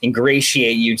to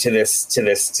ingratiate you to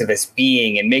this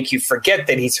being and make you forget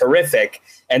that he's horrific,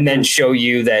 and then show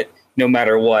you that no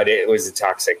matter what, it was a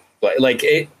toxic. Like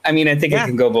it. I mean, I think it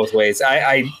can go both ways.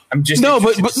 I'm just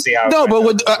to see how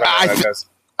it goes.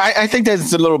 I think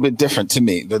that's a little bit different to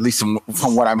me, at least from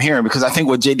what I'm hearing, because I think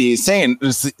what JD is saying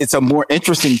is it's a more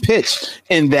interesting pitch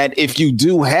in that if you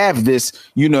do have this,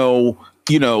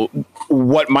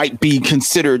 what might be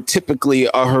considered typically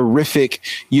a horrific,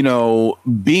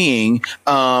 being,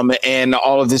 and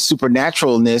all of this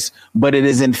supernaturalness, but it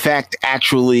is in fact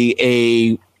actually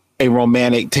a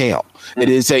romantic tale. It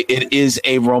is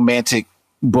a romantic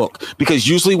book, because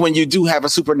usually when you do have a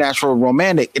supernatural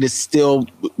romantic, it is still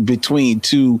between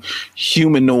two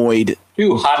humanoid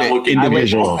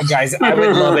individuals. Guys, I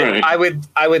would love it.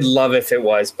 I would love if it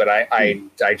was, but I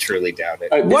truly doubt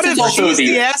it. What if she's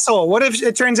the asshole? What if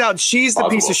it turns out she's the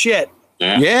piece of shit?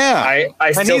 Yeah.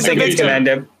 I still think it's gonna end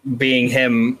up being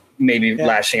him maybe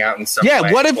lashing out in some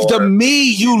way. What if the me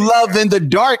you love in the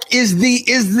dark is the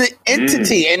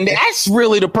entity, and that's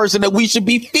really the person that we should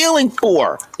be feeling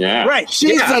for? Yeah, right.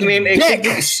 She's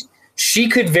she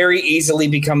could very easily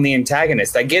become the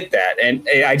antagonist. I get that, and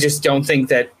I just don't think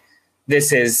that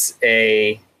this is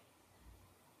a.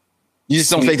 You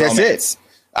just don't think that's it?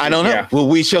 I don't know. Yeah. Well,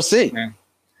 we shall see. Yeah.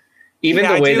 Even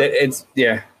the way that it's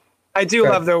I do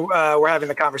love that we're having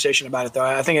the conversation about it, though.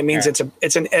 I think it means it's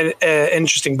an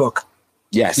interesting book.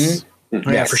 Yes.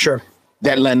 Mm-hmm. Yeah, for sure.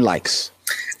 That Len likes.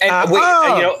 And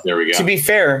there we go. To be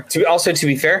fair,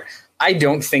 I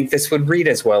don't think this would read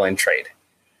as well in trade.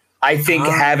 I think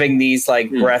having these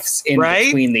breaths in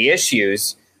between the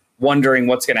issues, wondering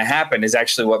what's going to happen, is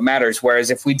actually what matters. Whereas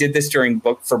if we did this during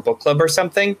book club or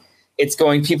something,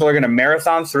 people are going to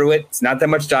marathon through it. It's not that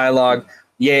much dialogue.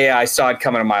 Yeah, I saw it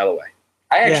coming a mile away.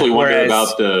 I actually wonder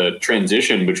about the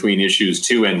transition between issues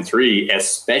 2 and 3,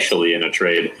 especially in a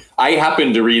trade. I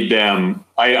happened to read them.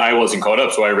 I wasn't caught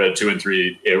up, so I read 2 and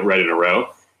 3 read in a row.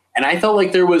 And I felt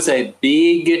like there was a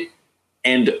big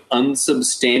and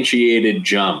unsubstantiated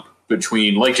jump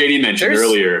between, like JD mentioned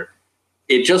earlier,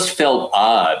 it just felt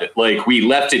odd. Like we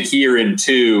left it here in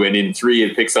 2, and in 3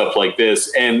 it picks up like this.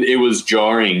 And it was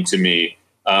jarring to me.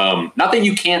 Not that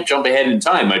you can't jump ahead in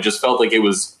time. I just felt like it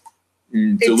was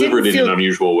delivered in an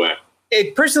unusual way.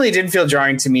 It personally didn't feel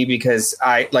jarring to me because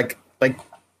I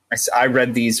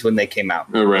read these when they came out.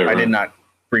 Oh, right. I did not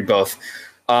read both.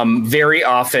 Very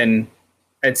often,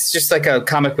 it's just like a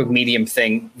comic book medium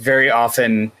thing. Very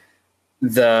often,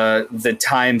 the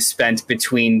time spent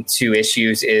between 2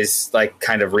 issues is like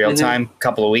kind of real time,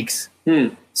 couple of weeks.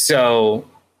 So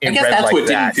I guess that's what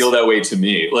didn't feel that way to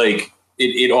me. Like.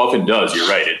 It often does. You're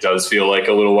right. It does feel like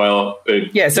a little while.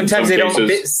 Sometimes they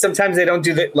don't. Sometimes they don't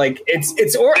do that. Like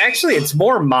it's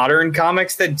more modern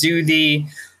comics that do the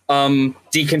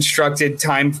deconstructed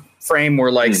time frame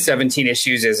where 17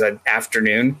 issues is an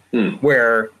afternoon,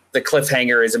 where the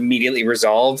cliffhanger is immediately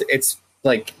resolved. It's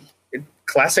like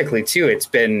classically too. It's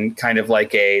been kind of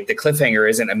like the cliffhanger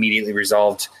isn't immediately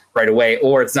resolved right away,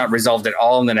 or it's not resolved at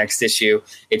all in the next issue.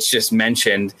 It's just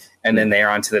mentioned, and then they're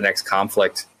on to the next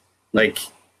conflict. Like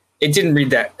it didn't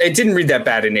read that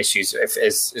bad in issues,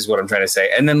 is what I'm trying to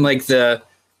say. And then the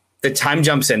time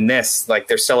jumps in this, like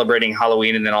they're celebrating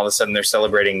Halloween and then all of a sudden they're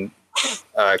celebrating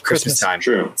Christmas time.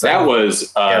 True. So, that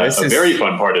was a very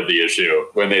fun part of the issue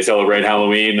when they celebrate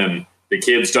Halloween and the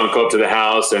kids don't go up to the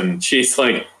house and she's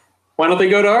like, why don't they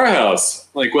go to our house?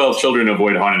 Like, well, children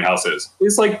avoid haunted houses.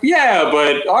 He's like, yeah,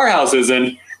 but our house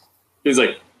isn't. He's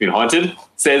like, been haunted?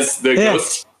 Says the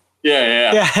ghost.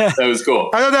 Yeah. That was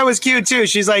cool. I thought that was cute too.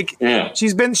 She's like,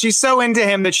 she's so into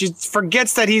him that she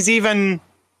forgets that he's even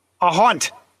a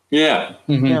haunt. Yeah.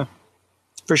 Mm-hmm. Yeah,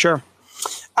 for sure.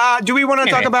 Do we want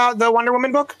to talk about the Wonder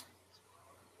Woman book?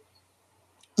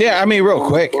 Yeah, I mean, real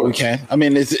quick, we can. I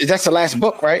mean, that's the last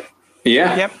book, right?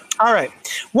 Yeah. Yep. All right.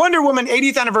 Wonder Woman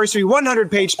 80th anniversary,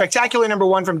 100-page spectacular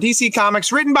 #1 from DC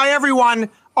Comics, written by everyone,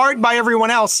 art by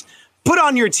everyone else. Put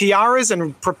on your tiaras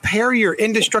and prepare your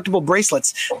indestructible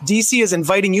bracelets. DC is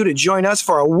inviting you to join us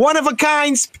for a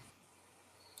one-of-a-kind.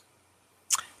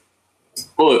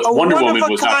 Wonder Woman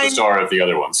was not the star of the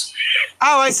other ones.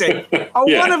 Oh, I see.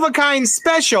 One-of-a-kind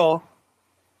special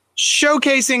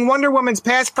showcasing Wonder Woman's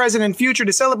past, present, and future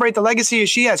to celebrate the legacy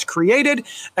she has created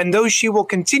and those she will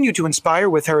continue to inspire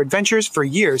with her adventures for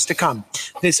years to come.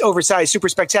 This oversized, super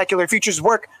spectacular features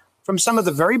work from some of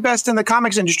the very best in the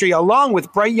comics industry, along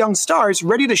with bright young stars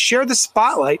ready to share the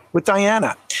spotlight with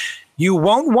Diana. You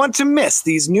won't want to miss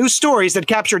these new stories that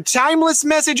capture timeless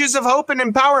messages of hope and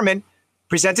empowerment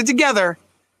presented together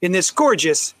in this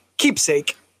gorgeous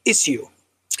keepsake issue.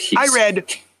 I read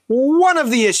one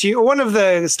of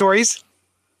the stories,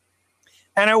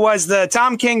 and it was the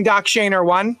Tom King, Doc Shaner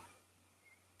one,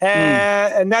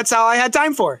 and that's all I had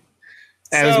time for.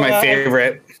 That was my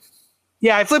favorite.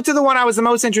 Yeah, I flipped to the one I was the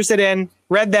most interested in,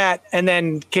 read that, and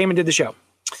then came and did the show.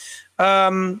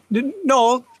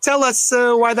 Noel, tell us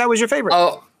why that was your favorite.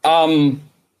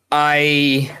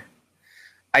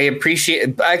 I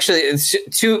appreciate, actually, it's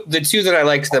the two that I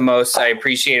liked the most. I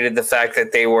appreciated the fact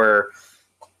that they were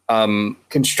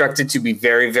constructed to be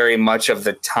very, very much of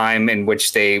the time in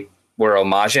which they were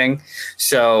homaging.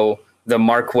 So the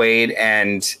Mark Waid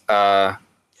and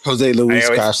Jose Luis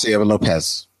Garcia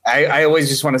Lopez. I always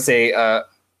just want to say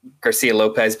Garcia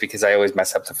Lopez because I always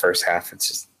mess up the first half. It's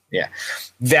just, yeah.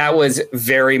 That was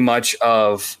very much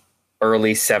of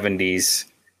early 70s.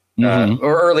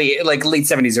 Or early, like late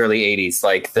 70s, early 80s,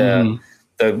 like the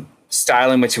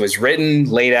style in which it was written,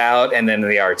 laid out, and then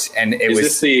the art. And it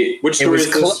was which story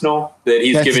is this, Noel? That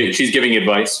she's giving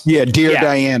advice. Yeah, Dear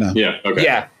Diana. Yeah, okay.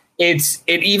 Yeah, it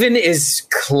even is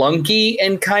clunky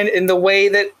and kind of in the way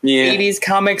that 80s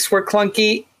comics were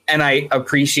clunky, and I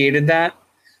appreciated that.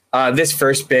 This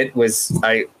first bit was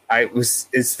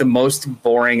it's the most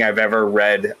boring I've ever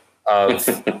read of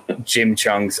Jim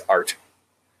Cheung's art.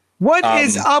 What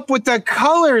is up with the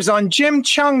colors on Jim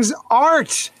Cheung's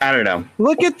art? I don't know.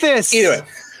 Look at this. Either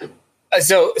way,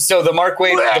 so the Mark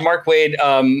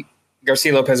Waid,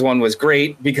 Garcia Lopez one was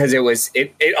great because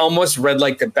it almost read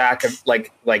like the back of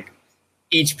like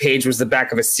each page was the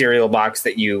back of a cereal box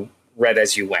that you read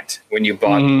as you went when you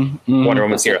bought Wonder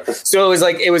Woman cereal. So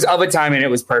it was of a time and it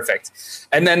was perfect.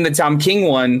 And then the Tom King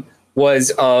one was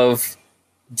of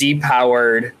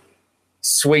depowered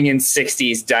swinging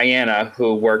 60s Diana,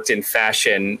 who worked in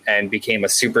fashion and became a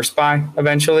super spy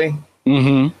eventually.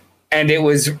 And it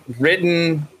was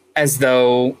written as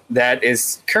though that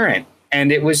is current.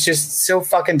 And it was just so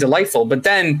fucking delightful. But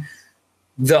then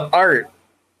the art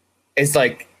is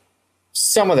like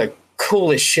some of the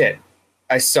coolest shit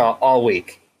I saw all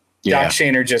week. Yeah. Doc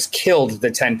Shaner just killed the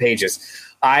 10 pages.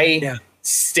 I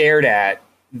stared at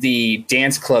the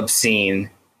dance club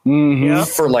scene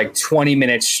for like 20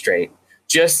 minutes straight.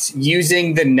 Just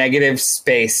using the negative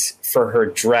space for her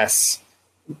dress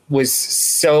was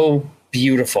so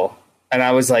beautiful. And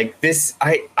I was like,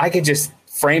 I could just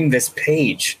frame this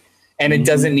page and it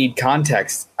doesn't need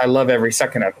context. I love every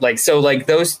second of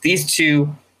it. These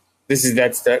two,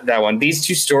 that one. These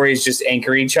two stories just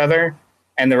anchor each other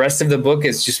and the rest of the book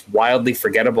is just wildly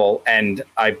forgettable. And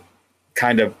I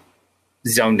kind of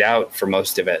zoned out for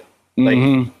most of it.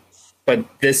 But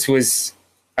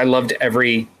I loved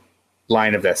every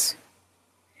line of this.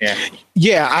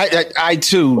 I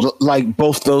too like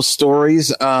both those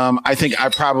stories. I think I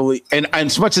probably and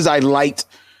as much as I liked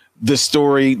the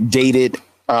story dated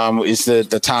is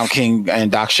the Tom King and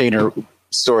Doc Shaner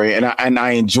story, and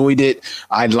I enjoyed it.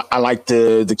 I like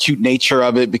the cute nature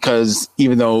of it because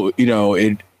even though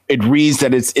it reads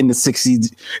that it's in the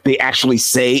 60s, they actually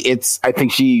say it's. I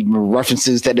think she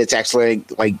references that it's actually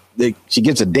she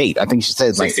gives a date. I think she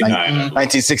says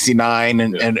 1969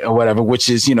 and whatever, which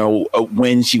is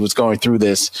when she was going through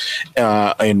this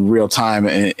in real time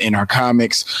in her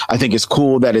comics. I think it's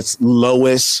cool that it's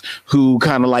Lois who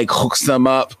kind of hooks them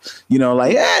up.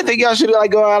 I think y'all should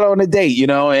go out on a date.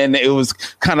 And it was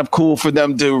kind of cool for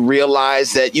them to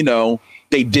realize that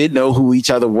they did know who each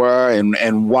other were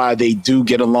and why they do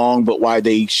get along, but why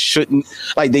they shouldn't.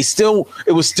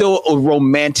 It was still a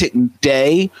romantic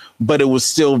day, but it was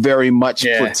still very much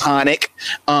platonic.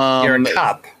 You're a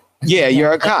cop. Yeah,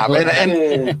 you're a cop,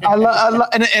 and I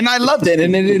loved it,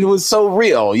 and it was so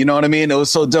real. You know what I mean? It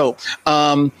was so dope.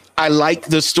 I liked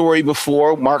the story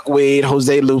before Mark Waid,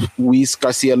 Jose Luis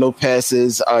Garcia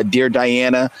Lopez's Dear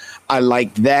Diana. I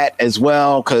liked that as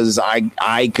well because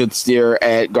I could stare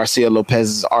at Garcia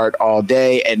Lopez's art all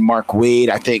day, and Mark Waid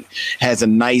I think has a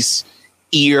nice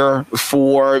ear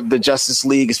for the Justice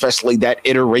League, especially that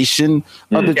iteration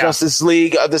of the Justice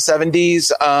League of the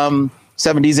 70s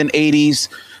and 80s.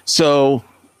 So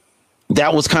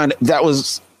that was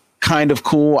kind of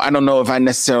cool. I don't know if I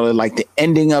necessarily like the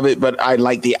ending of it, but I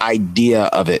like the idea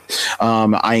of it.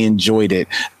 I enjoyed it.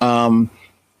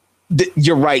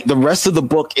 You're right. The rest of the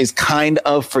book is kind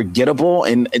of forgettable,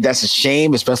 and that's a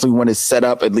shame, especially when it's set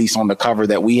up, at least on the cover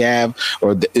that we have,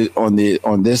 or on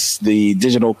the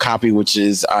digital copy, which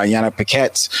is Yannick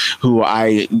Paquette's, who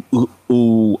I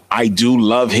do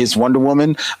love his Wonder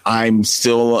Woman. I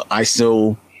still.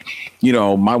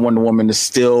 My Wonder Woman is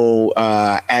still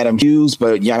Adam Hughes,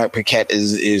 but Yannick Paquette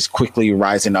is quickly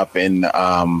rising up and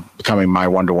becoming my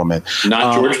Wonder Woman.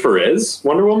 Not George Perez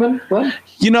Wonder Woman? What?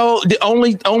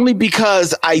 Only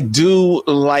because I do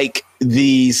like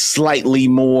the slightly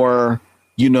more,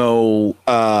 not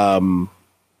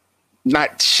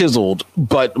chiseled,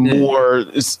 but more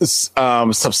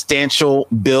substantial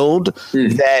build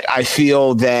that I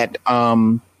feel that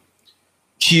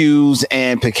Hughes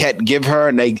and Paquette give her,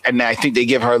 and I think they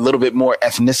give her a little bit more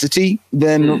ethnicity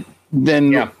than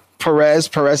Perez.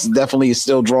 Perez definitely is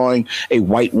still drawing a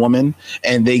white woman,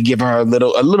 and they give her a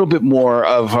little bit more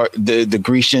of her the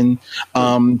Grecian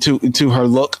to her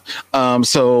look.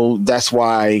 So that's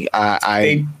why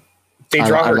they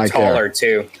draw her like taller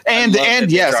too. And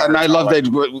yes, and I love her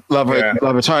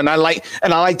taller. And I like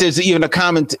there's even a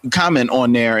comment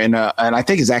on there, and I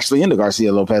think it's actually in the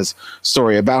Garcia Lopez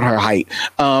story about her height.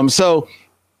 So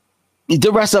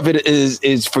the rest of it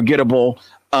is forgettable.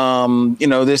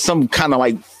 There's some kind of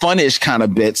like funnish kind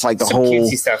of bits, like some whole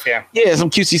cutesy stuff, some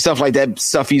cutesy stuff like that.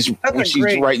 Stuff she's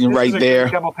writing right there.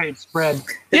 Double page spread.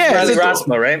 Yeah, it's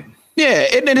Rosmo, right? Yeah,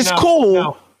 and it's cool.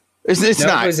 No. It's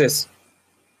not. Who is this?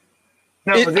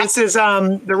 No, this is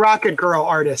the Rocket Girl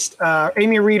artist,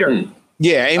 Amy Reeder.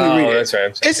 Yeah, Amy Reeder. That's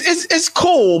right. It's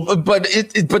cool, but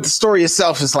the story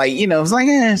itself is like, it's like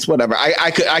it's whatever.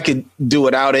 I could do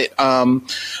without it.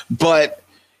 But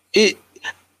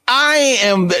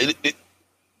I'm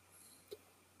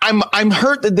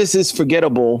hurt that this is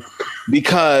forgettable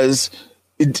because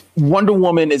Wonder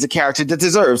Woman is a character that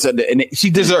deserves it, and she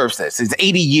deserves this. It's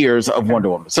 80 years of Wonder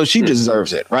Woman, so she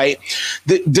deserves it, right?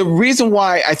 The reason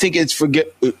why I think it's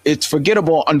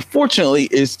forgettable, unfortunately,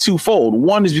 is twofold.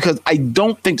 One is because I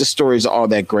don't think the stories are all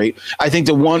that great. I think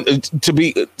the one, to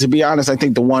be honest, I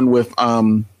think the one with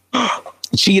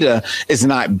Cheetah is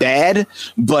not bad,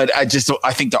 but I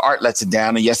think the art lets it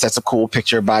down. And yes, that's a cool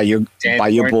picture by your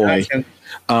boy,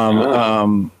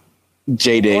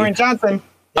 JD. Warren Johnson.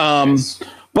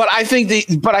 But I think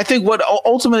what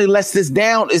ultimately lets this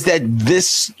down is that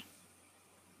this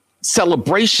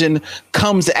celebration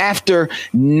comes after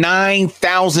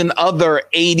 9,000 other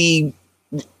 80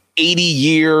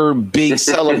 year big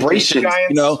celebrations,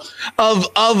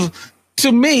 of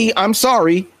to me, I'm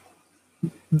sorry,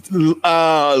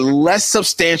 less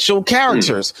substantial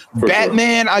characters.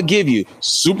 Batman, I'll give you.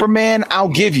 Superman, I'll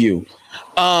give you.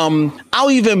 I'll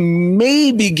even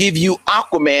maybe give you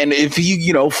Aquaman if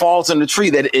he, falls in the tree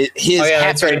that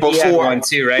happened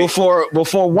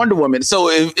before Wonder Woman. So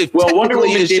if Wonder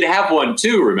Woman did have one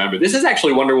too. Remember, this is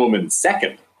actually Wonder Woman's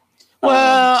second.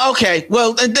 Well, okay.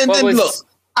 Well, then look,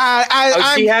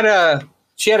 she had a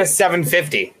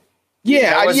 750.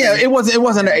 Yeah, it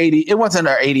wasn't her 80. It wasn't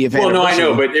her 80th. Well, no, I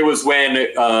know, but it was when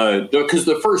because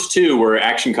the first two were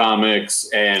Action Comics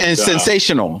and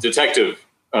Sensational Detective.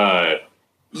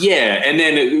 And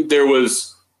then there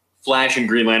was Flash and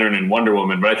Green Lantern and Wonder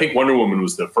Woman, but I think Wonder Woman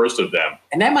was the first of them,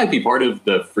 and that might be part of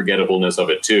the forgettableness of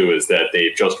it too. Is that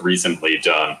they've just recently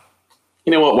done.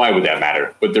 You know what? Why would that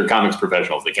matter? But they're comics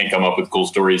professionals. They can't come up with cool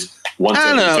stories once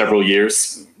every several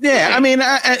years. Yeah, I mean,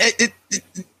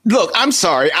 look, I'm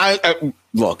sorry.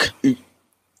 Look,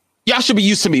 y'all should be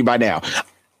used to me by now.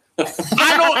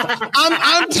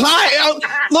 I'm tired.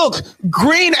 Look,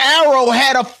 Green Arrow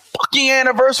had a fucking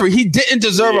anniversary. He didn't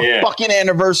deserve a fucking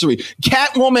anniversary.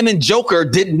 Catwoman and Joker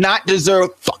did not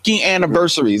deserve fucking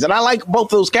anniversaries. And I like both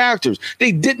those characters.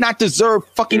 They did not deserve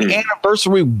fucking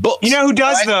anniversary books. You know who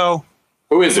does, though?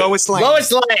 Who is it? Lois Lane.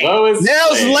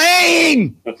 Nels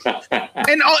Lane.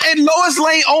 And Lois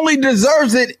Lane only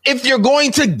deserves it if you're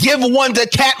going to give one to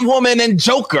Catwoman and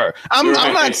Joker. I'm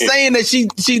not saying that she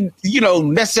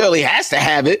necessarily has to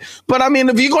have it, but I mean,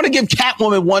 if you're going to give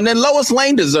Catwoman one, then Lois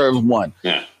Lane deserves one.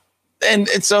 Yeah. And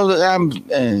so this logo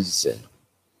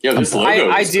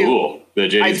is cool. The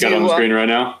JD's got on the screen right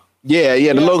now. Yeah,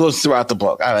 the logo's throughout the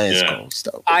book. I mean, it's cool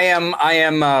stuff. I am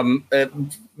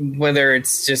whether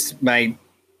it's just my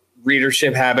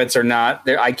readership habits or not,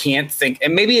 I can't think,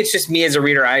 and maybe it's just me as a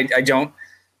reader. I don't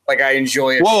like. I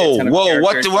enjoy it. Whoa!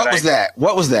 What was that?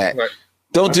 What was that?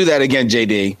 Don't do that again,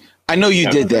 JD. I know you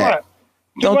did that.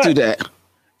 Don't do that.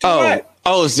 Oh,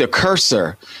 it's the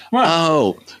cursor. What?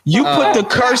 Oh, you put the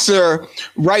cursor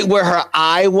right where her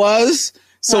eye was.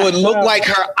 So it looked like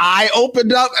her eye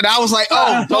opened up, and I was like,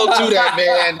 "Oh, don't do that,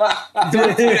 man!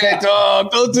 Don't do that,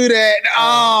 dog! Don't do that!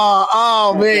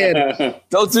 Oh, man!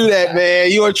 Don't do that,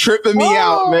 man! You are tripping me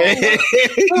out, man!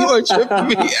 You are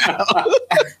tripping me out."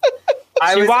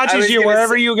 She watches you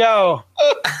wherever you go.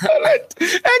 That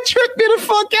tripped me the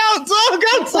fuck out, dog.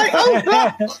 I was like, oh,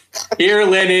 no. Here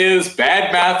Lynn is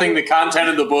bad-mouthing the content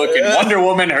of the book, and Wonder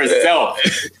Woman herself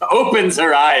opens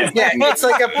her eyes. Yeah, it's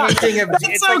like a painting of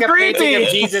painting of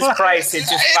Jesus Christ. It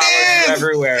just follows you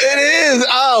everywhere. It is.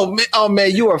 Oh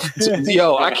man, you are.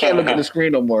 Yo, I can't look at the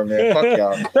screen no more, man. Fuck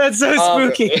y'all. That's so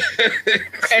spooky.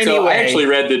 Anyway, so I actually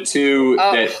read the two.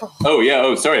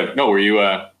 Sorry. No, were you?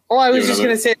 Oh, I was just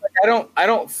gonna say, like, I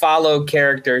don't follow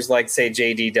characters like, say,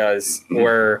 JD does,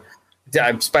 where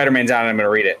Spider-Man's on and I'm gonna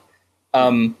read it.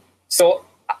 So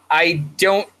I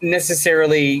don't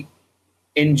necessarily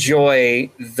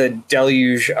enjoy the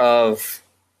deluge of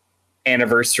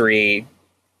anniversary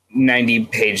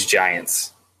 90-page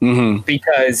giants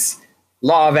because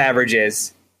law of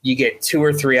averages, you get 2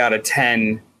 or 3 out of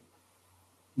 10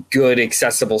 good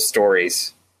accessible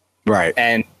stories, right?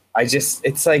 And I'm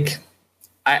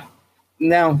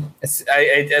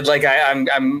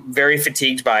very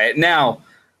fatigued by it. Now,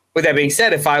 with that being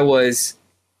said, if I was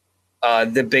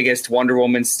the biggest Wonder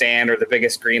Woman stan or the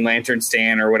biggest Green Lantern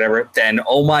stan or whatever, then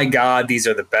oh my god, these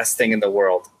are the best thing in the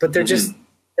world. But they're just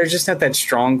not that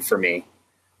strong for me.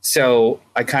 So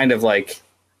I kind of like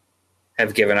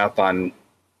have given up on.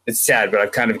 It's sad, but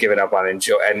I've kind of given up on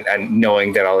enjoy and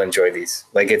knowing that I'll enjoy these.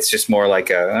 Like it's just more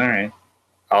like all right,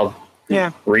 I'll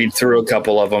read through a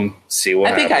couple of them, see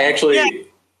what. I think I actually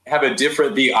have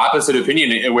the opposite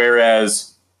opinion.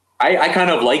 Whereas I kind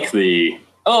of like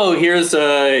here's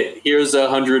a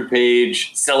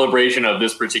 100-page celebration of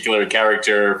this particular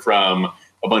character from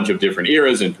a bunch of different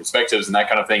eras and perspectives and that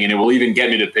kind of thing. And it will even get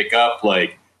me to pick up,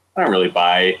 like, I don't really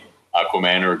buy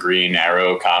Aquaman or Green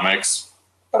Arrow comics,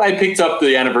 but I picked up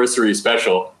the anniversary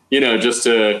special, just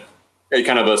a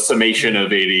kind of a summation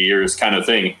of 80 years kind of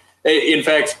thing. In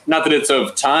fact, not that it's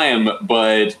of time,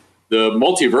 but the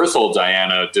multiversal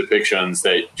Diana depictions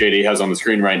that JD has on the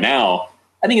screen right now,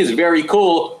 I think is very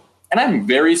cool. And I'm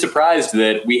very surprised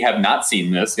that we have not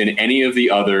seen this in any of the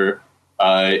other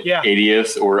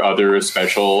 80th or other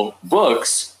special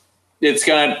books. It's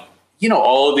got,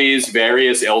 all of these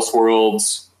various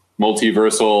Elseworlds,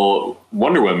 multiversal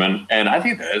Wonder Woman, and I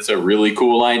think that's a really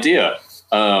cool idea.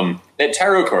 That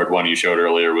tarot card one you showed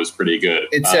earlier was pretty good.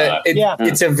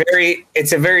 It's a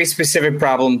very specific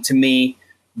problem to me,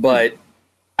 but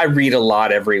I read a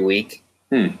lot every week,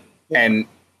 and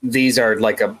these are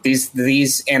like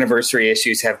these anniversary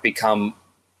issues have become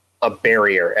a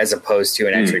barrier as opposed to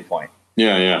an entry point.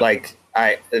 Yeah. Like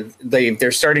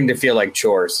they're starting to feel like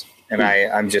chores, and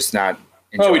I'm just not.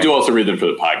 Well, we do also read them for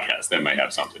the podcast. That might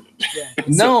have something to do.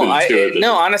 No,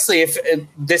 honestly, if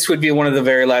this would be one of the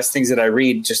very last things that I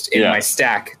read just in my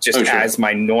stack, as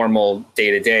my normal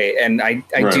day to day. And I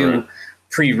do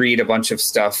pre-read a bunch of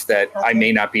stuff that I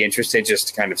may not be interested, just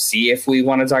to kind of see if we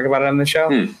want to talk about it on the show.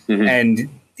 And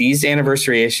these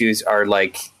anniversary issues are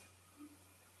like,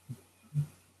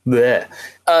 bleh.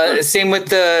 Same with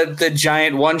the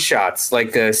giant one shots,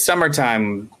 like the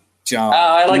summertime. John.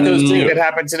 I like those too. That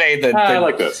happened today. I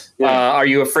like those. Yeah. Are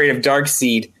you afraid of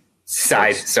Darkseid?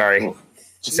 Sorry. But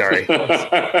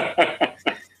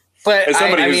as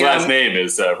somebody whose last name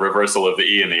is reversal of the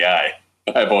E and the I.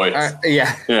 Hi, boys.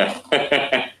 Yeah.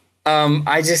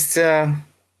 I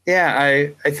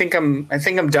think I'm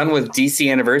done with DC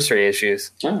anniversary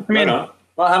issues. Yeah, I mean, well,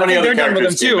 how many other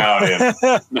characters came out in?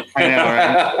 I know,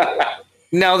 right?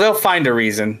 No, they'll find a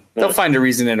reason. They'll find a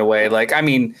reason in a way. Like, I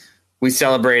mean. We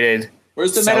celebrated.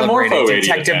 Where's the Metamorpho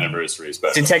 80th anniversary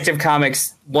special? Detective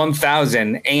Comics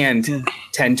 1000 and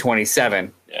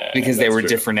 1027 because they were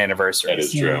different anniversaries. That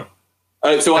is true.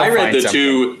 So I read the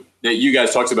two that you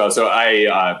guys talked about. So I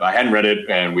hadn't read it,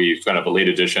 and we kind of a late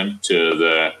addition to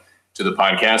the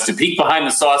podcast. To peek behind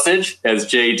the sausage, as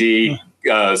JD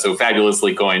so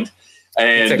fabulously coined.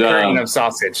 And, it's a curtain of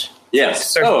sausage.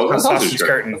 Yes. A sausage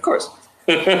curtain. Of course.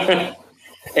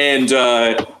 And.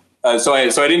 So I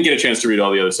didn't get a chance to read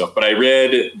all the other stuff, but I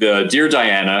read the Dear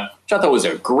Diana, which I thought was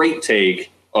a great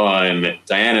take on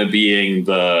Diana being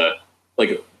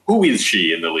who is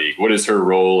she in the League? What is her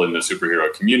role in the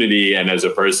superhero community and as a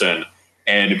person?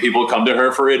 And people come to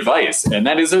her for advice. And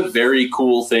that is a very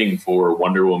cool thing for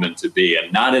Wonder Woman to be,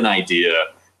 and not an idea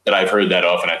that I've heard that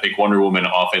often. I think Wonder Woman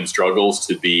often struggles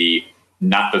to be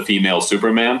not the female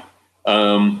Superman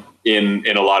in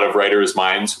a lot of writers'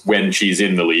 minds when she's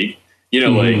in the League.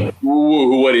 Like,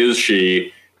 what is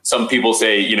she? Some people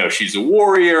say, she's a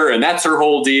warrior, and that's her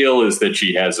whole deal, is that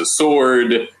she has a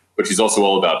sword, but she's also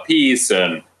all about peace.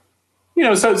 And,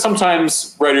 so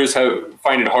sometimes writers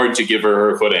find it hard to give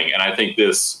her footing. And I think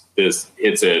this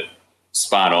hits it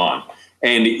spot on.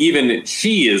 And even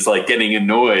she is like getting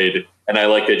annoyed. And I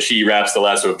like that she wraps the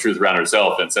lasso of truth around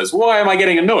herself and says, why am I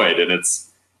getting annoyed? And it's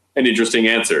an interesting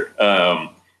answer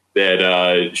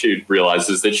that she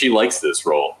realizes that she likes this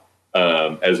role.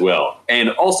 As well.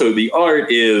 And also the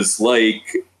art is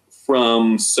like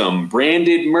from some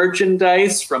branded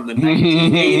merchandise from the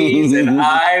 1980s, and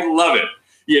I love it.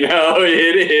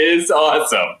 It is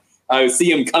awesome. I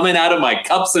see him coming out of my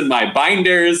cups and my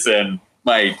binders and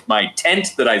my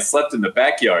tent that I slept in the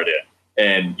backyard in.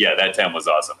 And yeah, that tent was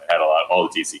awesome. It had all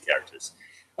the DC characters.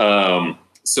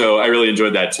 So I really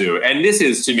enjoyed that too. And this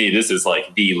is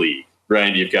like the League,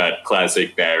 right? You've got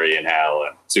classic Barry and Hal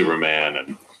and Superman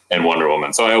and and Wonder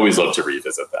Woman. So I always love to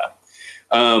revisit that.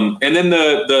 And then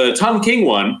the Tom King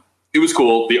one, it was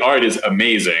cool. The art is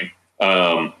amazing.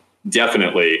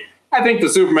 Definitely. I think the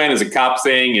Superman as a cop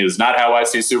thing is not how I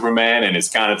see Superman, and is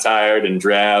kind of tired and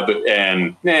drab,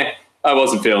 and I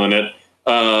wasn't feeling it.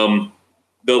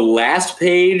 The last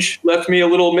page left me a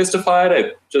little mystified.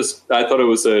 I thought it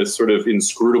was a sort of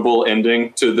inscrutable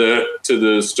ending to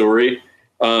the story.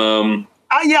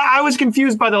 I was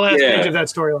confused by the last page of that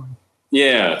storyline.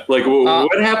 Yeah, like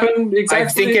what happened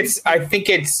exactly? I think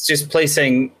it's just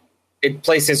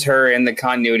places her in the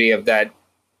continuity of that.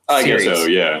 I guess so.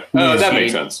 Yeah. Oh, that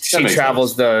makes sense. She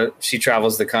travels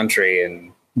the country,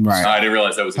 and right. I didn't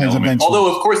realize that was an element.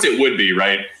 Although, of course, it would be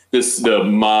right. The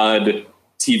mod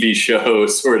TV show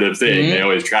sort of thing. They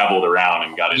always traveled around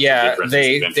and got into different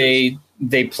adventures.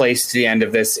 They placed the end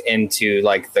of this into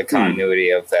like the continuity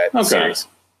of that series.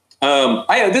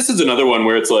 This is another one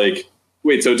where it's like,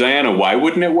 wait, so Diana, why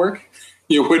wouldn't it work?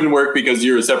 You wouldn't work because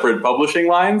you're a separate publishing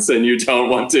lines and you don't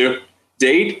want to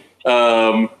date.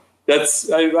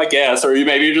 That's I guess, or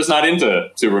maybe you're just not into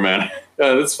Superman.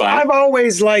 That's fine. I've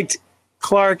always liked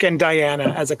Clark and Diana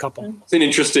as a couple. It's an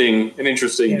interesting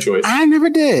choice. I never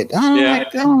did. I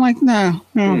don't like no.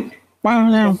 Well,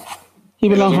 no. He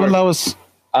belongs with Lois.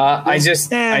 I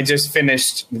just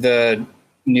finished the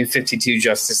New 52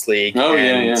 Justice League. Oh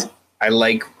yeah. I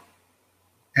like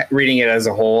reading it as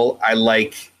a whole. I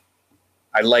like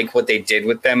what they did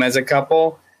with them as a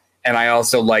couple, and I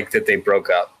also like that they broke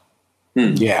up.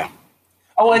 Yeah.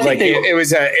 Oh, I think it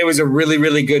was a really,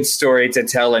 really good story to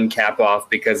tell and cap off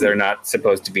because they're not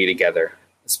supposed to be together,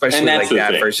 especially like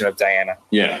that version of Diana.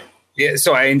 Yeah.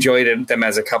 So I enjoyed them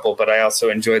as a couple, but I also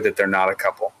enjoyed that they're not a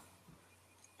couple.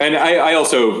 And I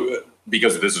also,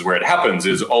 because this is where it happens,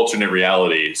 is alternate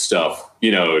reality stuff.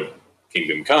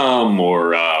 Kingdom Come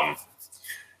or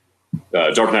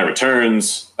Dark Knight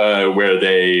Returns,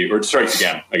 or Strikes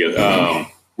Again, I guess.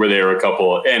 Where they are a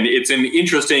couple, and it's an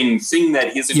interesting thing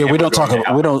that isn't. Yeah, we don't talk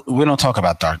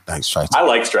about Dark Knight Strikes. I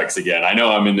like Strikes Again. I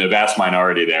know I'm in the vast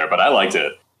minority there, but I liked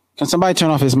it. Can somebody turn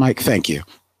off his mic? Thank you.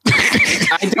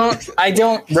 I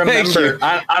don't remember.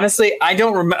 Honestly, I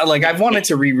don't remember. Like, I've wanted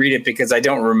to reread it because I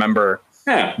don't remember.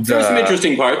 Yeah, there's some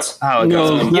interesting parts.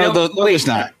 It's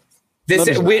not.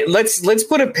 Let's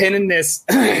put a pin in this.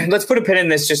 Let's put a pin in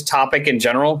this just topic in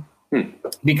general.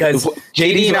 Because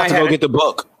JD's about to go get the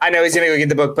book. I know he's going to go get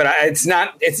the book, but it's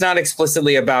not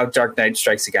explicitly about Dark Knight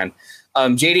Strikes Again.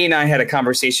 JD and I had a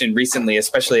conversation recently,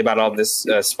 especially about all this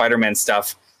Spider-Man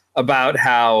stuff, about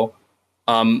how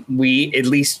we at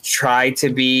least try to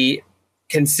be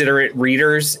considerate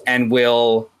readers and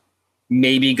will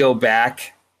maybe go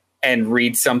back and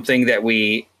read something that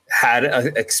we had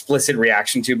an explicit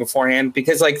reaction to beforehand,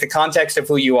 because like the context of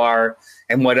who you are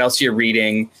and what else you're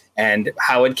reading and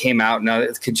how it came out, now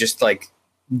it could just like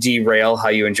derail how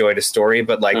you enjoyed a story,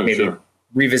 but like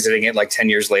revisiting it like 10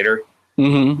 years later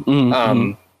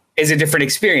is a different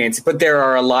experience. But there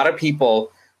are a lot of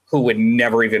people who would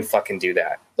never even fucking do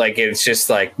that. Like, it's just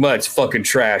like, well, it's fucking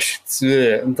trash.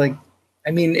 I'm like,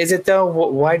 I mean, is it though?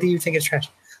 Why do you think it's trash?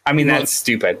 I mean, that's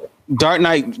stupid. Dark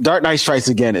Knight Strikes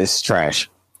Again is trash.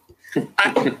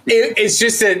 It's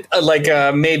just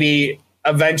a maybe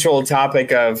eventual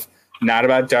topic of not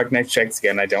about Dark Knight Strikes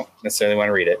Again. I don't necessarily want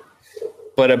to read it,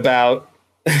 but about.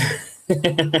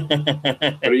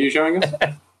 What are you showing us?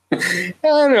 I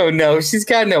don't know. She's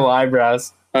got no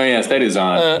eyebrows. Oh yes, that is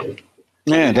on.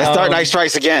 Yeah, that's Dark Knight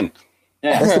Strikes Again.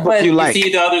 Yeah, that's the book you like.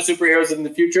 See the other superheroes in the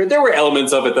future. There were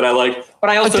elements of it that I liked, but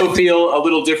I also feel a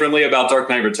little differently about Dark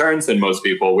Knight Returns than most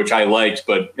people, which I liked,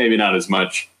 but maybe not as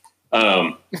much.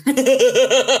 That's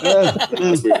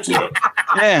weird too.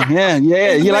 Yeah.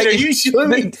 You like? Are you showing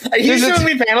me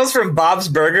panels from Bob's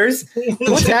Burgers?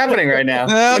 What's happening right now?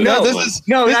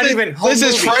 This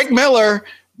is Frank Miller.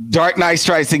 Dark Knight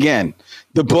Strikes Again,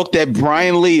 the book that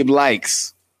Brian Lee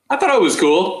likes. I thought it was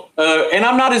cool, and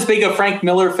I'm not as big a Frank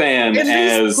Miller fan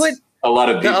as a lot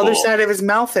of people. The other side of his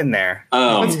mouth in there.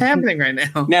 What's happening right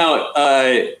now? Now,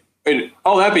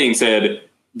 all that being said,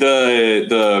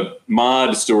 the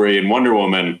mod story in Wonder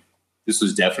Woman, this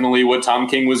was definitely what Tom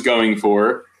King was going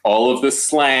for. All of the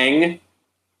slang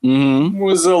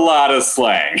was a lot of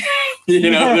slang.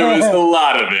 There was a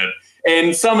lot of it,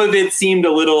 and some of it seemed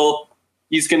a little.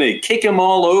 He's going to kick them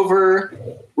all over.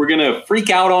 We're going to freak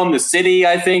out on the city,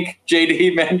 I think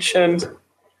JD mentioned.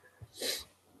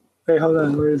 Hey, hold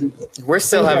on. Where is he? We're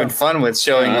still having fun with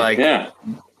showing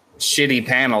shitty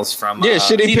panels from...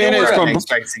 shitty panels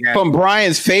from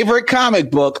Brian's favorite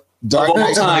comic book, Dark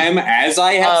Knight. As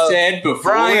I have said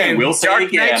before, Brian, and we'll say Dark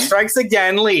again. Knight Strikes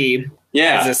Again lead.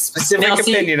 Yeah. has a specific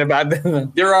opinion about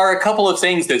them. There are a couple of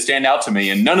things that stand out to me,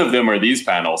 and none of them are these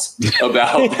panels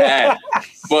about that.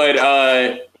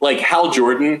 But like Hal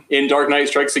Jordan in Dark Knight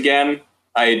Strikes Again,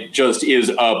 is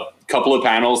a couple of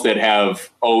panels that have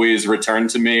always returned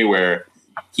to me where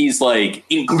he's like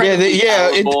incredibly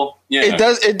powerful.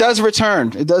 It does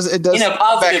return. It does in a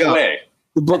positive way.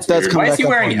 The book does come back. Why is he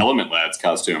wearing Element Lad's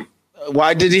costume?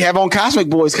 Why did he have on Cosmic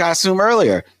Boy's costume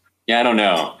earlier? Yeah, I don't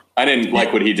know. I didn't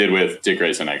like what he did with Dick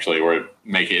Grayson, actually, or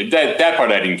make it that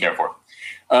part I didn't care for.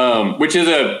 Which is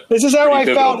this is how I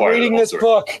felt reading this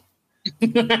book.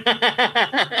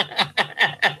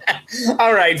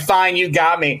 All right, fine, you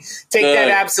got me. Take that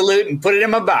absolute and put it in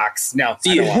my box. No,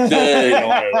 I don't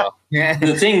want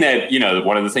the thing that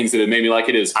one of the things that made me like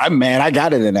it is I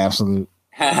got it in absolute.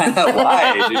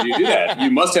 Why did you do that?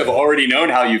 You must have already known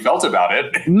how you felt about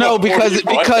it. No, because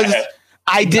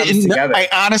I didn't. I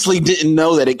honestly didn't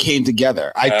know that it came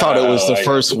together. I thought it was the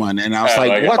first one, and I was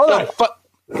like, "What the fuck?"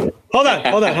 Hold on.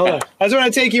 I just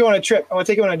want to take you on a trip. I want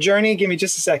to take you on a journey. Give me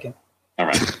just a second. All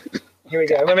right. Here we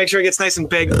go. I'm gonna make sure it gets nice and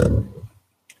big.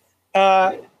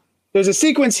 There's a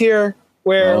sequence here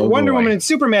where Wonder Woman and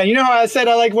Superman. You know how I said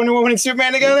I like Wonder Woman and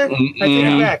Superman together? I take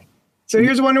it back. So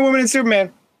here's Wonder Woman and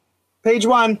Superman, page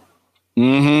 1.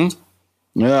 Yeah,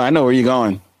 I know where you're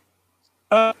going.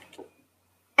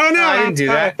 Oh no, I didn't do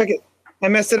that. I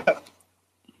messed it up.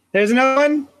 There's another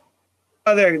one.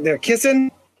 Oh, they're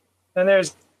kissing, and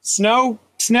there's snow.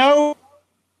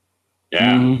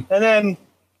 Yeah. And then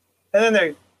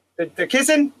they're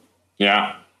kissing.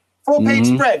 Yeah. Full page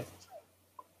spread.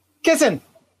 Kissing.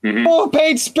 Full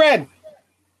page spread.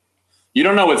 You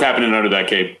don't know what's happening under that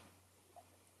cape.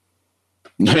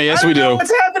 Yes, we do.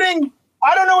 What's happening?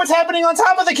 I don't know what's happening on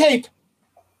top of the cape.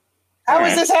 How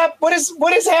is this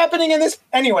what is happening in this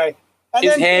anyway?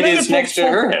 His head is next to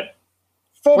her head.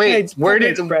 Wait,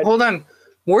 hold on.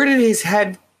 Where did his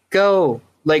head go?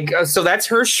 Like, so that's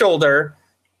her shoulder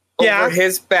over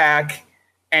his back,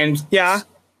 and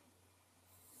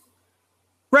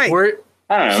right.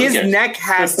 I don't know, his neck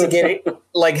has to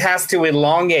has to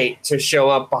elongate to show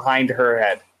up behind her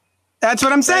head. That's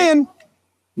what I'm saying.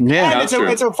 Yeah, it's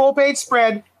a full page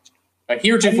spread. A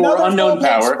heretofore unknown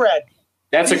power. Spread.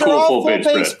 That's These a cool are all full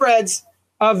page spreads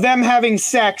of them having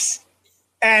sex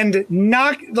and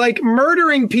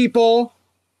murdering people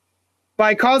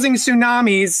by causing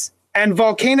tsunamis and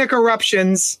volcanic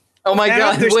eruptions. Oh my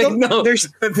God! They're still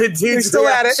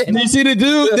at it. You see the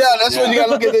dude? Yeah, that's what you got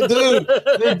to look at the dude.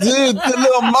 The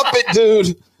little Muppet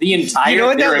dude.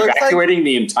 They're evacuating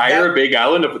the entire Big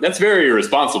Island. That's very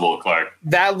irresponsible, Clark.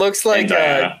 That looks like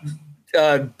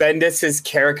Bendis's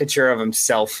caricature of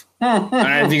himself. I don't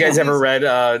know if you guys ever read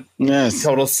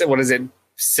Total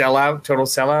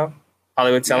Sellout?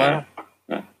 Hollywood Sellout?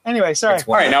 Yeah. Anyway, sorry.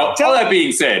 All right, now, all that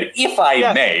being said, if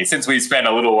I may, since we spent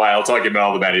a little while talking about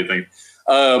all the bad things,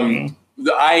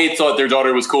 I thought their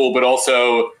daughter was cool, but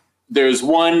also there's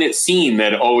one scene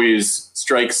that always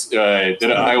strikes, that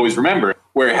I always remember,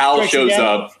 where Hal shows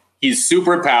up. He's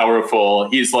super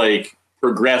powerful. He's like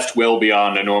progressed well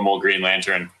beyond a normal Green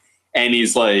Lantern. And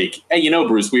he's like, hey,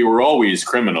 Bruce, we were always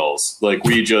criminals. Like,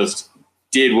 we just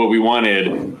did what we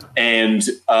wanted. And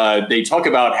they talk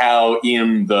about how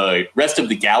in the rest of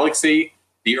the galaxy,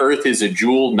 the Earth is a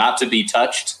jewel not to be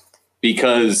touched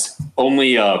because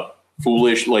only a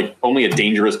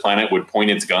dangerous planet would point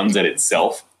its guns at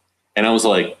itself. And I was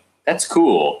like, that's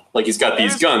cool. Like, he's got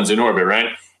these guns in orbit,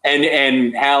 right?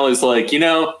 And Hal is like,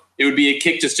 it would be a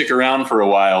kick to stick around for a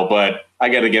while, but I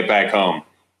got to get back home.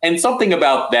 And something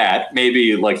about that,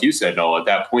 maybe like you said, Noel, at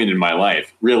that point in my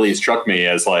life, really struck me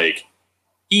as like,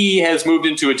 he has moved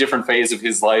into a different phase of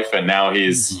his life, and now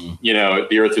he's,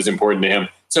 the Earth is important to him.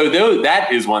 So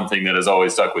that is one thing that has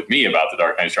always stuck with me about The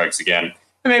Dark Knight Strikes Again.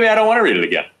 And maybe I don't want to read it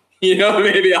again.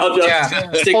 Maybe I'll just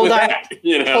stick with that.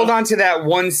 Hold on to that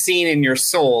one scene in your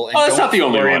soul. And it's not the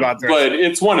only one, but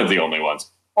it's one of the only ones.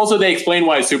 Also, they explain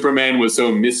why Superman was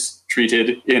so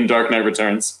mistreated in Dark Knight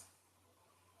Returns.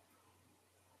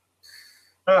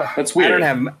 That's weird.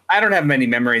 I don't have many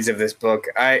memories of this book.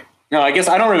 I guess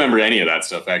I don't remember any of that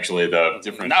stuff. Actually, the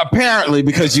different. Apparently,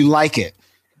 because you like it.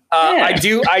 I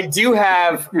do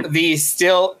have the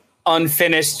still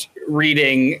unfinished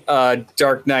reading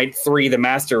Dark Knight 3: The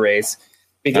Master Race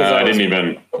because I didn't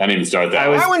even start that.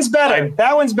 That one's better.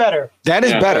 That one's better. That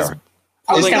is better.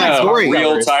 I was kind of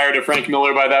real tired of Frank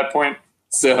Miller by that point.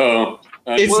 So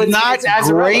it's not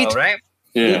great, Azzarello, right?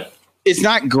 Yeah. It's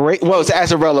not great. Well, it's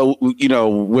Azzarello,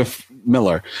 with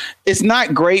Miller. It's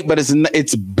not great, but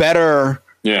it's better.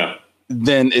 Yeah.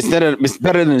 It's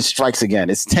better than Strikes Again.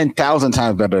 It's 10,000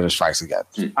 times better than Strikes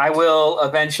Again. I will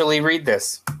eventually read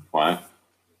this. Why?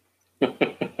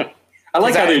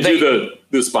 like how they do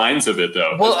the spines of it,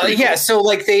 though. Well, yeah. Cool. So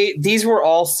like these were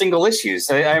all single issues.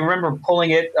 I remember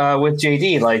pulling it with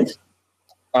JD. Like,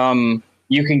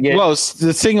 you can get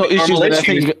the single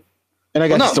issues, and I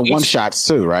guess the one shots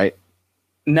too, right?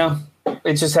 No,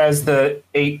 it just has the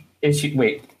 8 issue.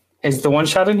 Wait, is the one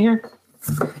shot in here?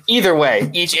 Either way,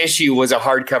 each issue was a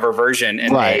hardcover version,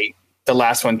 and the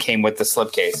last one came with the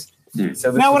slipcase.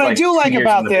 So now, what I do like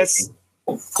about this,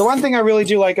 the one thing I really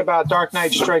do like about Dark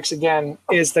Knight Strikes Again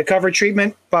is the cover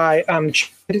treatment by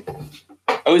Chid.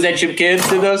 Oh, is that Chip Kidd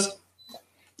did those?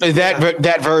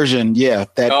 That version, yeah.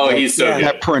 He's so good.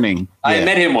 That printing. I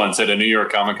met him once at a New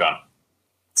York Comic Con.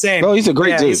 Same. Oh, he's a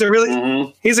great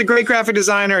dude. He's a great graphic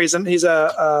designer. He's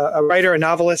a writer, a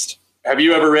novelist. Have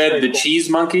you ever read The Cheese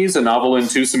Monkeys, a novel in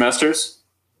 2 semesters?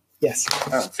 Yes.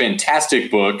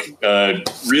 Fantastic book.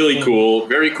 Really cool.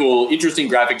 Very cool. Interesting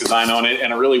graphic design on it,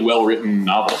 and a really well-written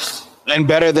novel. And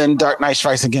better than Dark Knight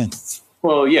Strikes Again.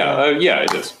 Well, yeah,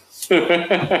 it is.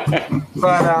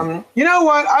 But you know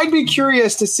what? I'd be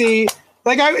curious to see,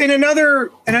 like, in the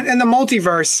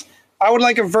multiverse, I would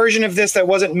like a version of this that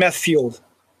wasn't meth fueled.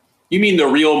 You mean the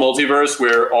real multiverse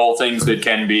where all things that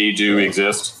can be do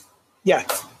exist? Yeah.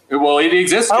 Well, it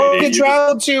exists. I would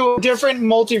travel to a different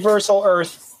multiversal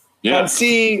Earth and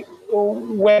see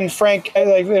when Frank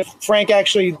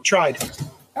actually tried.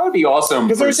 That would be awesome.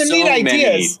 Because there's some neat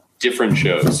ideas. Different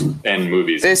shows and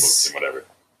movies and books and whatever.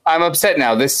 I'm upset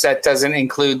now. This set doesn't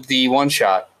include the one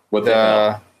shot. What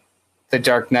the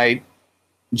Dark Knight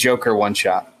Joker one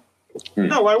shot.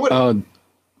 No, why would it?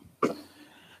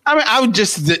 I mean, I would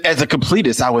just, as a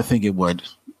completist, I would think it would.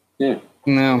 Yeah.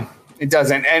 No, it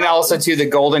doesn't. And also, too, the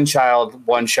Golden Child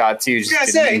one shot, too,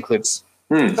 just didn't include.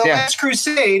 The Last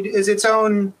Crusade is its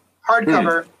own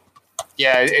hardcover.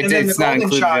 Yeah, it's not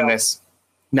included in this.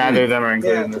 Neither of them are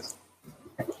included in this.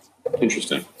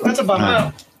 Interesting. That's a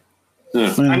bummer.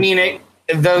 I mean,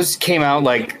 those came out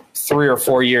like 3 or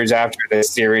 4 years after this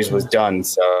series was done.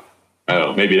 So,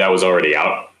 maybe that was already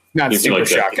out. Not super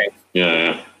shocking.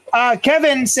 Yeah.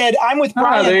 Kevin said, "I'm with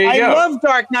Brian. I loved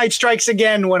Dark Knight Strikes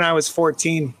Again when I was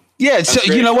 14." Yeah, so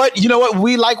you know what?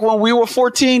 We like when we were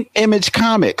 14? Image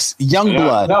Comics,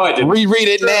 Youngblood. No, I didn't. Reread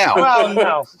it now. Well,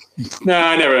 no. No,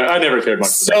 I never cared much.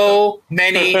 So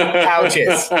many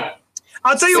pouches.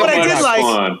 I'll tell you what I did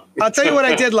like. I'll tell you what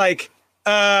I did like.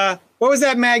 What was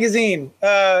that magazine?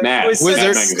 It was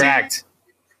Wizards Cracked.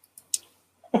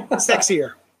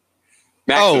 Sexier.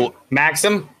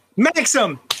 Maxim.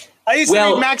 I used to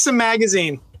read Maxim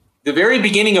magazine. The very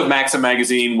beginning of Maxim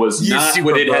magazine was not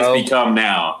what it has become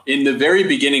now. In the very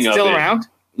beginning of it. Still around?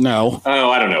 No. Oh,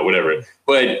 I don't know, whatever.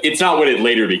 But it's not what it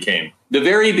later became. The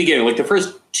very beginning, like the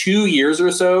first 2 years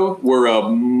or so, were a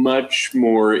much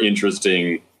more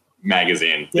interesting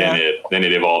magazine than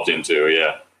it evolved into.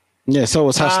 Yeah. Yeah, so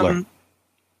was Hustler.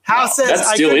 Hal says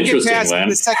I couldn't get past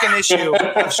the second issue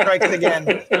of Strikes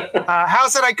Again. Hal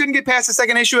said I couldn't get past the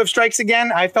second issue of Strikes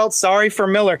Again. I felt sorry for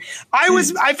Miller.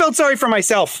 I felt sorry for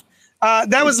myself.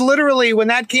 That was literally when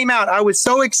that came out. I was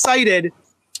so excited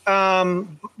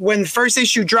when the first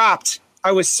issue dropped.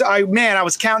 I was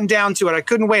counting down to it. I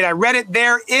couldn't wait. I read it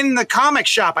there in the comic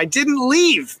shop. I didn't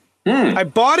leave. I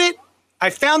bought it. I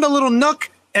found a little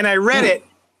nook and I read it.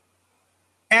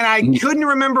 And I couldn't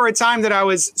remember a time that I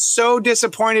was so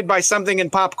disappointed by something in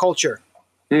pop culture.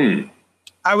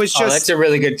 I was just. That's a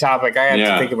really good topic. I have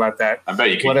to think about that. I bet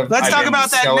you can. Let's talk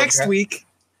about that next week.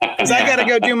 Because I got to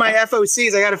go do my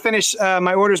FOCs. I got to finish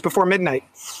my orders before midnight.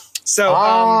 So.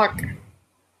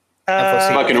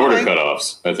 Fucking order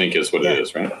cutoffs, I think is what it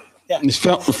is, right? Yeah. It's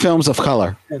films of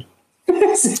color.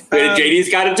 JD's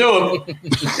got to do them.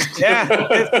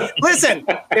 Yeah. Listen,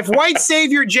 if white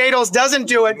savior Jadles doesn't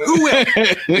do it, who will?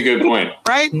 That's a good point.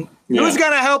 Right? Yeah. Who's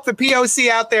going to help the POC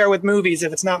out there with movies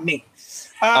if it's not me?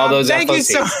 All those thank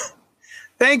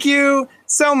you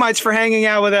so much for hanging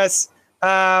out with us.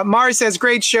 Mars says,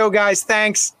 great show, guys.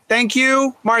 Thanks. Thank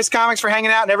you, Mars Comics, for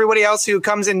hanging out, and everybody else who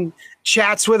comes and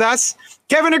chats with us.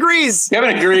 Kevin agrees.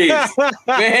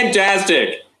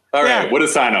 Fantastic. All right. What a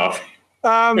sign off.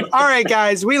 All right,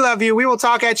 guys, we love you. We will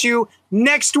talk at you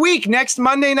next week, next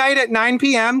Monday night at 9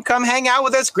 p.m. Come hang out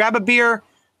with us, grab a beer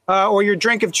or your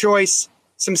drink of choice,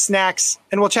 some snacks,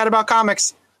 and we'll chat about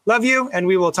comics. Love you, and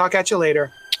we will talk at you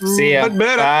later. See ya.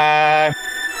 Bye.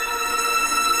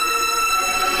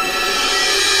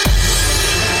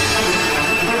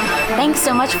 Thanks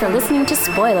so much for listening to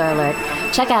Spoiler Alert.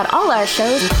 Check out all our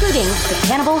shows, including the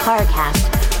Cannibal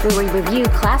Horrorcast, where we review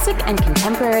classic and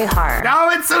contemporary horror. Oh,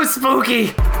 it's so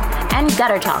spooky! And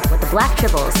Gutter Talk with the Black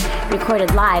Tribbles,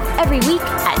 recorded live every week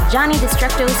at Johnny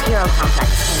Destructo's Hero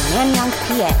Complex in Nanyang,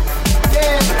 PA.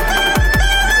 Yeah.